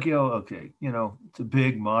know, Tokyo, okay, you know, it's a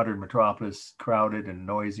big modern metropolis, crowded and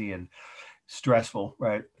noisy and stressful,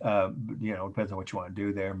 right? You know, depends on what you want to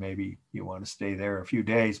do there. Maybe you want to stay there a few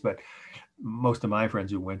days, but most of my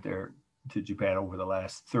friends who went there to Japan over the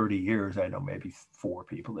last 30 years, I know maybe 4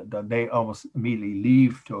 people that done, they almost immediately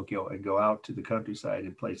leave Tokyo and go out to the countryside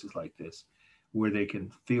in places like this, where they can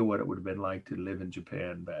feel what it would have been like to live in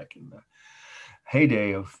Japan back in the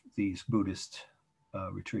heyday of these Buddhist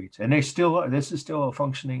retreats. And they still, this is still a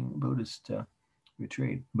functioning Buddhist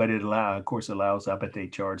retreat, but it of course allows, I bet they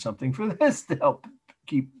charge something for this to help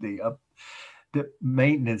keep the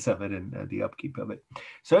maintenance of it and the upkeep of it.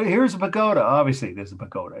 So here's a pagoda. Obviously, there's a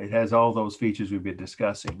pagoda. It has all those features we've been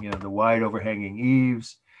discussing. You know, the wide overhanging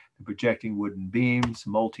eaves, the projecting wooden beams,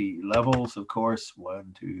 multi-levels, of course,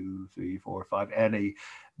 1, 2, 3, 4, 5, and a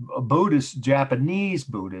Buddhist, Japanese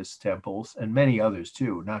Buddhist temples, and many others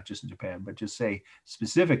too, not just in Japan, but just say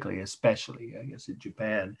specifically, especially, I guess, in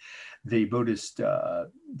Japan, the Buddhist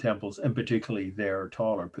temples, and particularly their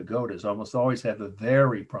taller pagodas, almost always have a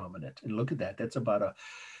very prominent, and look at that, that's about a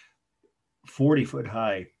 40-foot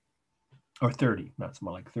high, or 30, not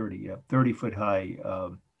something like 30, 30-foot high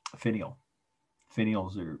finial.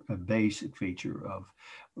 Finials are a basic feature of,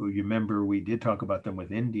 you remember we did talk about them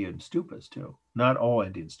with Indian stupas too. Not all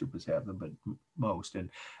Indian stupas have them, but most. And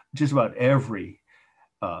just about every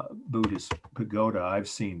Buddhist pagoda I've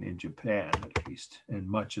seen in Japan, at least, and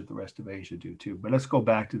much of the rest of Asia do too. But let's go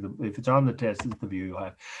back to the, if it's on the test, this is the view you'll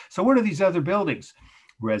have. So what are these other buildings?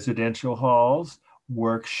 Residential halls,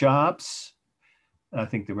 workshops. I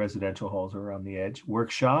think the residential halls are on the edge.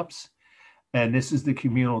 Workshops. And this is the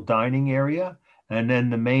communal dining area. And then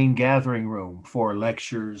the main gathering room for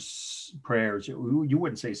lectures, prayers. You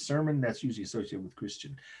wouldn't say sermon, that's usually associated with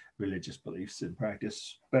Christian religious beliefs and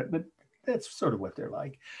practice, but that's sort of what they're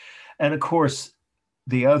like. And of course,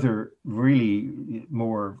 the other really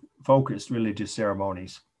more focused religious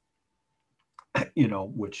ceremonies, you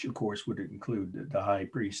know, which of course would include the high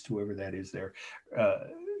priest, whoever that is there,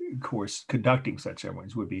 of course, conducting such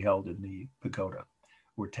ceremonies would be held in the pagoda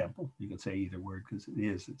or temple. You can say either word because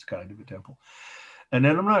it's kind of a temple. And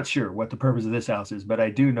then I'm not sure what the purpose of this house is, but I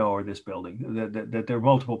do know, or this building, that there are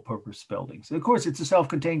multiple purpose buildings. Of course, it's a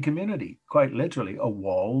self-contained community, quite literally a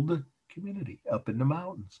walled community up in the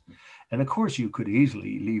mountains. And of course, you could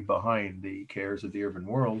easily leave behind the cares of the urban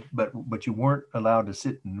world, but you weren't allowed to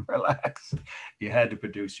sit and relax. You had to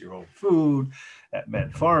produce your own food. That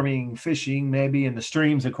meant farming, fishing, maybe in the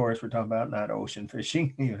streams, of course, we're talking about, not ocean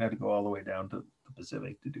fishing. You had to go all the way down to the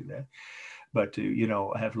Pacific to do that. But to, you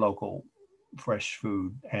know, have local fresh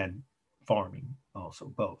food and farming also,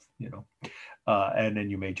 both, you know. And then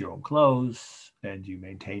you made your own clothes and you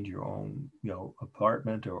maintained your own, you know,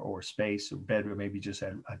 apartment or space or bedroom. Maybe just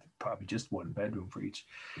had probably just one bedroom for each,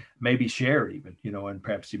 maybe shared even, you know, and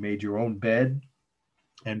perhaps you made your own bed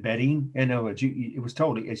and bedding. And it was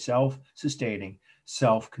totally a self-sustaining,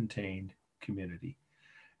 self-contained community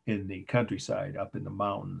in the countryside up in the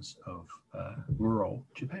mountains of rural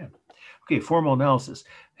Japan. Okay, formal analysis.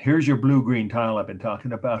 Here's your blue-green tile I've been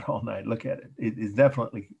talking about all night. Look at it. It is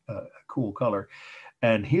definitely a cool color.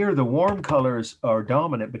 And here the warm colors are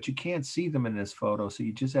dominant, but you can't see them in this photo, so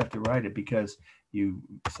you just have to write it because you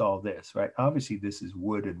saw this, right? Obviously, this is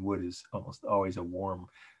wood, and wood is almost always a warm,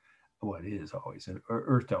 well, it is always an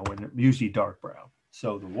earth tone, and usually dark brown.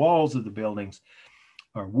 So the walls of the buildings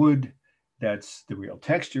are wood. That's the real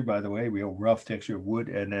texture, by the way, real rough texture of wood,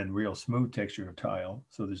 and then real smooth texture of tile.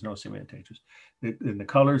 So there's no cement textures. And the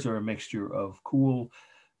colors are a mixture of cool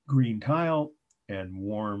green tile and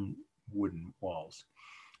warm wooden walls.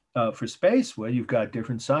 For space, well, you've got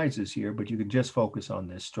different sizes here, but you can just focus on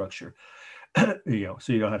this structure, you know,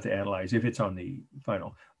 so you don't have to analyze if it's on the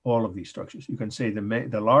final, all of these structures. You can say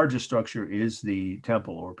the largest structure is the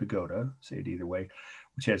temple or pagoda, say it either way,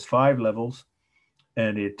 which has 5 levels.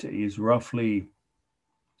 And it is roughly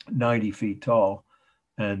 90 feet tall.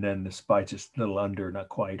 And then the spire just a little under, not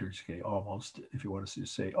quite, or okay, almost, if you want to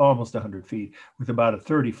say almost 100 feet, with about a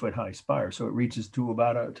 30-foot high spire. So it reaches to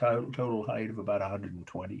about a total height of about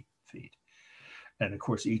 120 feet. And of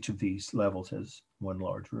course, each of these levels has one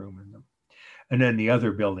large room in them. And then the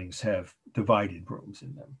other buildings have divided rooms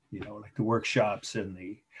in them, you know, like the workshops and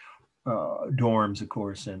the dorms, of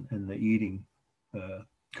course, and the eating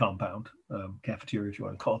compound, cafeteria, if you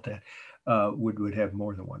want to call it that, would have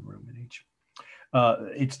more than one room in each.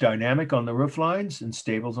 It's dynamic on the roof lines and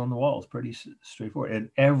stables on the walls, pretty straightforward.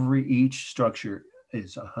 And each structure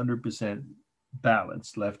is 100%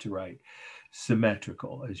 balanced left to right,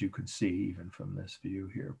 symmetrical, as you can see even from this view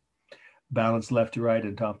here. Balanced left to right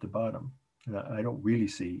and top to bottom. I don't really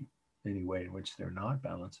see any way in which they're not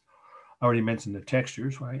balanced. I already mentioned the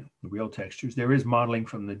textures, right? The real textures. There is modeling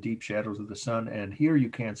from the deep shadows of the sun, and here you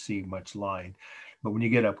can't see much line. But when you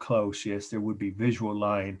get up close, yes, there would be visual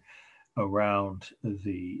line around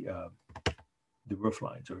the roof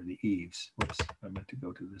lines or the eaves. Whoops, I meant to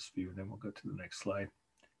go to this view, and then we'll go to the next slide.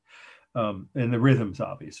 And the rhythm's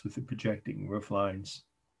obvious with the projecting roof lines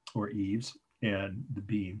or eaves and the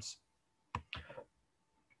beams.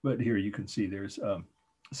 But here you can see there's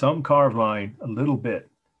some carved line a little bit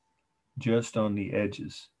just on the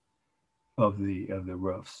edges of the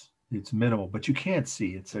roofs. It's minimal, but you can't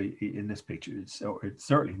see it. So in this picture, it's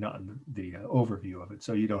certainly not in the overview of it.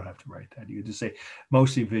 So you don't have to write that. You can just say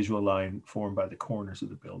mostly visual line formed by the corners of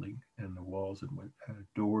the building and the walls and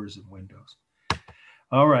doors and windows.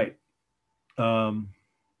 All right.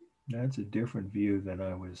 That's a different view than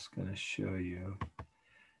I was going to show you.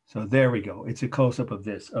 So there we go. It's a close-up of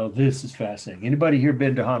this. Oh, this is fascinating. Anybody here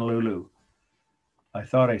been to Honolulu? I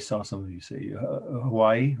thought I saw some of you say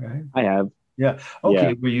Hawaii, right? I have. Yeah. Okay.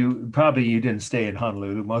 Yeah. Well, you didn't stay in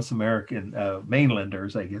Honolulu. Most American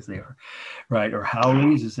mainlanders, I guess they are, right? Or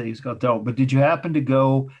Howleys, as they used to call it, don't. But did you happen to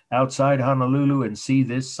go outside Honolulu and see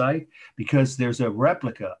this site? Because there's a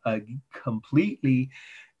replica, a completely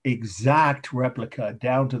exact replica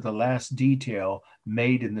down to the last detail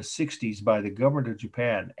made in the 60s by the government of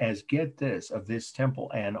Japan, as get this, of this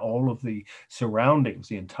temple and all of the surroundings.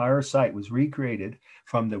 The entire site was recreated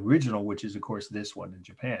from the original, which is of course this one in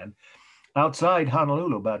Japan, outside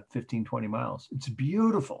Honolulu, about 15, 20 miles. It's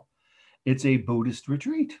beautiful. It's a Buddhist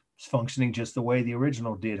retreat. It's functioning just the way the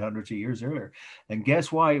original did hundreds of years earlier. And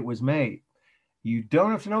guess why it was made? You don't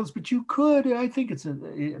have to know this, but you could. I think it's a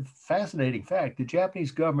fascinating fact. The Japanese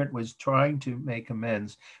government was trying to make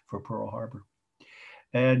amends for Pearl Harbor.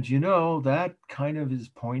 And, you know, that kind of is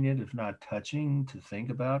poignant, if not touching, to think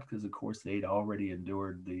about, because, of course, they'd already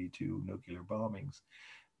endured the 2 nuclear bombings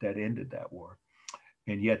that ended that war.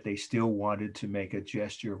 And yet they still wanted to make a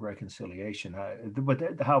gesture of reconciliation. But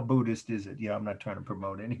how Buddhist is it? I'm not trying to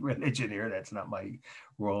promote any religion here. That's not my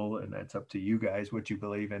role, and that's up to you guys. What you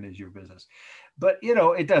believe in is your business. But,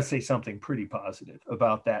 it does say something pretty positive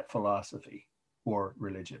about that philosophy or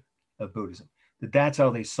religion of Buddhism. That's how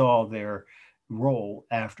they saw their role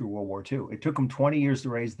after World War II. It took them 20 years to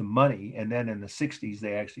raise the money, and then in the 60s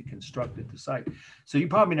they actually constructed the site. So you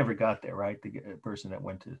probably never got there, right? The person that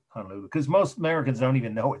went to Honolulu, because most Americans don't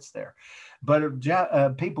even know it's there, but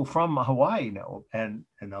people from Hawaii know, and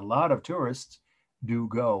a lot of tourists do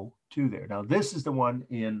go to there. Now this is the one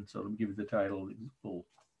in, so let me give you the title, the full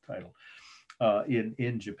title,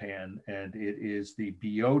 in Japan, and it is the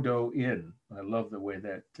Byodo Inn. I love the way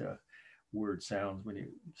that word sounds when you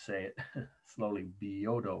say it slowly.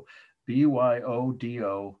 Byodo,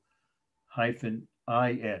 BYODO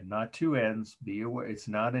 -IN, not 2 N's. Be aware, it's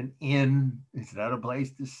not an inn. It's not a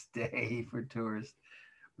place to stay for tourists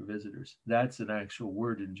or visitors. That's an actual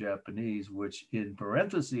word in Japanese, which in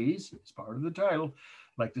parentheses is part of the title,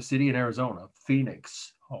 like the city in Arizona,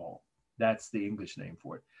 Phoenix Hall. That's the English name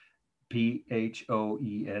for it. PHOENIX,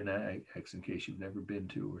 in case you've never been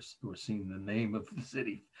to or seen the name of the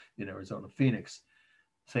city in Arizona, Phoenix,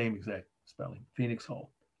 same exact spelling, Phoenix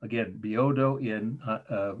Hall. Again, Byodo in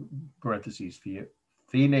parentheses,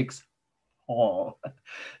 Phoenix Hall,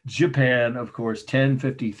 Japan, of course,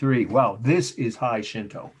 1053. Wow, this is high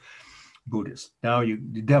Shinto Buddhist. Now you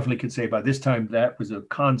definitely could say by this time that was a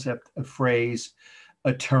concept, a phrase,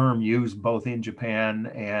 a term used both in Japan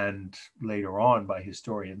and later on by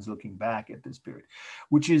historians looking back at this period,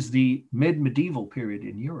 which is the mid-medieval period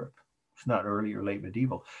in Europe. It's not early or late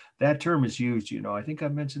medieval. That term is used, I think I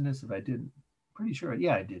mentioned this. If I didn't, pretty sure.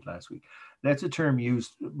 Yeah, I did last week. That's a term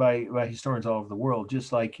used by historians all over the world,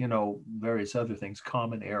 just like, various other things,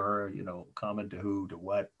 common era, common to who, to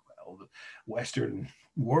what. Well, the Western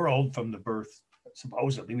world from the birth,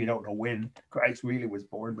 supposedly, we don't know when Christ really was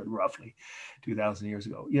born, but roughly 2,000 years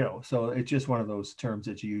ago, so it's just one of those terms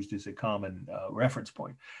that's used as a common reference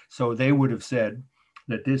point. So they would have said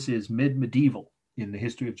that this is mid-medieval in the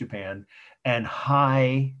history of Japan and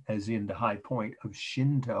high, as in the high point of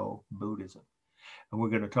Shinto Buddhism. And we're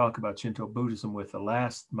going to talk about Shinto Buddhism with the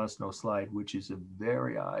last must-know slide, which is a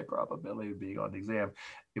very high probability of being on the exam.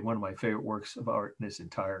 One of my favorite works of art in this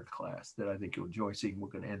entire class that I think you'll enjoy seeing. We're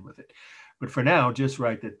going to end with it. But for now, just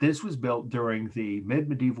write that this was built during the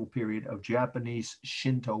mid-medieval period of Japanese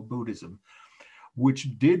Shinto Buddhism,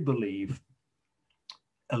 which did believe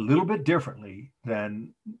a little bit differently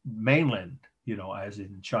than mainland, as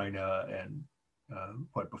in China and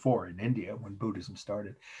before in India when Buddhism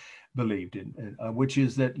started, believed in, which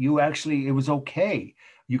is that it was okay.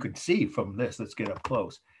 You can see from this, let's get up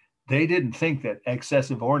close, They didn't think that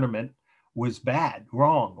excessive ornament was bad,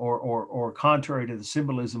 wrong, or contrary to the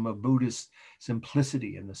symbolism of Buddhist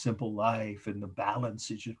simplicity and the simple life and the balance.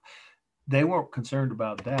 They weren't concerned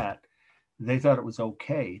about that. They thought it was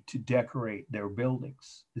okay to decorate their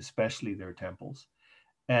buildings, especially their temples.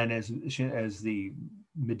 And as the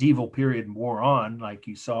medieval period wore on, like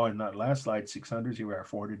you saw in that last slide, 600s, here we are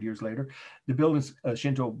 400 years later, the buildings,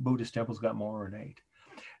 Shinto Buddhist temples got more ornate.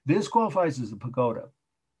 This qualifies as a pagoda.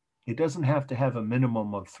 It doesn't have to have a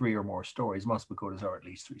minimum of 3 or more stories. Most pagodas are at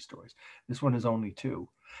least 3 stories. This one is only 2.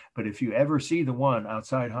 But if you ever see the one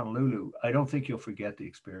outside Honolulu, I don't think you'll forget the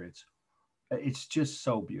experience. It's just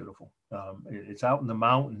so beautiful. It's out in the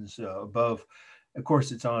mountains above. Of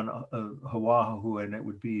course, it's on Oahu, and it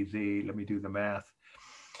would be the, let me do the math,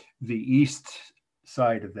 the east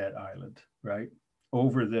side of that island, right?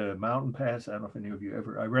 Over the mountain pass. I don't know if any of you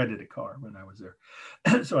ever, I rented a car when I was there.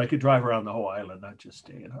 So I could drive around the whole island, not just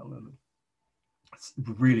stay in Honolulu. It's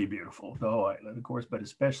really beautiful, the whole island, of course, but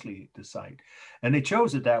especially the site. And they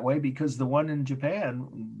chose it that way because the one in Japan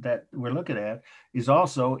that we're looking at is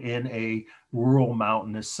also in a rural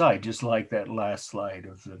mountainous site, just like that last slide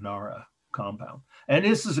of the Nara compound. And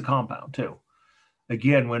this is a compound too.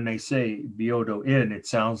 Again, when they say Byodo Inn, it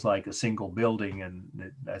sounds like a single building, and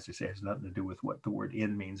it, as I say, has nothing to do with what the word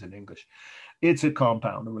inn means in English. It's a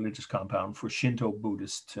compound, a religious compound for Shinto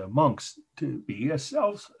Buddhist monks to be a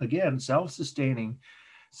self-sustaining,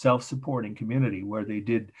 self-supporting community where they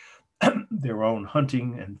did their own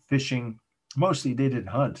hunting and fishing. Mostly they didn't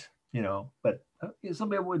hunt, but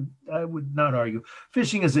I would not argue.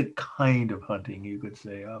 Fishing is a kind of hunting, you could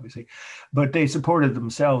say, obviously, but they supported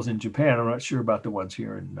themselves in Japan. I'm not sure about the ones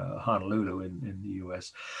here in Honolulu in the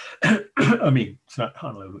U.S. I mean, it's not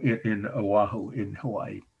Honolulu, in Oahu, in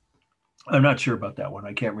Hawaii. I'm not sure about that one.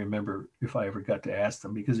 I can't remember if I ever got to ask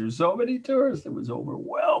them because there's so many tourists. It was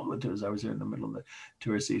overwhelmed with tourists. I was there in the middle of the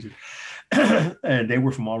tourist season, and they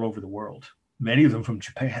were from all over the world. Many of them from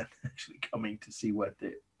Japan, actually coming to see what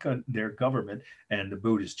their government and the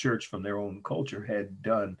Buddhist church from their own culture had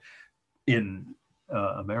done in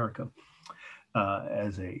America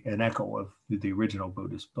as an echo of the original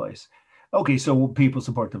Buddhist place. Okay, so people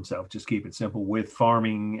support themselves, just keep it simple, with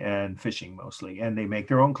farming and fishing mostly. And they make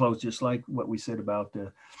their own clothes, just like what we said about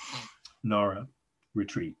the Nara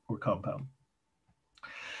retreat or compound.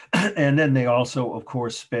 And then they also, of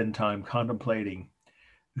course, spend time contemplating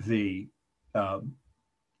the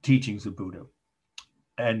teachings of Buddha.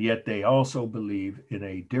 And yet they also believe in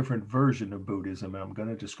a different version of Buddhism. I'm going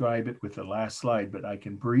to describe it with the last slide, but I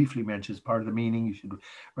can briefly mention as part of the meaning. You should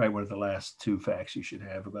write one of the last 2 facts you should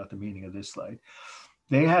have about the meaning of this slide.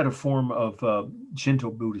 They had a form of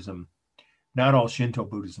Shinto Buddhism. Not all Shinto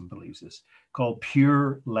Buddhism believes this, called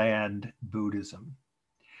Pure Land Buddhism.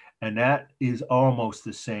 And that is almost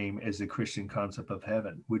the same as the Christian concept of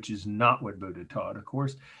heaven, which is not what Buddha taught, of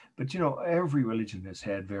course. But, every religion has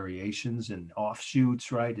had variations and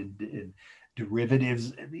offshoots, right? And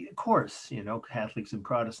derivatives. Of course, Catholics and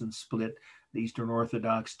Protestants split. The Eastern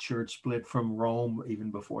Orthodox Church split from Rome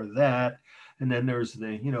even before that. And then there's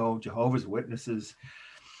the, Jehovah's Witnesses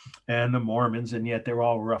and the Mormons, and yet they're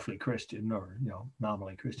all roughly Christian or,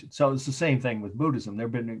 nominally Christian. So it's the same thing with Buddhism. There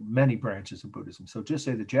have been many branches of Buddhism. So just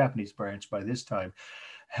say the Japanese branch by this time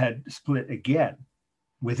had split again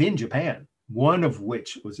within Japan, one of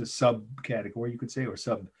which was a subcategory, you could say, or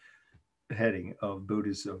subheading of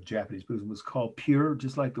Buddhism, of Japanese Buddhism, was called pure,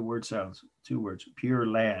 just like the word sounds, 2 words, Pure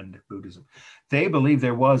Land Buddhism. They believed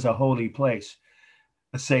there was a holy place,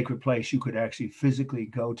 a sacred place you could actually physically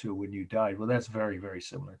go to when you died. Well, that's very, very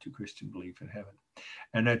similar to Christian belief in heaven.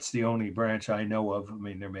 And that's the only branch I know of. I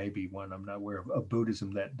mean, there may be one, I'm not aware of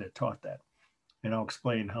Buddhism that taught that. And I'll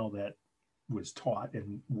explain how that was taught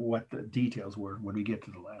and what the details were when we get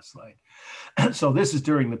to the last slide. So this is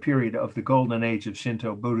during the period of the golden age of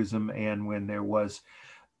Shinto Buddhism, and when there was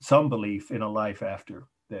some belief in a life after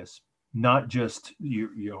this. Not just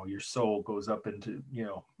your soul goes up into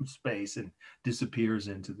space and disappears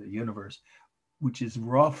into the universe, which is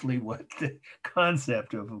roughly what the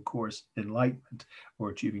concept of course, enlightenment or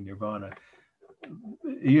achieving nirvana.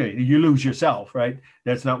 You lose yourself, right?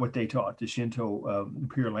 That's not what they taught. The Shinto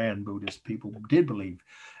Pure Land Buddhist people did believe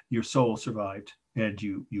your soul survived and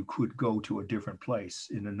you could go to a different place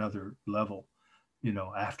in another level,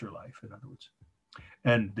 afterlife, in other words.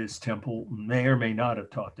 And this temple may or may not have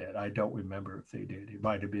taught that. I don't remember if they did. It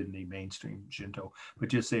might have been the mainstream Shinto, but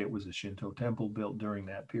just say it was a Shinto temple built during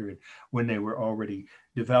that period when they were already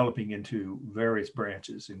developing into various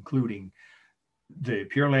branches, including the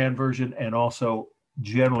Pure Land version, and also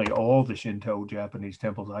generally all the Shinto Japanese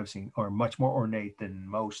temples I've seen are much more ornate than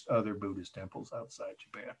most other Buddhist temples outside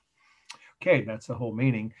Japan. Okay, that's the whole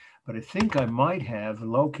meaning. But I think I might have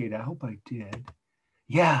located, I hope I did.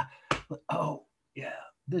 Yeah. Oh, yeah.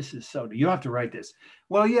 This is so, you have to write this.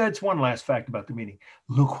 Well, yeah, it's one last fact about the meaning.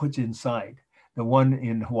 Look what's inside. The one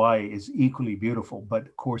in Hawaii is equally beautiful, but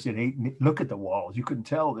of course it ain't. Look at the walls. You can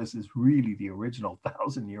tell this is really the original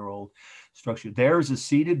 1,000-year-old structure. There's a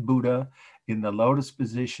seated Buddha in the lotus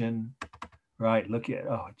position, right? Look at,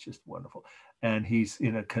 oh, it's just wonderful. And he's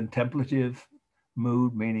in a contemplative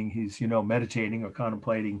mood, meaning he's, meditating or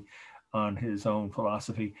contemplating on his own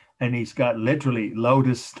philosophy. And he's got literally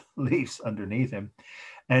lotus leaves underneath him.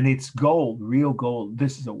 And it's gold, real gold.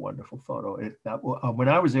 This is a wonderful photo. When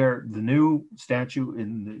I was there, the new statue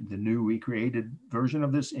in the new recreated version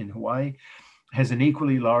of this in Hawaii has an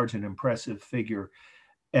equally large and impressive figure.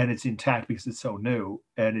 And it's intact because it's so new.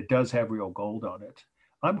 And it does have real gold on it.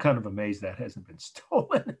 I'm kind of amazed that hasn't been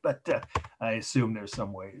stolen, but I assume there's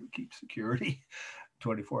some way to keep security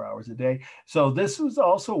 24 hours a day. So this was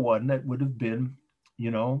also one that would have been,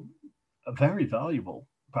 very valuable.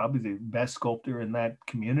 Probably the best sculptor in that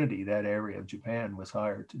community, that area of Japan, was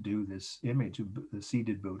hired to do this image of the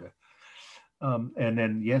seated Buddha. And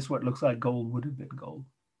then, yes, what looks like gold would have been gold.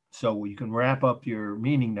 So you can wrap up your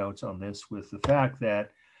meaning notes on this with the fact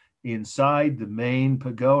that inside the main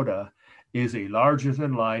pagoda is a larger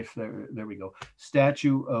than life, there we go,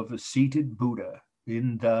 statue of a seated Buddha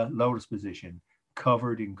in the lotus position,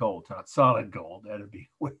 covered in gold. Not solid gold, that'd be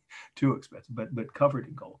way too expensive, but covered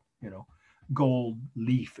in gold, gold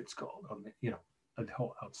leaf, it's called, on the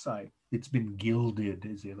whole outside. It's been gilded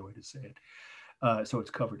is the other way to say it. So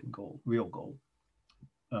it's covered in gold, real gold.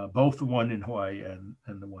 Both the one in Hawaii and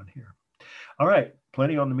the one here. All right,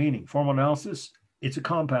 plenty on the meaning. Formal analysis, it's a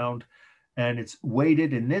compound and it's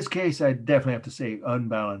weighted. In this case, I definitely have to say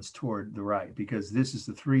unbalanced toward the right, because this is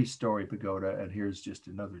the 3-story pagoda and here's just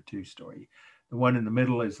another 2-story. The one in the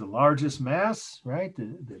middle is the largest mass, right?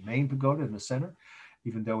 The main pagoda in the center.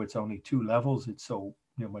 Even though it's only 2 levels, it's so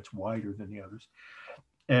much wider than the others.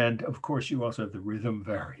 And of course, you also have the rhythm,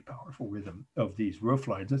 very powerful rhythm of these roof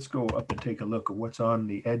lines. Let's go up and take a look at what's on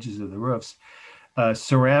the edges of the roofs.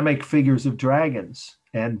 Ceramic figures of dragons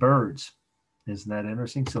and birds. Isn't that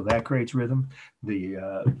interesting? So that creates rhythm.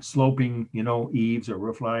 The sloping, eaves or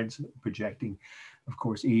roof lines projecting, of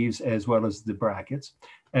course, eaves as well as the brackets.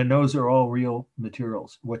 And those are all real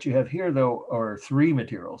materials. What you have here, though, are 3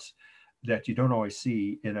 materials that you don't always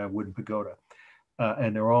see in a wooden pagoda.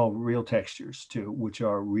 And they're all real textures too, which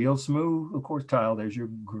are real smooth, of course, tile. There's your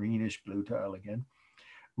greenish blue tile again.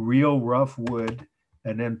 Real rough wood,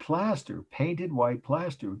 and then plaster, painted white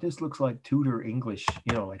plaster. This looks like Tudor English,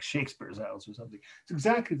 like Shakespeare's house or something. It's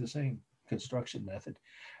exactly the same construction method.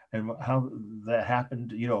 And how that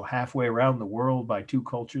happened, halfway around the world by 2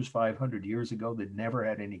 cultures 500 years ago that never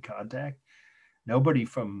had any contact. Nobody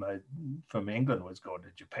from England was going to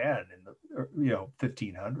Japan in the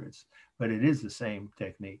 1500s, but it is the same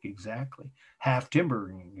technique exactly. Half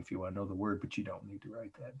timbering, if you want to know the word, but you don't need to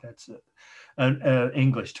write that. That's an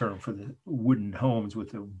English term for the wooden homes with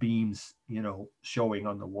the beams, showing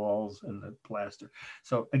on the walls and the plaster.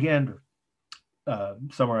 So again,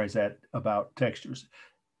 summarize that about textures.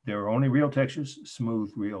 There are only real textures: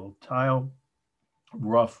 smooth, real tile;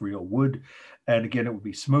 rough, real wood, and again it would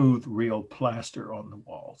be smooth, real plaster on the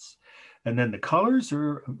walls. And then the colors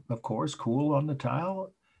are, of course, cool on the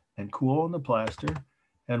tile and cool on the plaster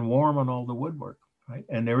and warm on all the woodwork, right?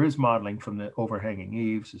 And there is modeling from the overhanging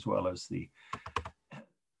eaves as well as the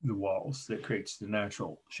walls that creates the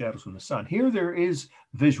natural shadows from the sun. Here there is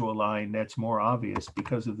visual line that's more obvious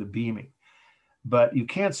because of the beaming. But you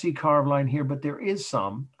can't see carved line here, but there is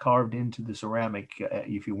some carved into the ceramic.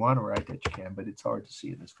 If you want to write that, you can, but it's hard to see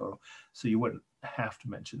in this photo. So you wouldn't have to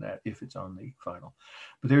mention that if it's on the final.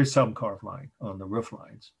 But there is some carved line on the roof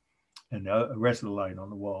lines. And the rest of the line on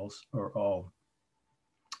the walls are all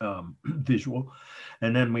visual.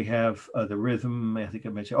 And then we have the rhythm, I think I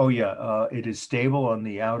mentioned, it is stable on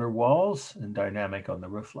the outer walls and dynamic on the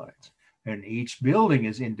roof lines. And each building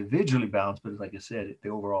is individually balanced, but like I said, the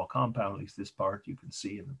overall compound, at least this part you can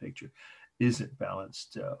see in the picture, isn't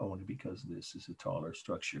balanced only because this is a taller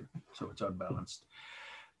structure. So it's unbalanced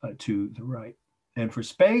to the right. And for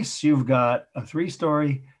space, you've got a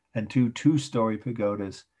 3-story and 2 2-story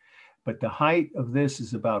pagodas, but the height of this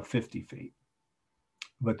is about 50 feet.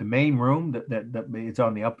 But the main room that it's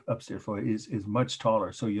on the upstairs floor is much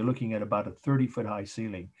taller. So you're looking at about a 30-foot high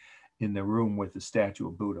ceiling in the room with the statue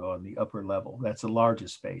of Buddha on the upper level. That's the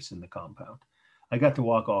largest space in the compound. I got to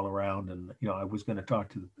walk all around, and I was going to talk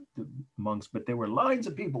to the monks, but there were lines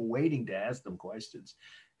of people waiting to ask them questions.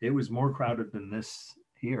 It was more crowded than this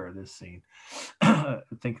here, this scene. I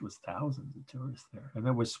think it was thousands of tourists there. And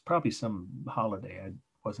there was probably some holiday I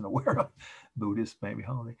wasn't aware of, Buddhist, maybe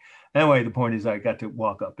holiday. Anyway, the point is I got to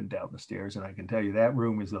walk up and down the stairs, and I can tell you that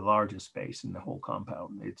room is the largest space in the whole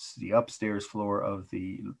compound. It's the upstairs floor of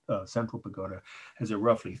the central pagoda, has a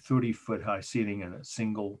roughly 30-foot high ceiling and a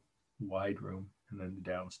single wide room. And then the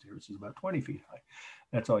downstairs is about 20 feet high.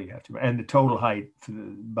 That's all you have to. And the total height to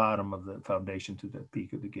the bottom of the foundation to the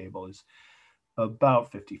peak of the gable is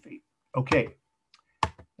about 50 feet. Okay,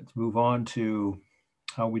 let's move on to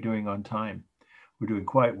how are we doing on time. We're doing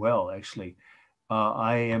quite well, actually.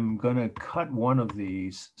 I am going to cut one of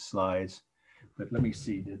these slides, but let me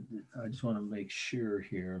see. I just want to make sure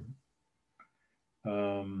here.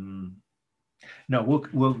 No,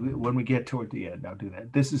 we'll when we get toward the end, I'll do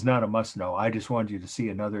that. This is not a must know. I just wanted you to see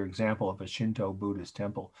another example of a Shinto Buddhist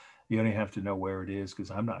temple. You only have to know where it is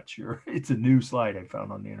because I'm not sure. It's a new slide I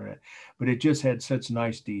found on the internet, but it just had such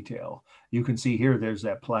nice detail. You can see here, there's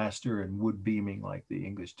that plaster and wood beaming like the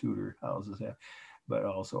English Tudor houses have, but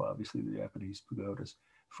also obviously the Japanese pagodas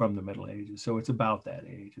from the Middle Ages. So it's about that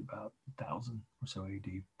age, about 1000 or so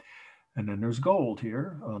AD. And then there's gold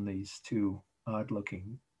here on these two odd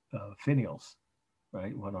looking finials,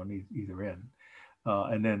 right? One on either end.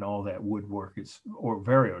 And then all that woodwork is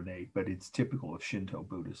very ornate, but it's typical of Shinto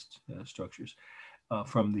Buddhist structures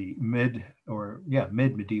from the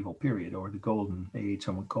mid-medieval period, or the golden age,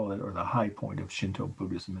 some would call it, or the high point of Shinto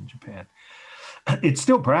Buddhism in Japan. It's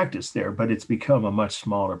still practiced there, but it's become a much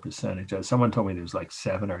smaller percentage. Someone told me there's like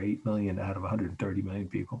 7 or 8 million out of 130 million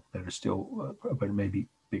people that are still, but maybe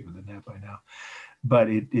bigger than that by now. But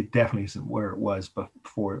it definitely isn't where it was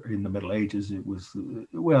before in the Middle Ages. It was,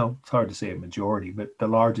 well, it's hard to say a majority, but the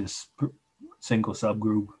largest single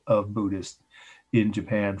subgroup of Buddhists in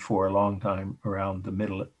Japan for a long time, around the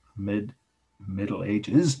Middle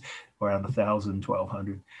Ages, around 1000,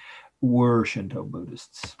 1200, were Shinto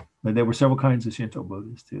Buddhists. But there were several kinds of Shinto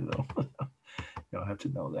Buddhists too, though. You don't have to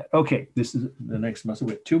know that. Okay, this is the next must.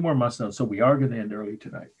 We have 2 more must notes, so we are going to end early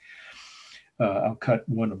tonight. I'll cut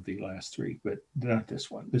one of the last 3, but not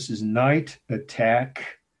this one. This is night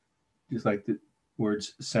attack, just like the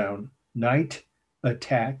words sound. Night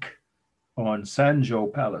attack on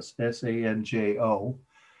Sanjo Palace, S-A-N-J-O,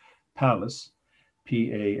 Palace,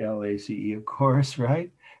 P-A-L-A-C-E, of course,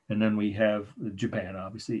 right? And then we have Japan,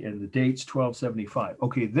 obviously, and the date's 1275.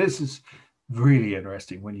 Okay, this is really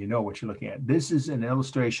interesting when you know what you're looking at. This is an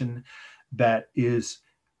illustration that is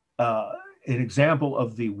an example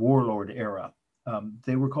of the warlord era.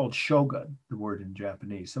 They were called shogun, the word in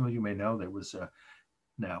Japanese. Some of you may know there was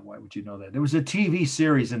now, why would you know that? There was a TV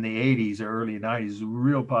series in the 80s or early 90s,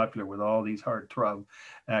 real popular with all these heartthrob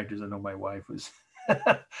actors. I know my wife was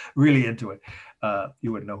really into it.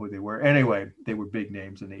 You wouldn't know who they were. Anyway, they were big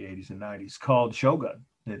names in the 80s and 90s, called Shogun.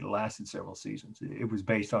 It lasted several seasons. It was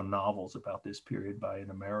based on novels about this period by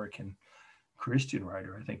an American Christian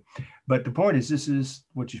writer, I think. But the point is, this is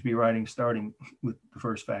what you should be writing, starting with the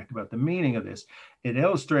first fact about the meaning of this. It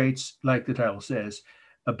illustrates, like the title says,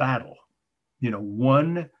 a battle. You know,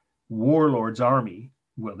 one warlord's army,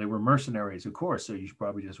 well, they were mercenaries, of course, so you should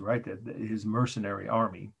probably just write that, his mercenary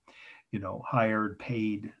army, you know, hired,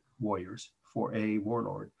 paid warriors for a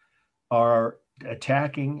warlord, are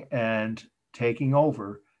attacking and taking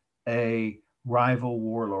over a rival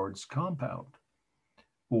warlord's compound.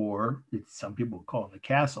 Or some people call it a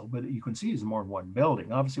castle, but you can see it's more than one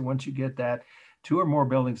building. Obviously, once you get that, 2 or more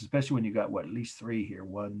buildings, especially when you got, what, at least 3 here,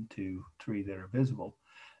 1, 2, 3 that are visible,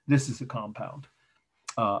 this is a compound.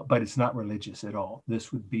 But it's not religious at all.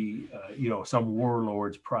 This would be, you know, some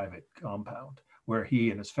warlord's private compound where he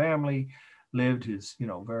and his family lived, his, you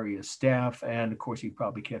know, various staff, and of course he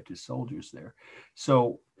probably kept his soldiers there.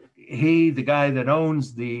 So he, the guy that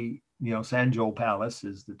owns the, you know, Sanjo Palace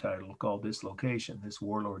is the title, called this location, this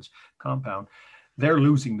warlord's compound, they're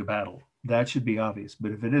losing the battle. That should be obvious,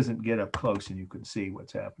 but if it isn't, get up close and you can see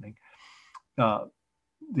what's happening.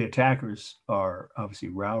 The attackers are obviously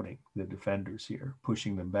routing the defenders here,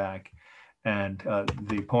 pushing them back. And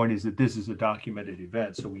the point is that this is a documented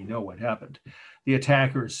event, so we know what happened. The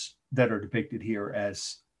attackers that are depicted here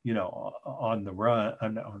as, you know, on the run,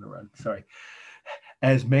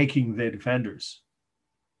 as making the defenders,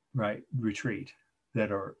 right, retreat,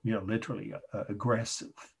 that are, you know, literally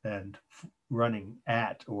aggressive and running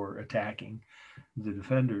at or attacking the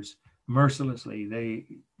defenders mercilessly. They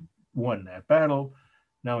won that battle.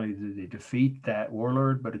 Not only did they defeat that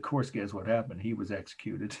warlord, but of course, guess what happened? He was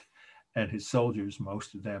executed, and his soldiers,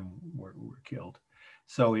 most of them were killed.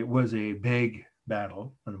 So it was a big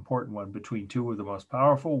battle, an important one between two of the most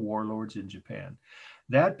powerful warlords in Japan.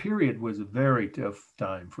 That period was a very tough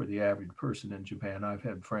time for the average person in Japan. I've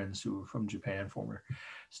had friends who are from Japan, former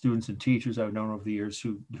students and teachers I've known over the years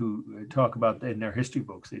who talk about, in their history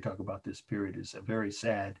books, they talk about this period as a very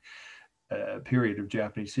sad period of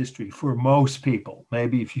Japanese history for most people.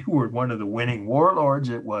 Maybe if you were one of the winning warlords,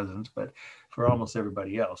 it wasn't, but for almost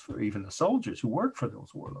everybody else, for even the soldiers who worked for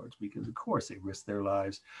those warlords, because of course they risked their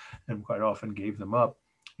lives and quite often gave them up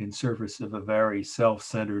in service of a very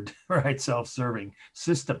self-centered, right, self-serving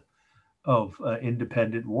system of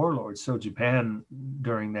independent warlords. So Japan,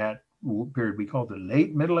 during that period we call the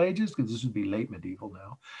late Middle Ages, because this would be late medieval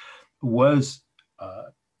now, was,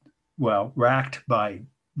 well, racked by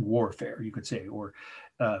warfare, you could say, or,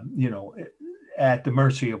 at the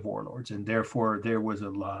mercy of warlords. And therefore, there was a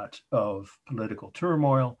lot of political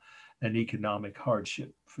turmoil and economic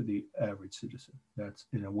hardship for the average citizen. That's,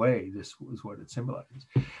 in a way, this was what it symbolizes.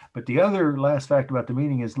 But the other last fact about the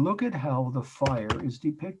meaning is, look at how the fire is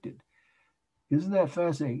depicted. Isn't that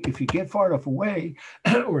fascinating? If you get far enough away,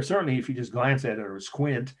 or certainly if you just glance at it or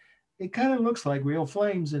squint, it kind of looks like real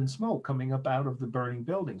flames and smoke coming up out of the burning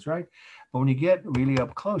buildings, right? But when you get really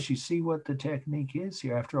up close, you see what the technique is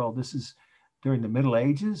here. After all, this is during the Middle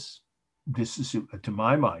Ages. This is, to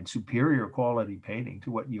my mind, superior quality painting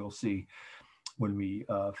to what you'll see when we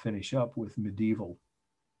finish up with medieval.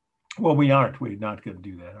 Well, we aren't. We're not going to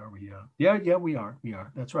do that, are we? Yeah, we are. We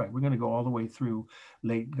are. That's right. We're going to go all the way through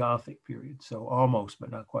late Gothic period. So almost,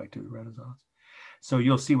 but not quite, to the Renaissance. So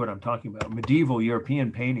you'll see what I'm talking about. Medieval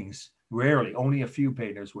European paintings, rarely, only a few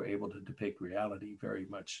painters were able to depict reality very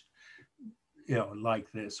much,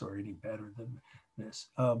 like this or any better than this.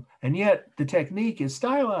 And yet the technique is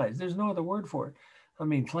stylized. There's no other word for it. I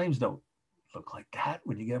mean, flames don't look like that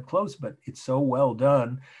when you get up close, but it's so well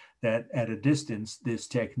done that at a distance, this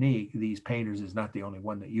technique, these painters, is not the only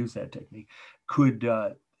one that used that technique, could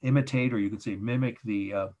imitate, or you could say mimic,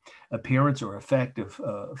 the appearance or effect of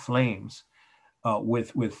flames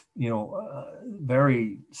with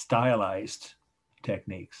very stylized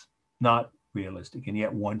techniques, not realistic. And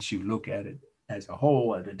yet once you look at it as a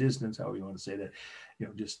whole, at a distance, however you want to say that,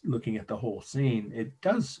 just looking at the whole scene, it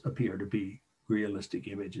does appear to be realistic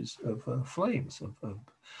images of flames, of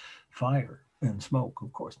fire and smoke,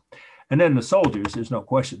 of course. And then the soldiers, there's no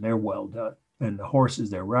question, they're well done. And the horses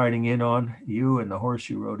they're riding in on, you and the horse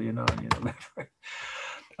you rode in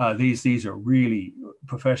on, these are really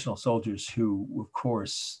professional soldiers who, of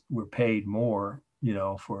course, were paid more,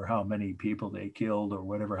 for how many people they killed or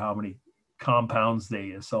whatever, how many compounds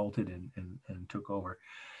they assaulted and took over.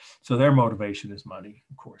 So their motivation is money.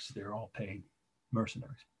 Of course, they're all paid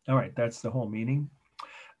mercenaries. All right, that's the whole meaning.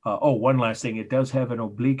 One last thing. It does have an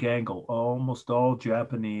oblique angle. Almost all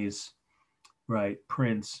Japanese,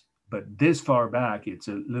 prints, but this far back, it's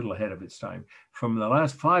a little ahead of its time. From the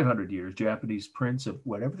last 500 years, Japanese prints of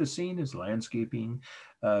whatever the scene is, landscaping,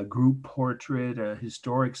 group portrait, a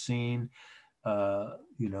historic scene,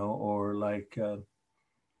 or like,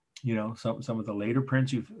 some of the later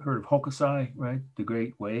prints. You've heard of Hokusai, right? The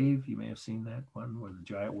Great Wave. You may have seen that one where the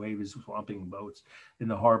giant wave is swamping boats in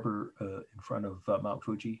the harbor in front of Mount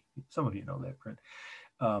Fuji. Some of you know that print.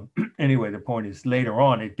 Anyway, the point is, later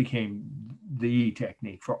on, it became the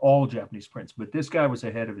technique for all Japanese prints. But this guy was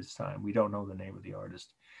ahead of his time. We don't know the name of the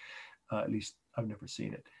artist. At least I've never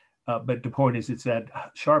seen it. But the point is, it's that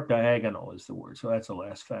sharp diagonal is the word. So that's the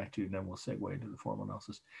last fact, and then we'll segue into the formal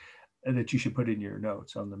analysis that you should put in your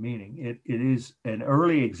notes on the meaning. It is an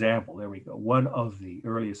early example, there we go, one of the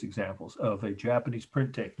earliest examples of a Japanese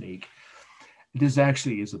print technique. This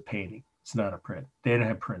actually is a painting. It's not a print. They didn't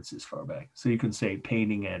have prints as far back. So you can say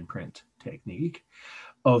painting and print technique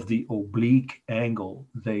of the oblique angle.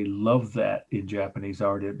 They love that in Japanese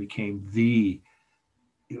art. It became the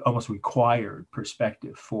almost required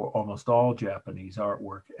perspective for almost all Japanese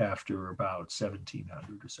artwork after about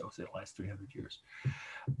 1700 or so the last 300 years.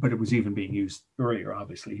 But it was even being used earlier,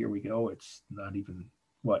 obviously. Here we go. It's not even,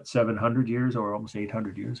 700 years or almost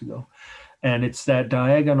 800 years ago. And it's that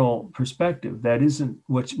diagonal perspective that isn't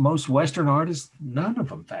what most Western artists, none of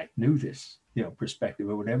them, in fact, knew this, perspective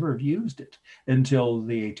or would ever have used it until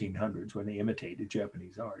the 1800s when they imitated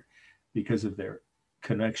Japanese art because of their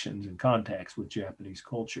connections and contacts with Japanese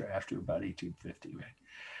culture after about 1850, right?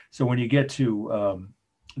 So when you get to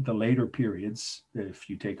the later periods, if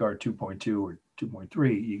you take art 2.2 or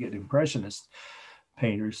 2.3, you get Impressionist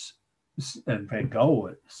painters, and Van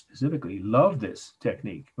Gogh specifically loved this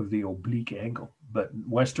technique of the oblique angle, but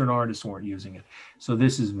Western artists weren't using it. So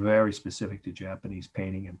this is very specific to Japanese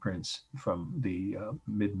painting and prints from the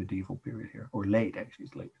mid-medieval period here, or late, actually,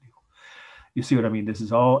 it's late medieval. You see what I mean? This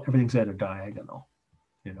is all, everything's at a diagonal,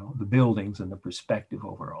 you know, the buildings and the perspective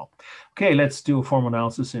overall. Okay, let's do a formal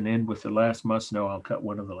analysis and end with the last must know. I'll cut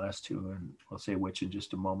one of the last two and I'll say which in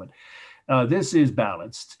just a moment. This is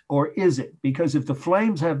balanced, or is it? Because if the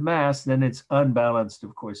flames have mass, then it's unbalanced.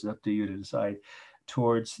 Of course, it's up to you to decide,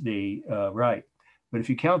 towards the right. But if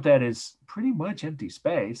you count that as pretty much empty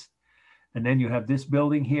space, and then you have this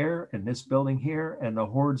building here and this building here and the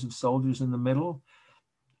hordes of soldiers in the middle,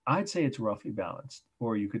 I'd say it's roughly balanced.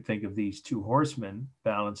 Or you could think of these two horsemen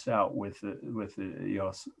balanced out with the you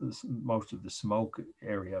know, most of the smoke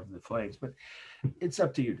area of the flames. But it's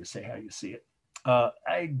up to you to say how you see it.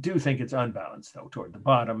 I do think it's unbalanced though toward the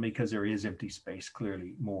bottom, because there is empty space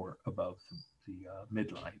clearly more above the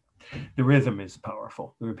midline. The rhythm is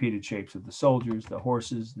powerful. The repeated shapes of the soldiers, the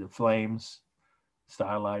horses, the flames,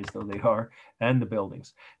 stylized though they are, and the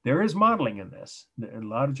buildings. There is modeling in this. A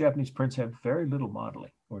lot of Japanese prints have very little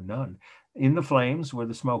modeling, or none, in the flames where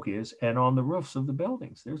the smoke is, and on the roofs of the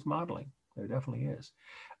buildings. There's modeling. There definitely is.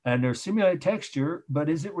 And there's simulated texture, but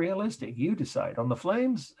is it realistic? You decide. On the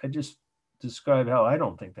flames, I just described how I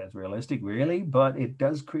don't think that's realistic, really, but it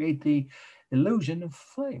does create the illusion of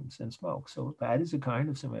flames and smoke. So that is a kind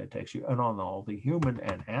of simulated texture. And on all the human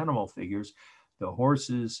and animal figures, the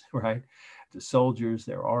horses, right, the soldiers,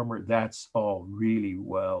 their armor, that's all really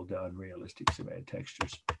well done, realistic simulated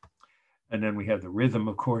textures. And then we have the rhythm,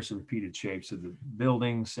 of course, the repeated shapes of the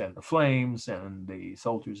buildings and the flames and the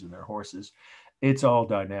soldiers and their horses. It's all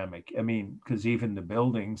dynamic. I mean, because even the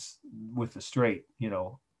buildings with the straight, you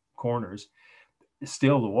know, corners,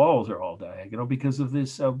 still the walls are all diagonal because of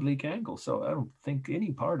this oblique angle. So I don't think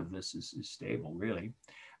any part of this is stable, really.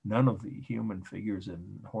 None of the human figures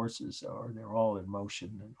and horses are. They're all in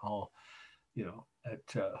motion and all, you know, at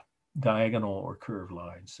diagonal or curved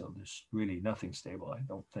lines. So there's really nothing stable, I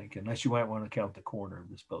don't think, unless you might want to count the corner of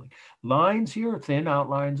this building. Lines here, thin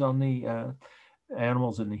outlines on the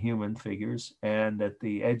animals and the human figures, and at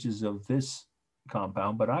the edges of this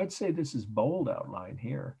compound. But I'd say this is bold outline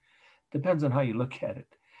here. Depends on how you look at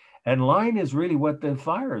it. And line is really what the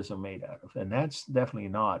fires are made out of. And that's definitely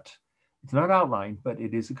not, it's not outlined, but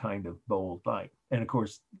it is a kind of bold line. And of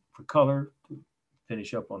course, for color, to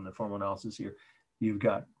finish up on the formal analysis here, you've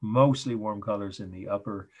got mostly warm colors in the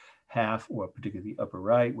upper half, or particularly the upper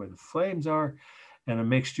right where the flames are, and a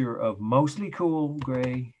mixture of mostly cool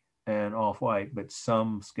gray and off-white, but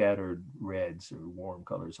some scattered reds or warm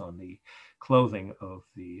colors on the clothing of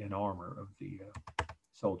the and armor of the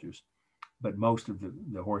soldiers. But most of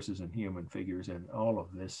the horses and human figures and all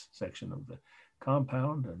of this section of the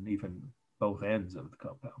compound, and even both ends of the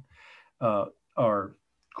compound, are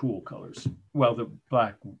cool colors. Well, the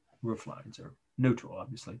black roof lines are neutral,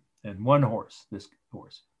 obviously, and one horse, this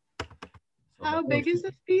horse. So how big is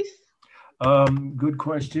this piece? Good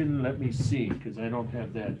question. Let me see, because I don't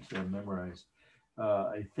have that memorized.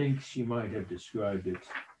 I think she might have described it.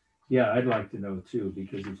 Yeah, I'd like to know too,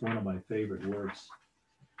 because it's one of my favorite works.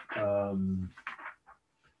 It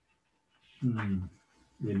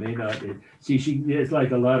may not, it's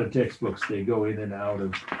like a lot of textbooks, they go in and out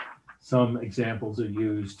of, some examples are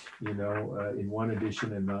used, you know, in one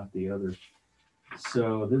edition and not the other.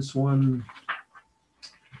 So this one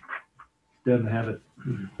doesn't have it.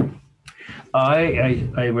 I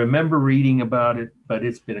remember reading about it, but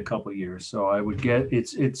it's been a couple of years, so I would get,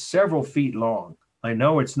 it's several feet long. I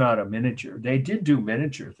know it's not a miniature. They did do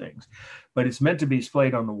miniature things, but it's meant to be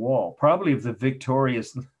displayed on the wall, probably of the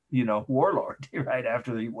victorious, you know, warlord, right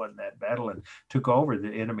after he won that battle and took over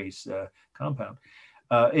the enemy's compound.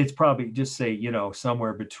 It's probably just say, you know,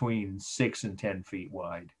 somewhere between 6 and 10 feet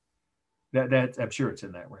wide. That I'm sure it's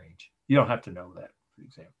in that range. You don't have to know that, for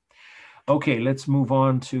example. Okay, let's move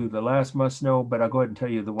on to the last must know, but I'll go ahead and tell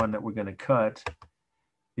you the one that we're going to cut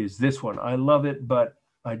is this one. I love it, but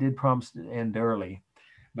I did promise to end early,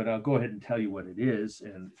 but I'll go ahead and tell you what it is.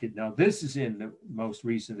 And now this is in the most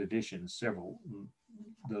recent editions, several,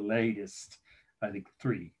 the latest, I think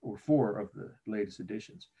 3 or 4 of the latest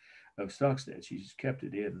editions of Stockstead. She's kept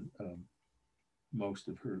it in most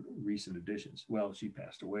of her recent editions. Well, she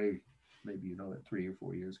passed away, maybe you know that, 3 or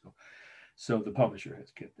 4 years ago. So the publisher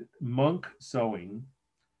has kept it. Monk Sewing,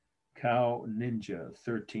 Cow Ninja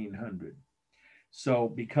 1300. So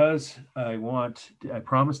because I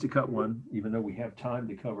promised to cut one, even though we have time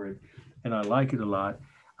to cover it, and I like it a lot,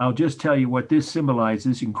 I'll just tell you what this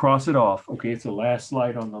symbolizes. You can cross it off. Okay, it's the last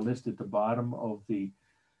slide on the list at the bottom of the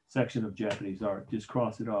section of Japanese art. Just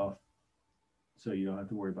cross it off so you don't have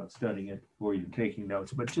to worry about studying it or you're taking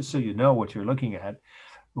notes, but just so you know what you're looking at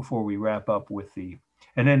before we wrap up with the,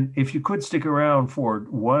 and then if you could stick around for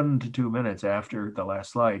 1 to 2 minutes after the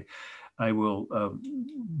last slide, I will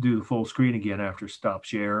do the full screen again after stop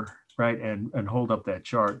share, right? And hold up that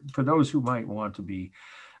chart for those who might want to be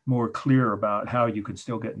more clear about how you can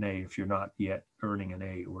still get an A if you're not yet earning an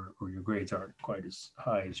A, or your grades aren't quite as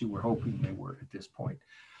high as you were hoping they were at this point.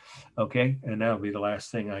 Okay, and that'll be the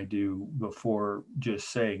last thing I do before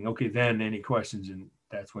just saying, okay, then any questions, and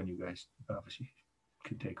that's when you guys obviously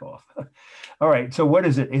can take off. All right, so what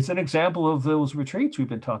is it? It's an example of those retreats we've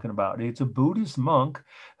been talking about. It's a Buddhist monk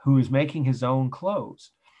who is making his own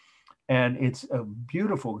clothes. And it's a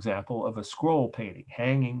beautiful example of a scroll painting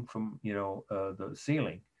hanging from, the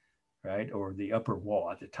ceiling, right? Or the upper wall,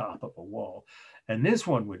 at the top of a wall. And this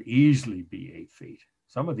one would easily be 8 feet.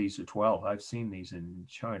 Some of these are 12. I've seen these in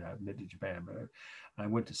China. I've been to Japan, but I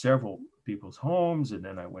went to several people's homes, and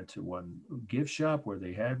then I went to one gift shop where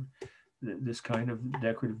they had this kind of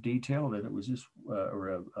decorative detail, that it was just, or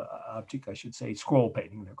a object, I should say, scroll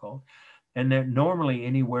painting, they're called. And they're normally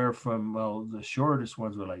anywhere from, well, the shortest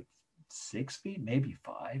ones were like 6 feet, maybe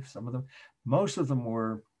 5, some of them. Most of them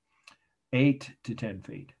were 8 to 10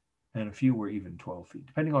 feet. And a few were even 12 feet,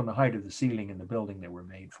 depending on the height of the ceiling in the building they were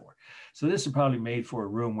made for. So this is probably made for a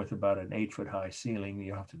room with about an 8-foot high ceiling.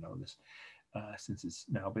 You have to know this since it's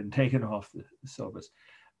now been taken off the syllabus.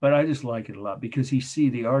 But I just like it a lot because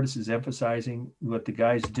the artist is emphasizing what the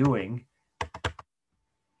guy's doing.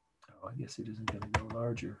 Oh, I guess it isn't going to go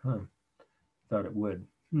larger, huh? Thought it would.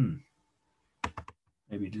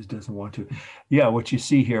 Maybe it just doesn't want to. Yeah, what you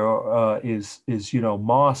see here is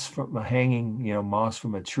moss from hanging, moss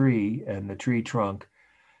from a tree and the tree trunk.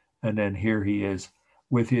 And then here he is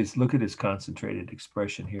with his, look at his concentrated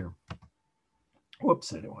expression here.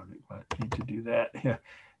 Whoops, I don't need to do that.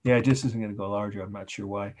 Yeah, it just isn't going to go larger. I'm not sure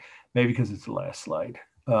why. Maybe because it's the last slide.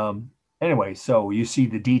 Anyway, so you see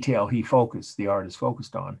the detail the artist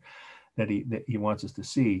focused on, that he wants us to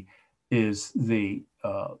see, is the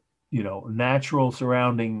natural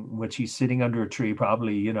surrounding, which he's sitting under a tree,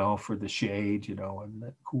 probably, for the shade, and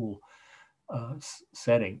that cool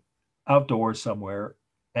setting, outdoors somewhere.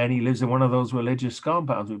 And he lives in one of those religious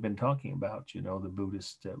compounds we've been talking about, the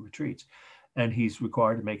Buddhist retreats. And he's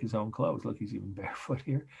required to make his own clothes. Look, he's even barefoot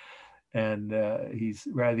here. And he's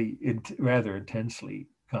rather intensely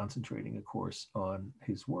concentrating, of course, on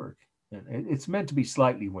his work. And it's meant to be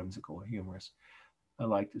slightly whimsical and humorous. I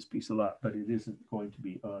like this piece a lot, but it isn't going to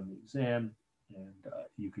be on the exam, and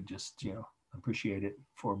you could just, appreciate it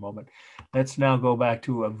for a moment. Let's now go back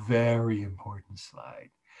to a very important slide.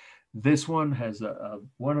 This one has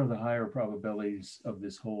one of the higher probabilities of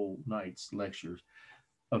this whole night's lectures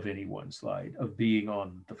of any one slide of being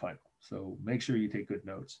on the final. So make sure you take good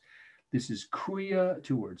notes. This is Kuya,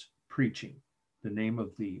 2 words, preaching. The name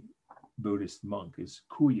of the Buddhist monk is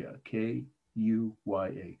Kuya,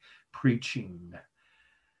 K-U-Y-A, preaching.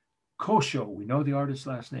 Kosho, we know the artist's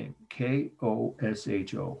last name,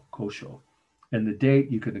 K-O-S-H-O, Kosho. And the date,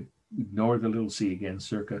 you could ignore the little c again,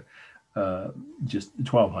 circa just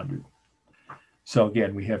 1200. So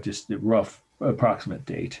again, we have just the rough approximate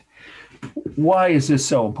date. Why is this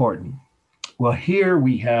so important? Well, here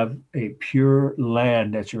we have a Pure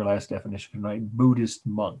Land, that's your last definition tonight, Buddhist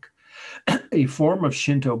monk, a form of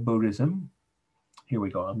Shinto Buddhism. Here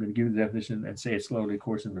we go. I'm going to give you the definition and say it slowly, of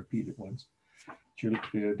course, and repeat it once.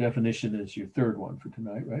 Your definition is your third one for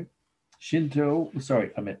tonight, right?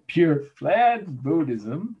 Pure Land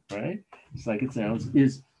Buddhism, right? It's like it sounds,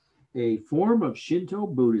 is a form of Shinto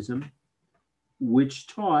Buddhism which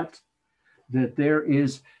taught that there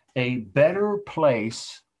is a better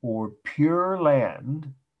place or pure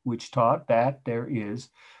land, which taught that there is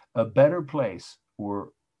a better place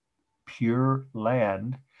or pure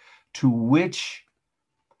land to which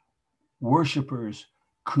worshipers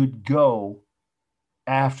could go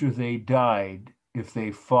after they died if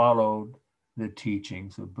they followed the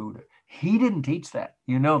teachings of Buddha. He didn't teach that.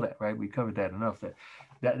 You know that, right? We covered that enough.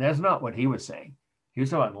 That's not what he was saying. He was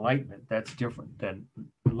talking about enlightenment. That's different than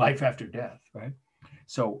life after death, right?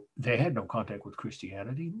 So they had no contact with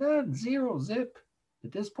Christianity. None, zero, zip.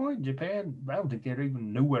 At this point in Japan, I don't think they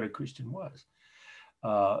even knew what a Christian was.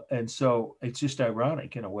 And so it's just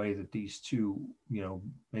ironic in a way that these two,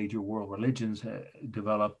 major world religions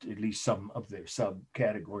developed at least some of their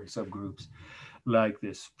subgroups like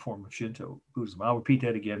this form of Shinto Buddhism. I'll repeat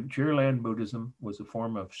that again. Pure Land Buddhism was a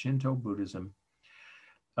form of Shinto Buddhism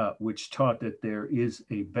which taught that there is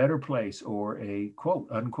a better place or a quote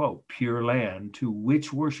unquote pure land to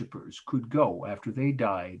which worshipers could go after they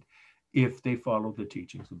died if they followed the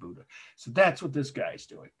teachings of Buddha. So that's what this guy's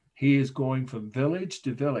doing. He is going from village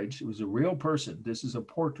to village. It was a real person. This is a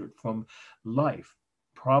portrait from life,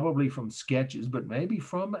 probably from sketches, but maybe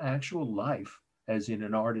from actual life as in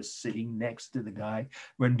an artist sitting next to the guy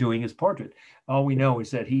when doing his portrait. All we know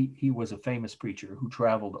is that he was a famous preacher who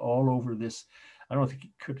traveled all over this. I don't think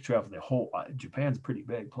he could travel the whole, Japan's a pretty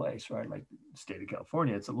big place, right? Like the state of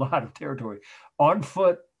California, it's a lot of territory. On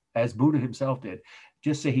foot, as Buddha himself did.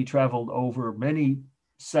 Just say he traveled over many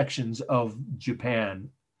sections of Japan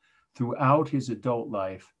throughout his adult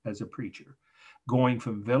life as a preacher, going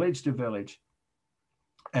from village to village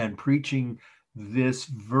and preaching this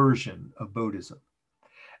version of Buddhism.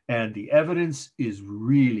 And the evidence is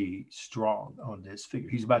really strong on this figure.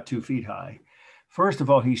 He's about 2 feet high. First of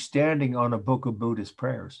all, he's standing on a book of Buddhist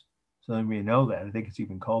prayers. So I mean, know that. I think it's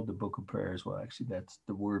even called the Book of Prayers. Well, actually, that's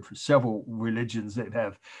the word for several religions that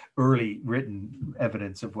have early written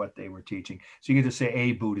evidence of what they were teaching. So you get to say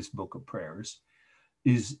a Buddhist Book of Prayers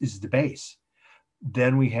is the base.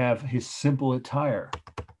 Then we have his simple attire.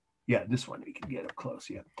 Yeah, this one we can get up close,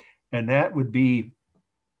 yeah. And that would be,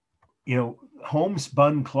 you know,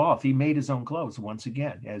 homespun cloth. He made his own clothes, once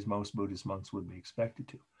again, as most Buddhist monks would be expected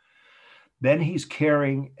to. Then he's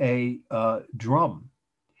carrying a drum,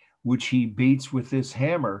 which he beats with this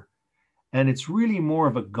hammer. And it's really more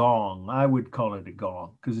of a gong. I would call it a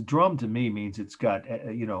gong, because a drum to me means it's got,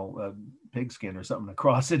 pigskin or something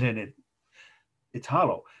across it, and it's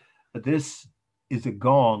hollow. But this is a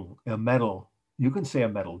gong, a metal, you can say a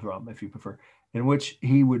metal drum if you prefer, in which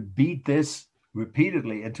he would beat this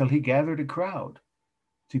repeatedly until he gathered a crowd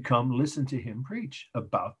to come listen to him preach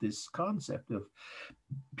about this concept of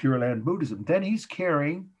Pure Land Buddhism. Then he's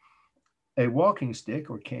carrying a walking stick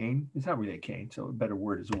or cane. It's not really a cane, so a better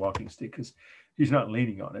word is a walking stick because he's not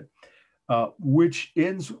leaning on it, which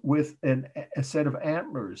ends with a set of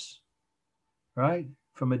antlers, right,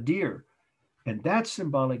 from a deer. And that's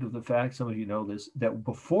symbolic of the fact, some of you know this, that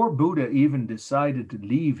before Buddha even decided to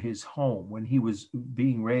leave his home, when he was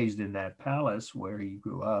being raised in that palace where he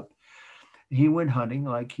grew up, he went hunting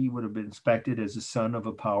like he would have been expected as a son of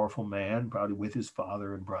a powerful man, probably with his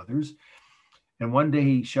father and brothers. And one day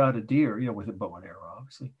he shot a deer, with a bow and arrow,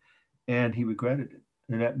 obviously, and he regretted it.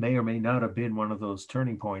 And that may or may not have been one of those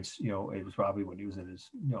turning points. It was probably when he was in his,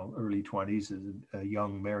 early 20s as a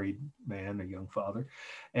young married man, a young father.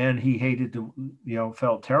 And he hated to,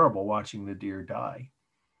 felt terrible watching the deer die.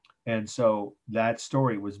 And so that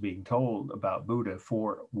story was being told about Buddha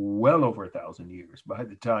for well over 1,000 years by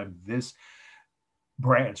the time this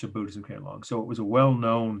branch of Buddhism came along. So it was a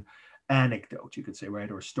well-known anecdote, you could say,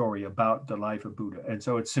 right, or story about the life of Buddha. And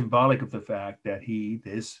so it's symbolic of the fact that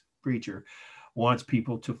this preacher, wants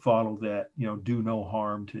people to follow that, do no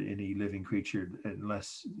harm to any living creature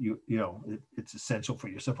unless it's essential for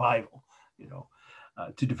your survival,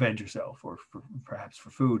 to defend yourself or perhaps for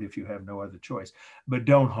food if you have no other choice. But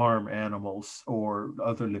don't harm animals or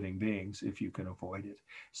other living beings if you can avoid it.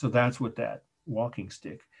 So that's what that walking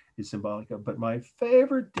stick is symbolic of. But my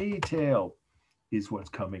favorite detail is what's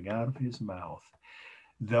coming out of his mouth.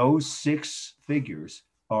 Those 6 figures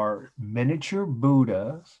are miniature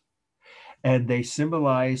Buddhas, and they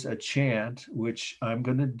symbolize a chant, which I'm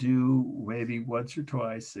going to do maybe once or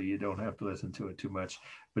twice, so you don't have to listen to it too much.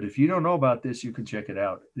 But if you don't know about this, you can check it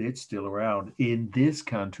out. It's still around. In this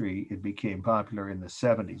country, it became popular in the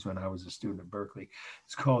 70s when I was a student at Berkeley.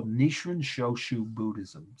 It's called Nichiren Shoshu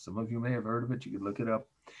Buddhism. Some of you may have heard of it. You can look it up.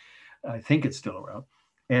 I think it's still around.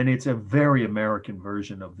 And it's a very American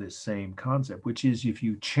version of this same concept, which is if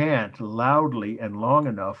you chant loudly and long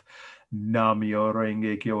enough, Nam-myo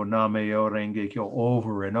Renge-kyo, Nam-myo Renge-kyo,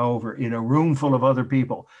 over and over in a room full of other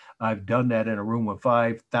people. I've done that in a room of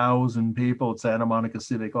 5,000 people at Santa Monica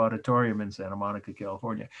Civic Auditorium in Santa Monica,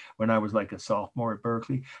 California, when I was like a sophomore at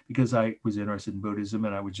Berkeley, because I was interested in Buddhism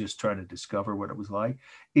and I was just trying to discover what it was like.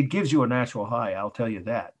 It gives you a natural high, I'll tell you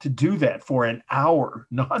that. To do that for an hour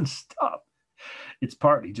nonstop, it's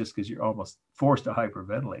partly just because you're almost forced to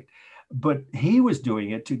hyperventilate. But he was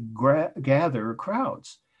doing it to gather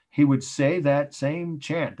crowds. He would say that same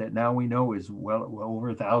chant that now we know is well over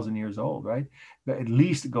 1,000 years old, right? But at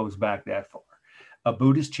least it goes back that far. A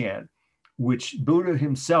Buddhist chant, which Buddha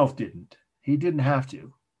himself didn't. He didn't have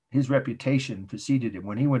to. His reputation preceded him.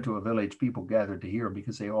 When he went to a village, people gathered to hear him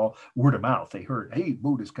because they all, word of mouth, they heard, hey,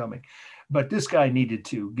 Buddha's coming. But this guy needed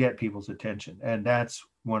to get people's attention. And that's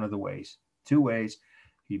one of the ways. 2 ways.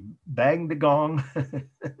 He banged the gong.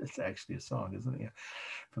 It's actually a song, isn't it? Yeah.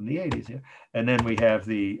 From the 80s, yeah. And then we have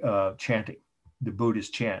the chanting, the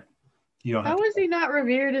Buddhist chant. How was he not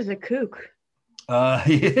revered as a kook?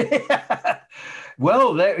 Yeah.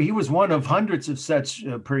 Well, he was one of hundreds of such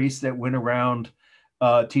priests that went around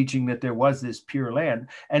teaching that there was this pure land.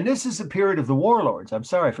 And this is the period of the warlords. I'm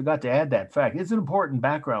sorry, I forgot to add that fact. It's an important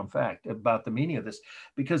background fact about the meaning of this,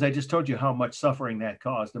 because I just told you how much suffering that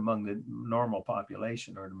caused among the normal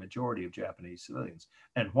population, or the majority of Japanese civilians,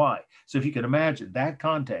 and why. So if you can imagine that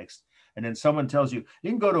context, and then someone tells you, you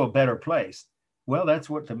can go to a better place. Well, that's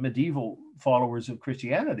what the medieval followers of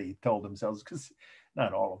Christianity told themselves, because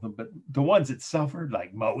not all of them, but the ones that suffered,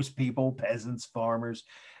 like most people, peasants, farmers,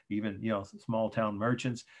 even, you know, small town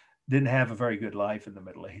merchants, didn't have a very good life in the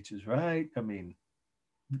Middle Ages, right? I mean,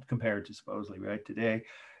 compared to supposedly right today.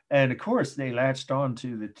 And of course, they latched on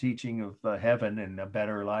to the teaching of heaven and a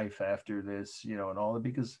better life after this, you know, and all that,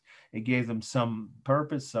 because it gave them some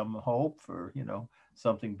purpose, some hope for, you know,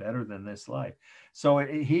 something better than this life. So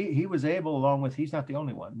he was able, along with, he's not the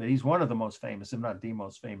only one, but he's one of the most famous, if not the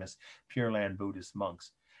most famous, Pure Land Buddhist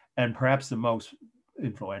monks, and perhaps the most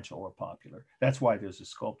influential or popular. That's why there's a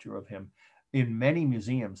sculpture of him in many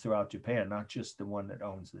museums throughout Japan, not just the one that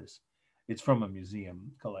owns this. It's from a museum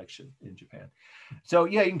collection in Japan. So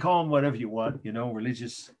yeah, you can call him whatever you want, you know,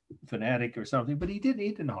 religious fanatic or something, but he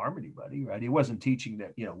didn't harm anybody, right? He wasn't teaching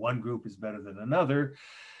that, you know, one group is better than another.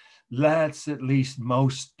 That's at least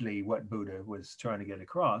mostly what Buddha was trying to get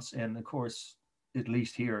across. And of course, at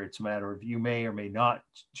least here, it's a matter of, you may or may not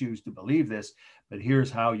choose to believe this, but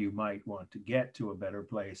here's how you might want to get to a better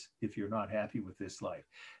place if you're not happy with this life.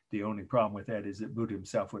 The only problem with that is that Buddha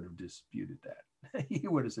himself would have disputed that. He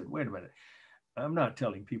would have said, wait a minute, I'm not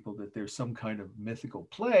telling people that there's some kind of mythical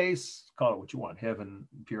place, call it what you want, heaven,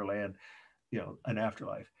 pure land, you know, an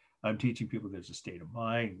afterlife. I'm teaching people there's a state of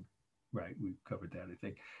mind, right? We've covered that, I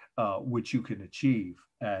think, which you can achieve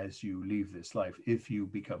as you leave this life if you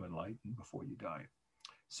become enlightened before you die.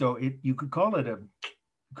 So you could call it a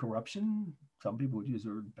corruption. Some people would use the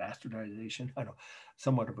word bastardization. I know,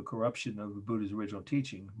 somewhat of a corruption of Buddha's original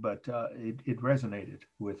teaching, but it resonated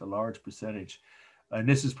with a large percentage. And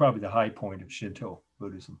this is probably the high point of Shinto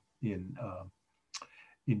Buddhism in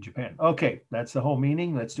Japan. Okay, that's the whole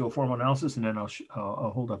meaning. Let's do a formal analysis, and then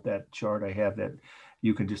I'll hold up that chart I have that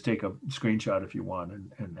you can just take a screenshot if you want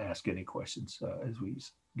and ask any questions as we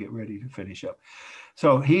get ready to finish up.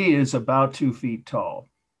 So he is about 2 feet tall.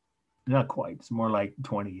 Not quite, it's more like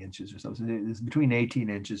 20 inches or something. It's between 18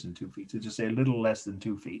 inches and 2 feet. So just say a little less than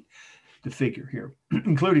 2 feet, the figure here,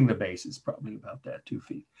 including the base is probably about that, 2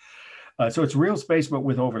 feet. So it's real space, but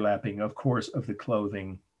with overlapping, of course, of the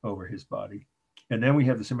clothing over his body. And then we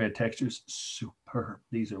have the similar textures, superb.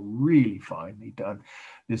 These are really finely done.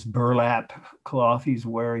 This burlap cloth he's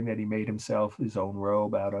wearing that he made himself his own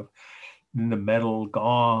robe out of. And the metal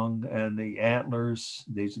gong and the antlers,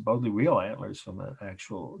 these are both the real antlers from an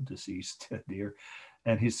actual deceased deer.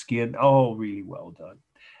 And his skin, all really well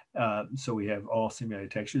done. So we have all similar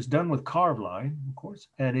textures done with carved line, of course.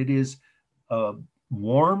 And it is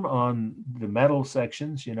warm on the metal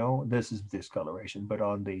sections, you know, this is discoloration, but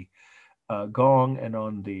on the gong and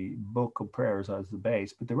on the book of prayers as the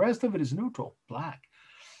base, but the rest of it is neutral, black.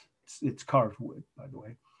 It's carved wood, by the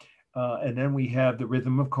way. And then we have the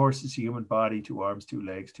rhythm, of course, is human body, 2 arms, 2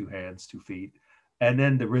 legs, 2 hands, 2 feet. And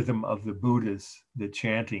then the rhythm of the Buddhas, the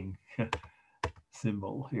chanting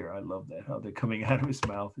symbol here. I love that, how they're coming out of his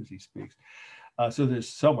mouth as he speaks. So there's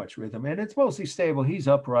so much rhythm, and it's mostly stable. He's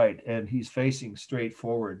upright and he's facing straight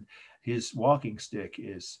forward. His walking stick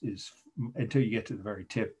is until you get to the very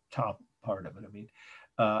top part of it, I mean,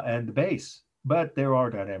 and the base. But there are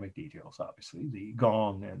dynamic details, obviously, the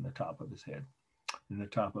gong and the top of his head and the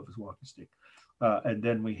top of his walking stick. And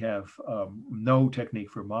then we have no technique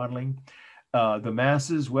for modeling. The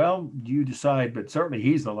masses, well, you decide, but certainly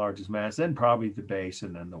he's the largest mass, then probably the base,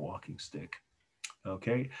 and then the walking stick.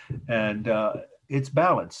 Okay, and it's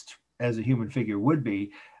balanced as a human figure would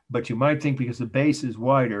be, but you might think because the base is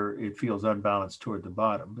wider, it feels unbalanced toward the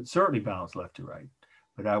bottom, but certainly balanced left to right.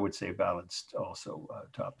 But I would say balanced also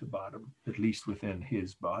top to bottom, at least within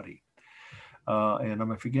his body. And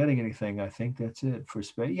am I forgetting anything? I think that's it for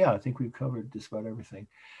space. Yeah, I think we've covered just about everything.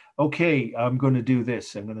 Okay, I'm going to do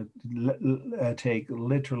this. I'm going to take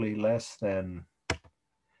literally less than,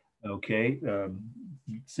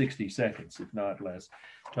 60 seconds, if not less,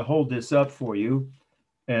 to hold this up for you.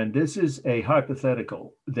 And this is a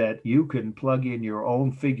hypothetical that you can plug in your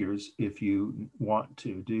own figures if you want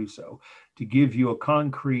to do so, to give you a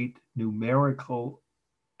concrete, numerical,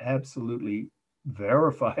 absolutely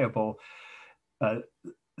verifiable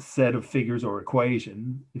set of figures or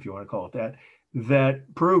equation, if you want to call it that,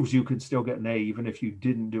 that proves you could still get an A even if you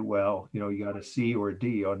didn't do well. You know, you got a C or a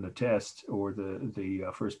D on the test or the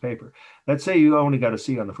first paper. Let's say you only got a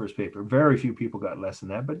C on the first paper. Very few people got less than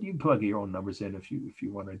that, but you plug your own numbers in if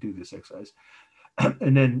you want to do this exercise.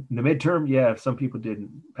 And then the midterm, yeah, some people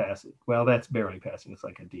didn't pass it. Well, that's barely passing. It's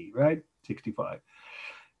like a D, right? 65.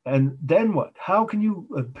 And then what? How can you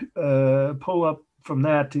pull up from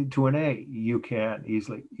that to an A? You can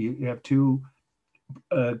easily. You have two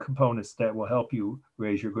components that will help you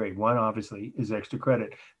raise your grade. One, obviously, is extra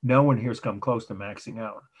credit. No one here's come close to maxing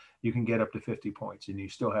out. You can get up to 50 points and you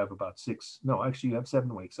still have about you have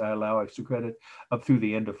 7 weeks. I allow extra credit up through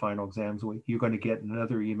the end of final exams week. You're going to get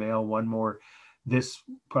another email, one more this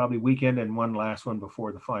probably weekend and one last one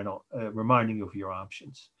before the final, reminding you of your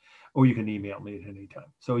options. Or you can email me at any time.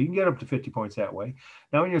 So you can get up to 50 points that way.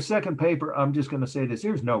 Now in your second paper, I'm just going to say this,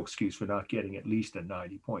 there's no excuse for not getting at least a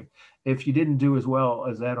 90 point. If you didn't do as well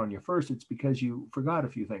as that on your first, it's because you forgot a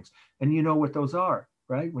few things. And you know what those are,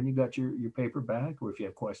 right? When you got your paper back, or if you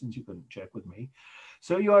have questions, you can check with me.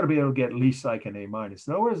 So you ought to be able to get at least like an A minus.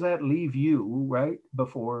 Now, where does that leave you right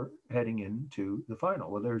before heading into the final?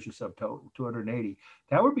 Well, there's your subtotal, 280.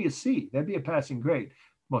 That would be a C. That'd be a passing grade.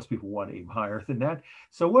 Most people want to aim higher than that.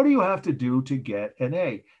 So what do you have to do to get an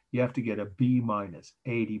A? You have to get a B minus,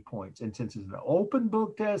 80 points. And since it's an open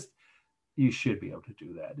book test, you should be able to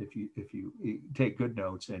do that if you take good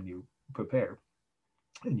notes and you prepare.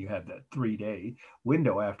 And you have that 3-day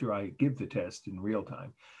window after I give the test in real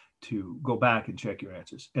time to go back and check your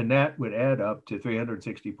answers. And that would add up to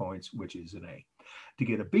 360 points, which is an A. To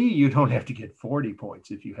get a B, you don't have to get 40 points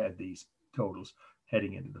if you had these totals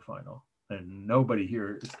heading into the final. And nobody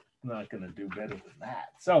here is not going to do better than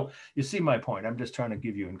that. So you see my point. I'm just trying to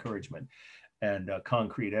give you encouragement and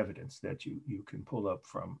concrete evidence that you can pull up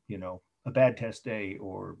from, a bad test day,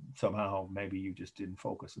 or somehow maybe you just didn't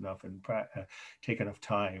focus enough and take enough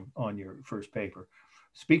time on your first paper.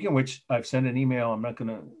 Speaking of which, I've sent an email. I'm not going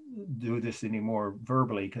to do this anymore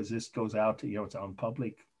verbally because this goes out to, it's on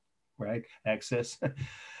public, right, access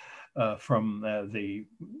from the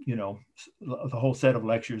whole set of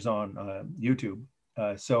lectures on YouTube.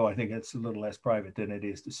 So I think it's a little less private than it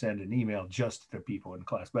is to send an email just to the people in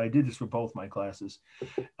class. But I did this for both my classes.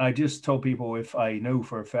 I just told people if I knew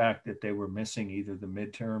for a fact that they were missing either the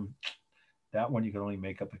midterm, that one you can only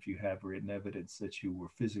make up if you have written evidence that you were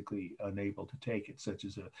physically unable to take it, such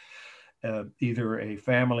as either a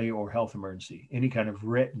family or health emergency, any kind of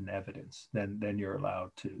written evidence, then you're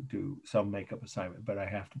allowed to do some makeup assignment. But I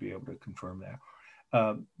have to be able to confirm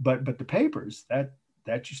that. But the papers,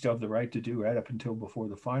 that you still have the right to do right up until before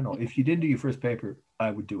the final. If you didn't do your first paper,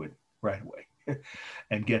 I would do it right away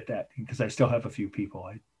and get that, because I still have a few people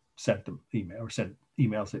I sent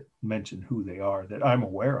emails that mention who they are that I'm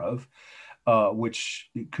aware of, which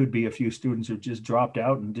it could be a few students who just dropped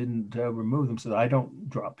out and didn't remove them. So I don't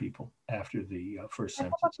drop people after the first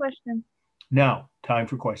sentence. I have a question. Now, time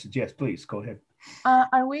for questions. Yes, please go ahead.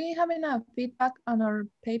 Are we having a feedback on our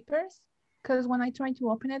papers? Because when I try to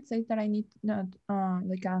open it, it says that I need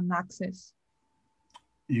like an access.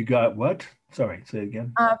 You got what? Sorry, say it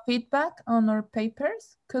again. Feedback on our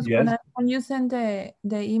papers. Because yes. when you send the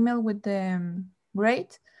email with the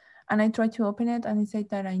grade, and I try to open it, and it says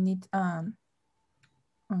that I need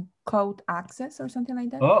code access or something like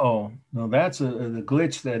that. Uh-oh. No, that's the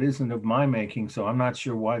glitch that isn't of my making, so I'm not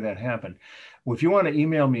sure why that happened. Well, if you want to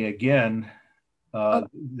email me again,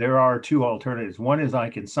 there are two alternatives. One is I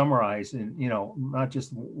can summarize in, not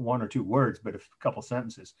just 1 or 2 words, but a couple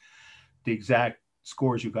sentences, the exact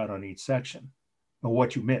scores you got on each section or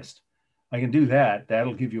what you missed. I can do that.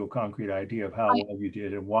 That'll give you a concrete idea of how well you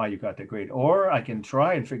did and why you got that grade. Or I can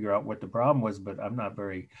try and figure out what the problem was, but I'm not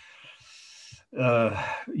very,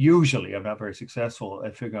 usually I'm not very successful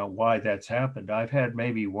at figuring out why that's happened. I've had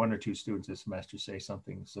maybe 1 or 2 students this semester say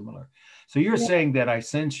something similar. So you're saying that I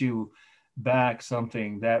sent you back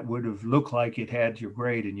something that would have looked like it had your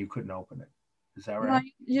grade and you couldn't open it. Is that right? No,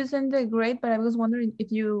 you sent the grade, but I was wondering if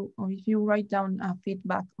you write down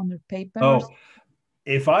feedback on the paper. Oh,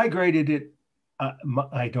 if I graded it,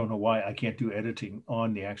 I don't know why I can't do editing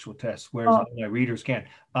on the actual test, whereas my readers can.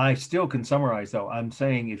 I still can summarize though. I'm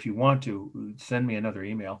saying if you want to send me another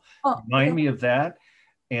email, remind me of that.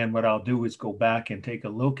 And what I'll do is go back and take a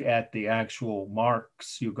look at the actual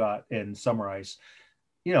marks you got and summarize,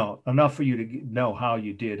 enough for you to know how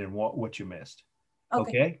you did and what you missed.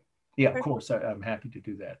 Okay? Yeah, of course, I'm happy to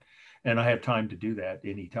do that. And I have time to do that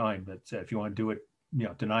anytime. But if you want to do it,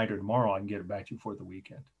 tonight or tomorrow, I can get it back to you for the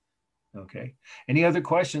weekend. Okay. Any other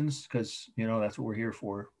questions? Because, that's what we're here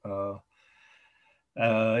for.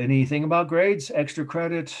 Anything about grades, extra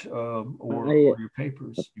credit, or your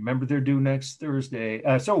papers? Remember, they're due next Thursday.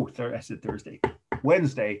 I said Thursday.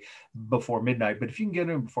 Wednesday before midnight, but if you can get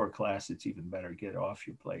them before class, it's even better. Get it off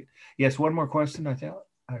your plate. Yes, one more question.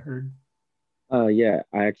 I heard. Yeah,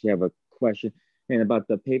 I actually have a question. and about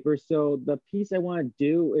the paper. So the piece I want to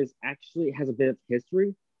do is actually has a bit of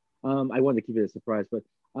history. I wanted to keep it a surprise, but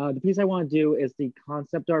the piece I want to do is the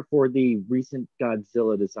concept art for the recent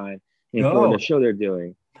Godzilla design and for the show they're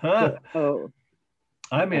doing. Huh. So,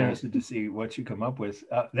 I'm interested to see what you come up with.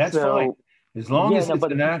 That's fine. As long as it's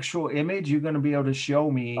an actual image, you're going to be able to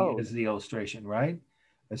show me as the illustration, right?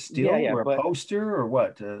 A still or a poster or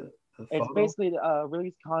what? It's basically the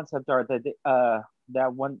release concept art that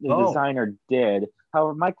the designer did.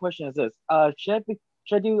 However, my question is this: should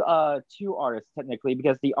I do two artists technically,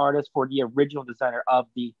 because the artist for the original designer of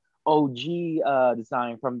the OG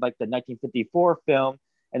design from like the 1954 film,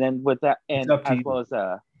 and then with that, and as well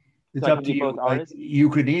as it's up to you. You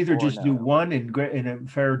could either just do one in a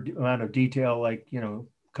fair amount of detail, like, you know,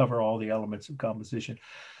 cover all the elements of composition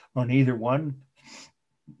on either one.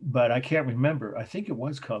 But I can't remember. I think it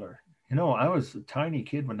was color. You know, I was a tiny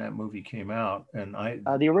kid when that movie came out, and I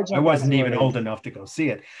wasn't even old enough to go see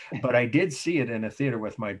it. But I did see it in a theater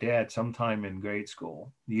with my dad sometime in grade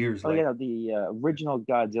school, years later. Yeah, the original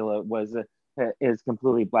Godzilla is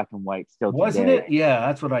completely black and white still. Wasn't today. it? Yeah,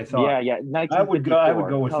 that's what I thought. Yeah. I would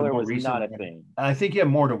go with color the more was recent. not a thing. I think you have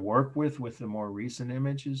more to work with the more recent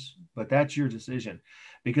images, but that's your decision,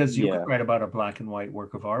 because you could write about a black and white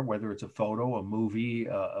work of art, whether it's a photo, a movie,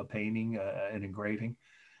 a painting, an engraving.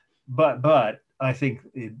 But I think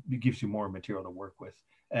it gives you more material to work with.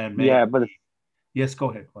 And yes,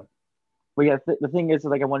 go ahead. What? Well, yeah, the thing is,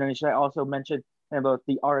 like, I wonder, should I also mention about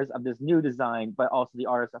the artist of this new design, but also the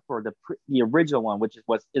artist for the original one, which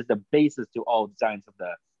is the basis to all designs of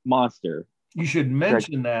the monster. You should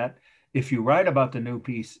mention that if you write about the new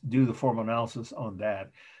piece, do the formal analysis on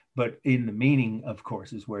that. But in the meaning, of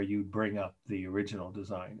course, is where you bring up the original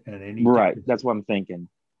design and any. Right, that's what I'm thinking.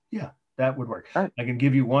 Yeah, that would work. Right. I can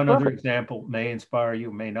give you one other example, may inspire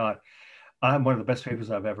you, may not. I'm one of the best papers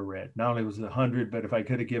I've ever read. Not only was it 100, but if I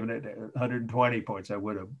could have given it 120 points, I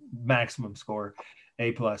would have. Maximum score,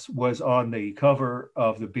 A+, was on the cover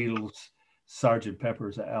of the Beatles' Sgt.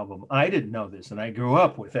 Pepper's album. I didn't know this, and I grew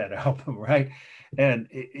up with that album, right? And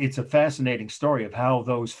it's a fascinating story of how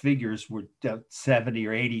those figures were 70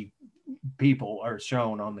 or 80 people are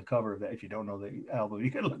shown on the cover of that. If you don't know the album,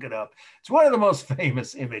 you can look it up. It's one of the most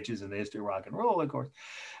famous images in the history of rock and roll, of course.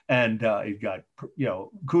 And you've got, you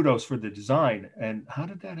know, kudos for the design. And how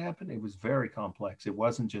did that happen? It was very complex. It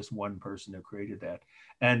wasn't just one person who created that.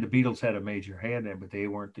 And the Beatles had a major hand in it, but they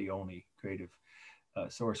weren't the only creative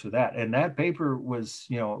source for that. And that paper was,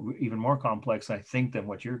 you know, even more complex, I think, than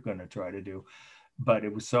what you're going to try to do. But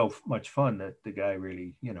it was so much fun that the guy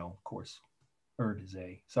really, you know, of course, earned his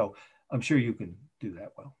A. So I'm sure you can do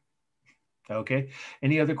that well. Okay.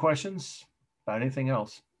 Any other questions about anything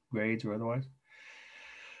else, grades or otherwise?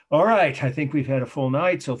 All right. I think we've had a full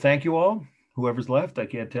night. So thank you all. Whoever's left, I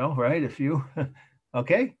can't tell, right? If you,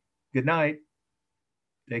 okay. Good night.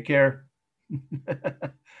 Take care.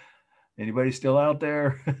 Anybody still out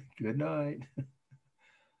there? Good night.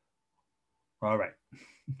 All right.